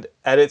 And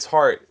at its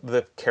heart,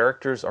 the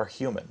characters are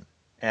human,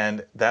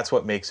 and that's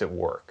what makes it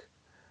work.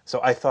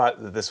 So I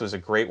thought that this was a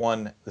great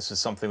one. This is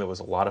something that was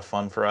a lot of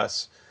fun for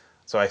us.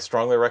 So I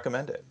strongly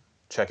recommend it.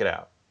 Check it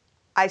out.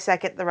 I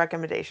second the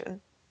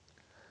recommendation.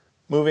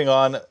 Moving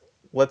on,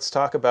 let's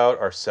talk about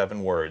our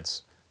 7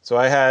 words. So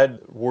I had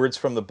words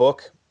from the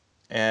book,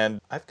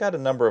 and I've got a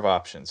number of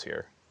options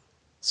here.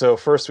 So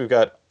first we've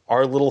got,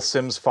 our little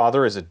Sim's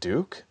father is a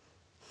duke.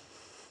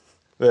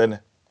 Then,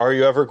 are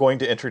you ever going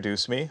to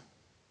introduce me?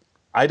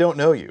 I don't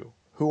know you.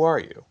 Who are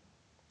you?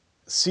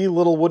 See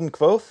little wooden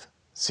Kvothe?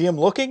 See him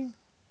looking?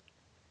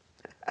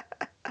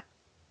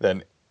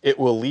 Then, it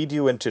will lead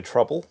you into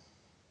trouble.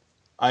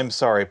 I'm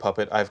sorry,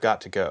 puppet, I've got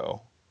to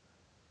go.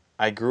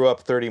 I grew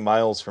up 30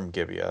 miles from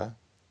Gibeah.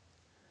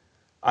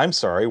 I'm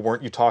sorry,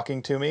 weren't you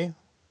talking to me?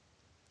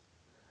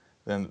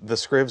 Then the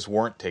Scrivs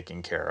weren't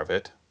taking care of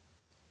it.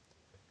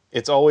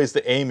 It's always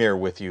the Aemir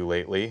with you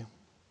lately.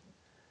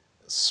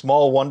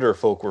 Small wonder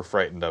folk were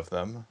frightened of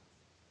them.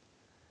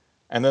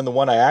 And then the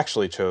one I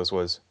actually chose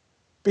was,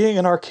 being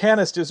an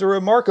arcanist is a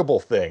remarkable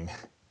thing.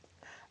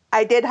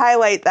 I did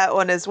highlight that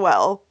one as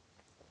well.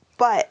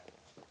 But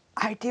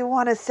I do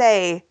want to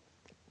say,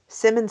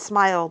 Simmons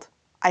smiled.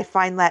 I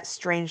find that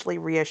strangely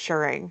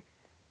reassuring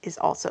is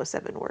also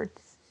 7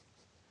 words.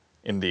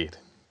 Indeed.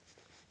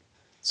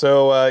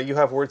 So you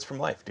have words from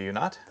life, do you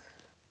not?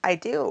 I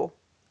do,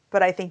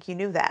 but I think you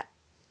knew that.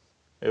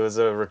 It was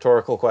a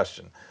rhetorical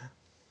question.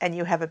 And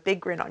you have a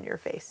big grin on your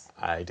face.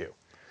 I do.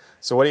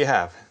 So what do you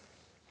have?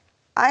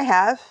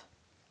 I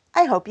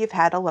hope you've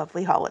had a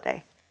lovely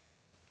holiday.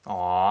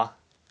 Aww.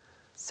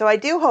 So I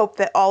do hope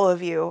that all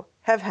of you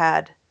have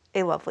had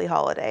a lovely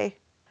holiday.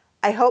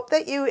 I hope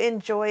that you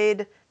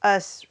enjoyed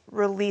us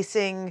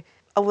releasing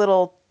a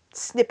little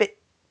snippet,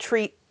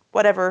 treat,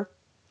 whatever,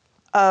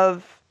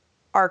 of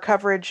our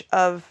coverage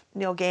of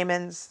Neil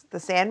Gaiman's The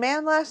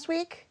Sandman last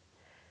week.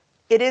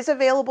 It is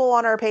available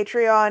on our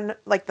Patreon,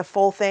 like the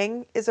full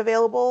thing is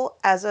available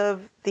as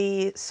of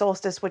the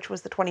solstice, which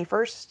was the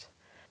 21st,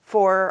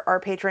 for our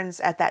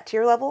patrons at that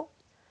tier level.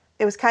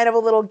 It was kind of a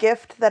little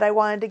gift that I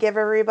wanted to give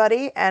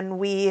everybody, and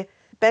we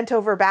bent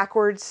over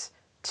backwards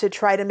to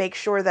try to make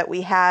sure that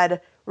we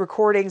had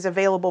recordings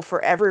available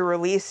for every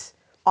release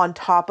on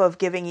top of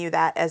giving you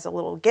that as a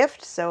little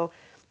gift. So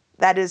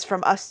that is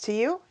from us to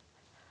you.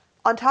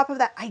 On top of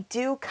that, I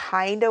do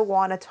kind of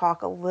want to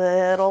talk a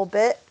little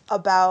bit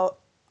about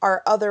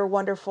our other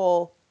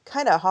wonderful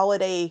kind of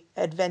holiday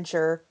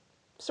adventure,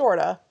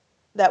 sorta,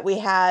 that we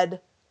had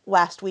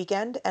last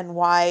weekend and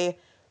why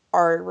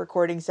our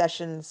recording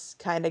sessions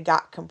kind of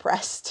got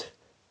compressed.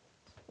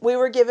 We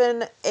were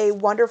given a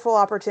wonderful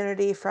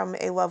opportunity from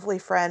a lovely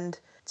friend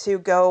to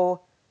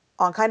go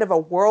on kind of a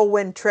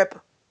whirlwind trip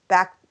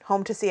back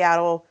home to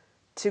Seattle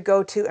to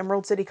go to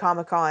Emerald City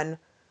Comic Con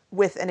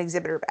with an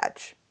exhibitor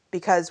badge,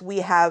 because we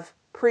have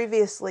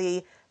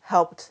previously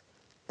helped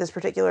this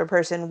particular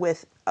person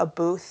with a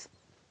booth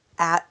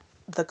at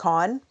the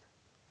con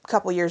a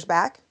couple years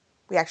back.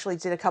 We actually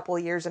did a couple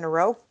of years in a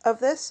row of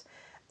this,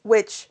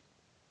 which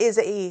is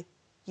a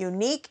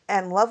unique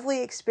and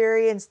lovely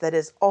experience that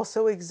is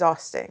also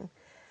exhausting.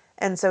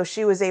 And so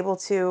she was able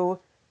to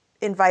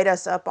invite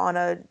us up on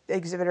an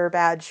exhibitor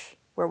badge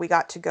where we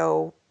got to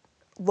go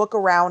look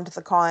around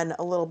the con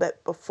a little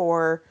bit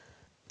before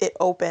it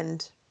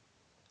opened.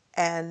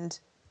 And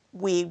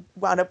we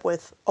wound up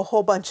with a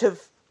whole bunch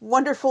of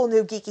wonderful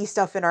new geeky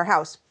stuff in our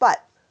house.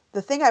 But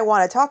the thing I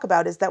want to talk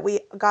about is that we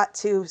got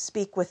to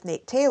speak with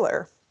Nate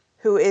Taylor,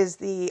 who is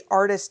the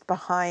artist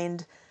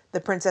behind The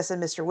Princess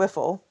and Mr.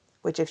 Whiffle,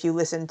 which if you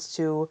listened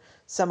to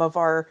some of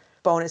our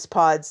bonus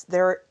pods,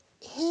 there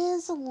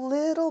is a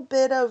little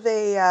bit of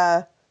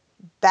a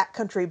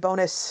backcountry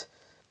bonus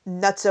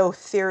nutso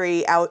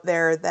theory out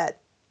there that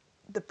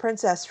the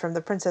princess from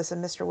The Princess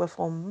and Mr.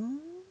 Whiffle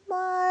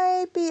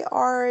might be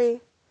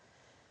Ari.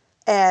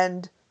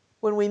 And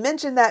when we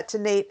mentioned that to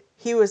Nate,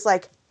 he was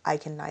like, I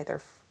can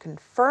neither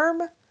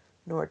confirm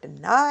nor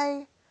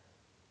deny.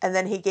 And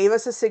then he gave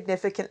us a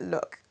significant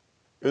look.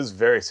 It was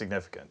very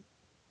significant.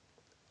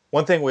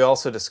 One thing we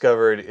also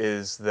discovered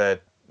is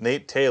that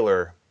Nate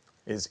Taylor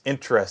is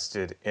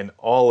interested in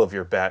all of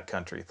your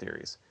backcountry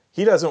theories.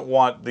 He doesn't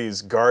want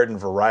these garden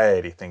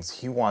variety things.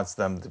 He wants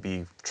them to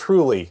be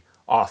truly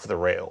off the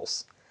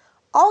rails.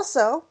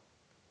 Also,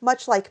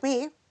 much like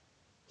me,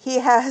 he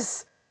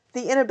has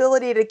the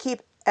inability to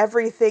keep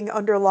everything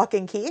under lock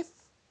and key.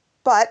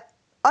 But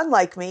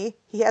unlike me,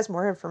 he has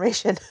more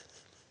information.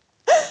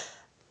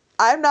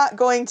 I'm not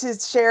going to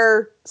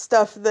share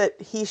stuff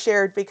that he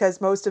shared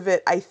because most of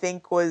it, I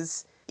think,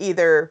 was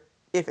either,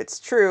 if it's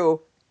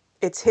true,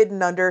 it's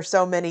hidden under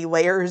so many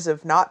layers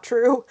of not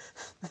true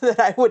that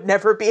I would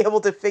never be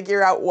able to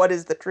figure out what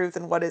is the truth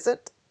and what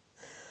isn't.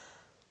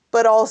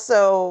 But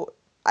also,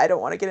 I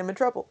don't want to get him in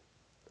trouble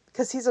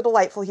because he's a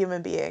delightful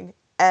human being.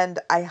 And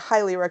I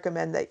highly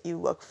recommend that you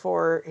look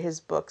for his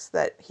books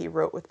that he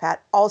wrote with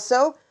Pat.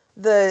 Also,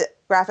 the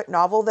graphic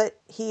novel that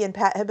he and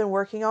Pat have been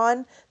working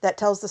on that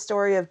tells the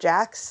story of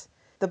Jax,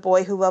 the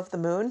boy who loved the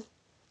moon,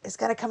 is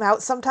going to come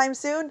out sometime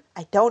soon.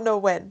 I don't know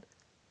when.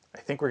 I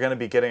think we're going to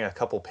be getting a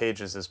couple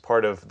pages as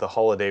part of the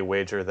holiday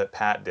wager that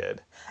Pat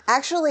did.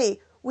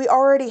 Actually, we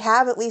already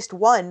have at least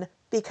one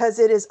because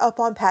it is up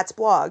on Pat's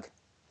blog.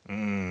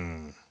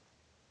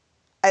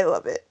 I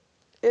love it.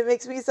 It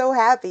makes me so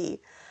happy.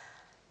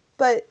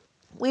 But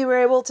we were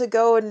able to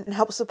go and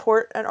help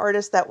support an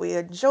artist that we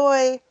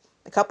enjoy,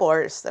 a couple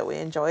artists that we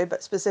enjoy,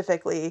 but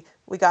specifically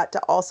we got to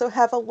also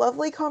have a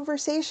lovely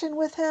conversation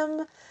with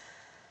him.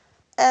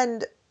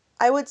 And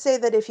I would say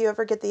that if you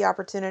ever get the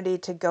opportunity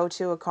to go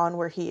to a con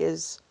where he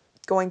is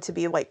going to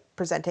be like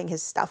presenting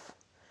his stuff,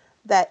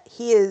 that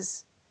he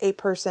is a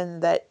person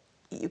that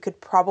you could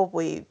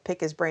probably pick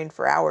his brain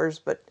for hours,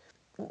 but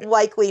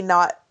likely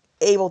not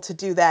able to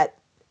do that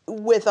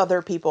with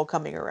other people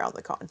coming around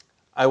the con.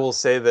 I will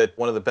say that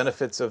one of the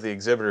benefits of the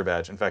exhibitor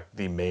badge, in fact,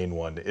 the main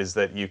one, is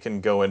that you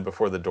can go in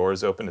before the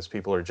doors open as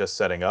people are just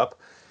setting up,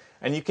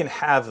 and you can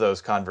have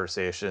those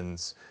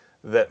conversations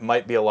that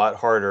might be a lot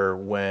harder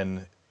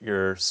when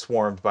you're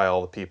swarmed by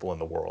all the people in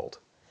the world.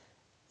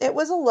 It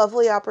was a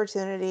lovely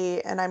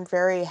opportunity, and I'm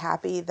very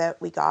happy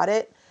that we got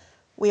it.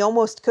 We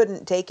almost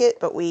couldn't take it,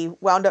 but we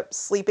wound up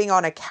sleeping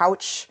on a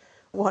couch.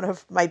 One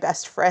of my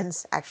best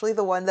friends, actually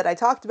the one that I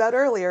talked about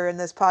earlier in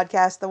this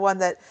podcast, the one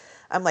that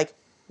I'm like,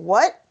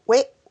 what?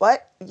 Wait,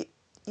 what?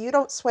 You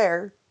don't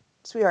swear,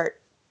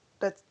 sweetheart.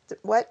 That's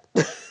what?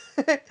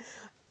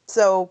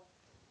 So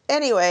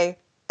anyway,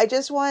 I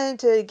just wanted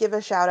to give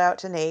a shout out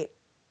to Nate.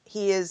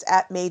 He is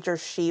at Major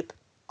Sheep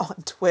on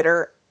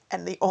Twitter.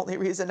 And the only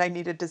reason I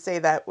needed to say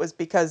that was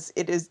because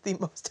it is the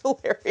most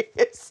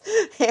hilarious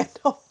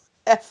handle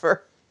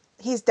ever.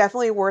 He's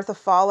definitely worth a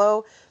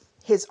follow.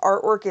 His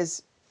artwork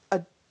is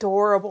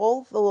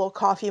adorable. The little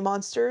coffee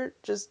monster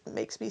just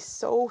makes me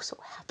so, so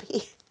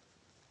happy.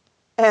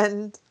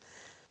 And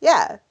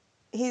yeah,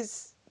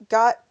 he's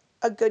got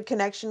a good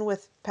connection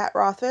with Pat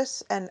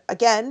Rothfuss. And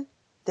again,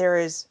 there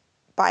is,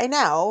 by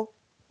now,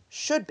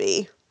 should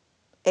be,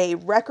 a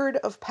record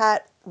of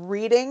Pat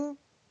reading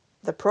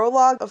the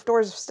prologue of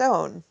Doors of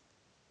Stone.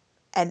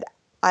 And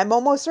I'm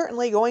almost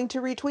certainly going to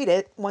retweet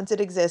it once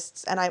it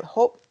exists. And I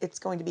hope it's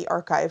going to be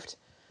archived.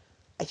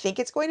 I think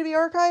it's going to be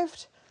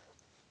archived.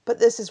 But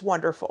this is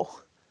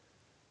wonderful.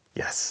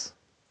 Yes.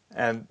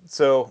 And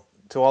so,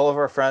 to all of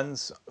our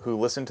friends who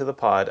listen to the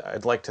pod,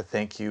 I'd like to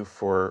thank you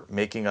for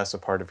making us a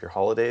part of your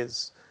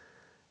holidays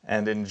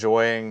and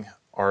enjoying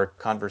our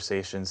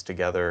conversations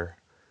together.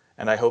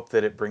 And I hope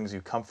that it brings you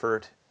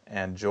comfort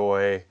and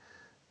joy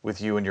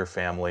with you and your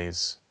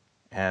families.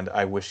 And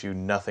I wish you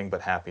nothing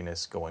but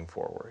happiness going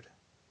forward.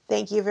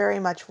 Thank you very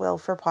much, Will,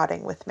 for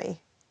potting with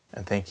me.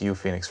 And thank you,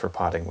 Phoenix, for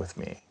potting with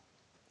me.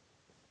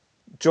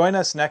 Join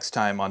us next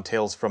time on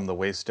Tales from the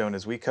Waystone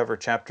as we cover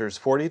chapters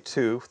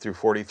 42 through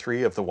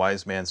 43 of The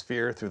Wise Man's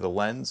Fear through the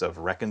lens of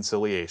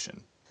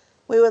reconciliation.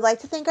 We would like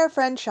to thank our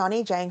friend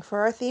Shawnee Jang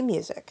for our theme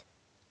music.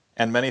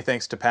 And many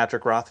thanks to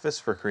Patrick Rothfuss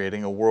for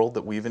creating a world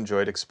that we've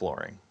enjoyed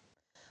exploring.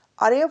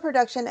 Audio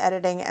production,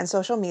 editing, and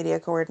social media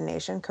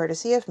coordination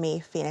courtesy of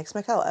me, Phoenix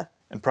McCullough.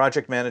 And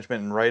project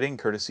management and writing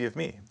courtesy of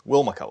me,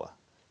 Will McCullough.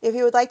 If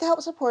you would like to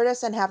help support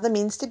us and have the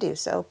means to do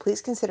so,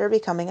 please consider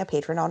becoming a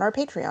patron on our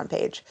Patreon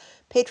page,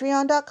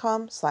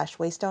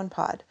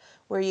 patreon.com/waystonepod,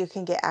 where you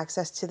can get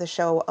access to the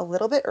show a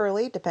little bit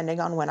early,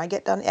 depending on when I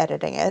get done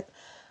editing it.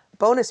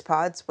 Bonus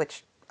pods,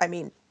 which, I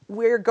mean,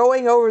 we're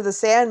going over the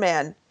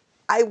Sandman.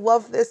 I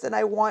love this and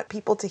I want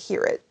people to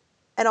hear it.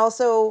 And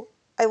also,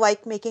 I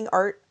like making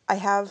art. I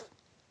have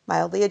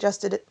mildly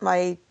adjusted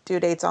my due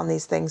dates on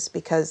these things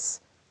because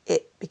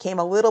it became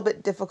a little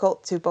bit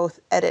difficult to both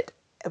edit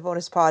a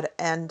bonus pod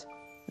and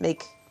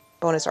make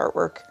bonus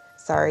artwork.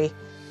 Sorry.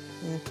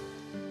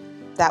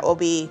 That will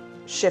be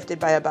shifted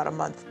by about a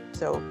month.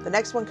 So the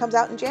next one comes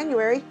out in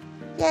January.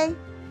 Yay.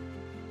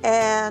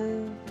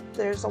 And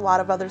there's a lot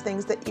of other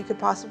things that you could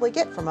possibly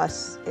get from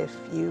us if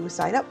you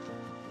sign up,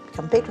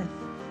 become a patron.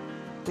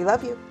 We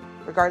love you,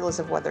 regardless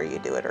of whether you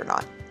do it or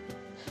not.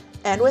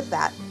 And with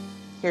that,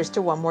 here's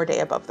to one more day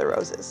above the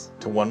roses.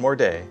 To one more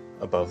day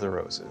above the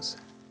roses.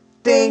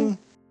 Ding!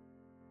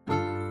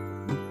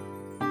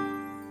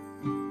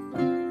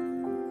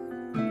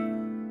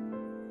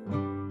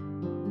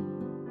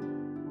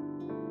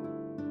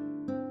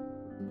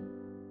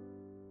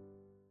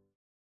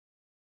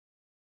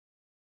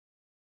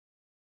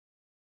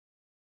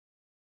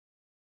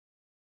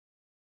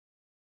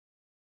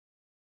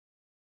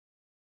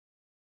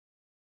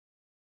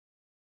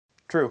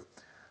 True.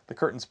 The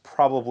curtains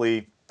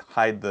probably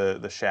hide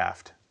the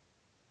shaft.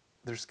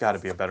 There's got to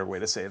be a better way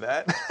to say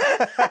that.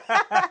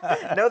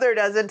 No, there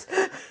doesn't.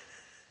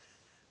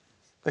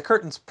 The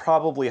curtains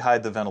probably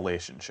hide the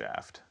ventilation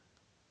shaft.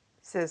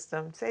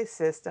 System. Say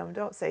system.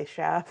 Don't say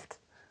shaft.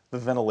 The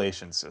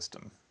ventilation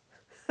system.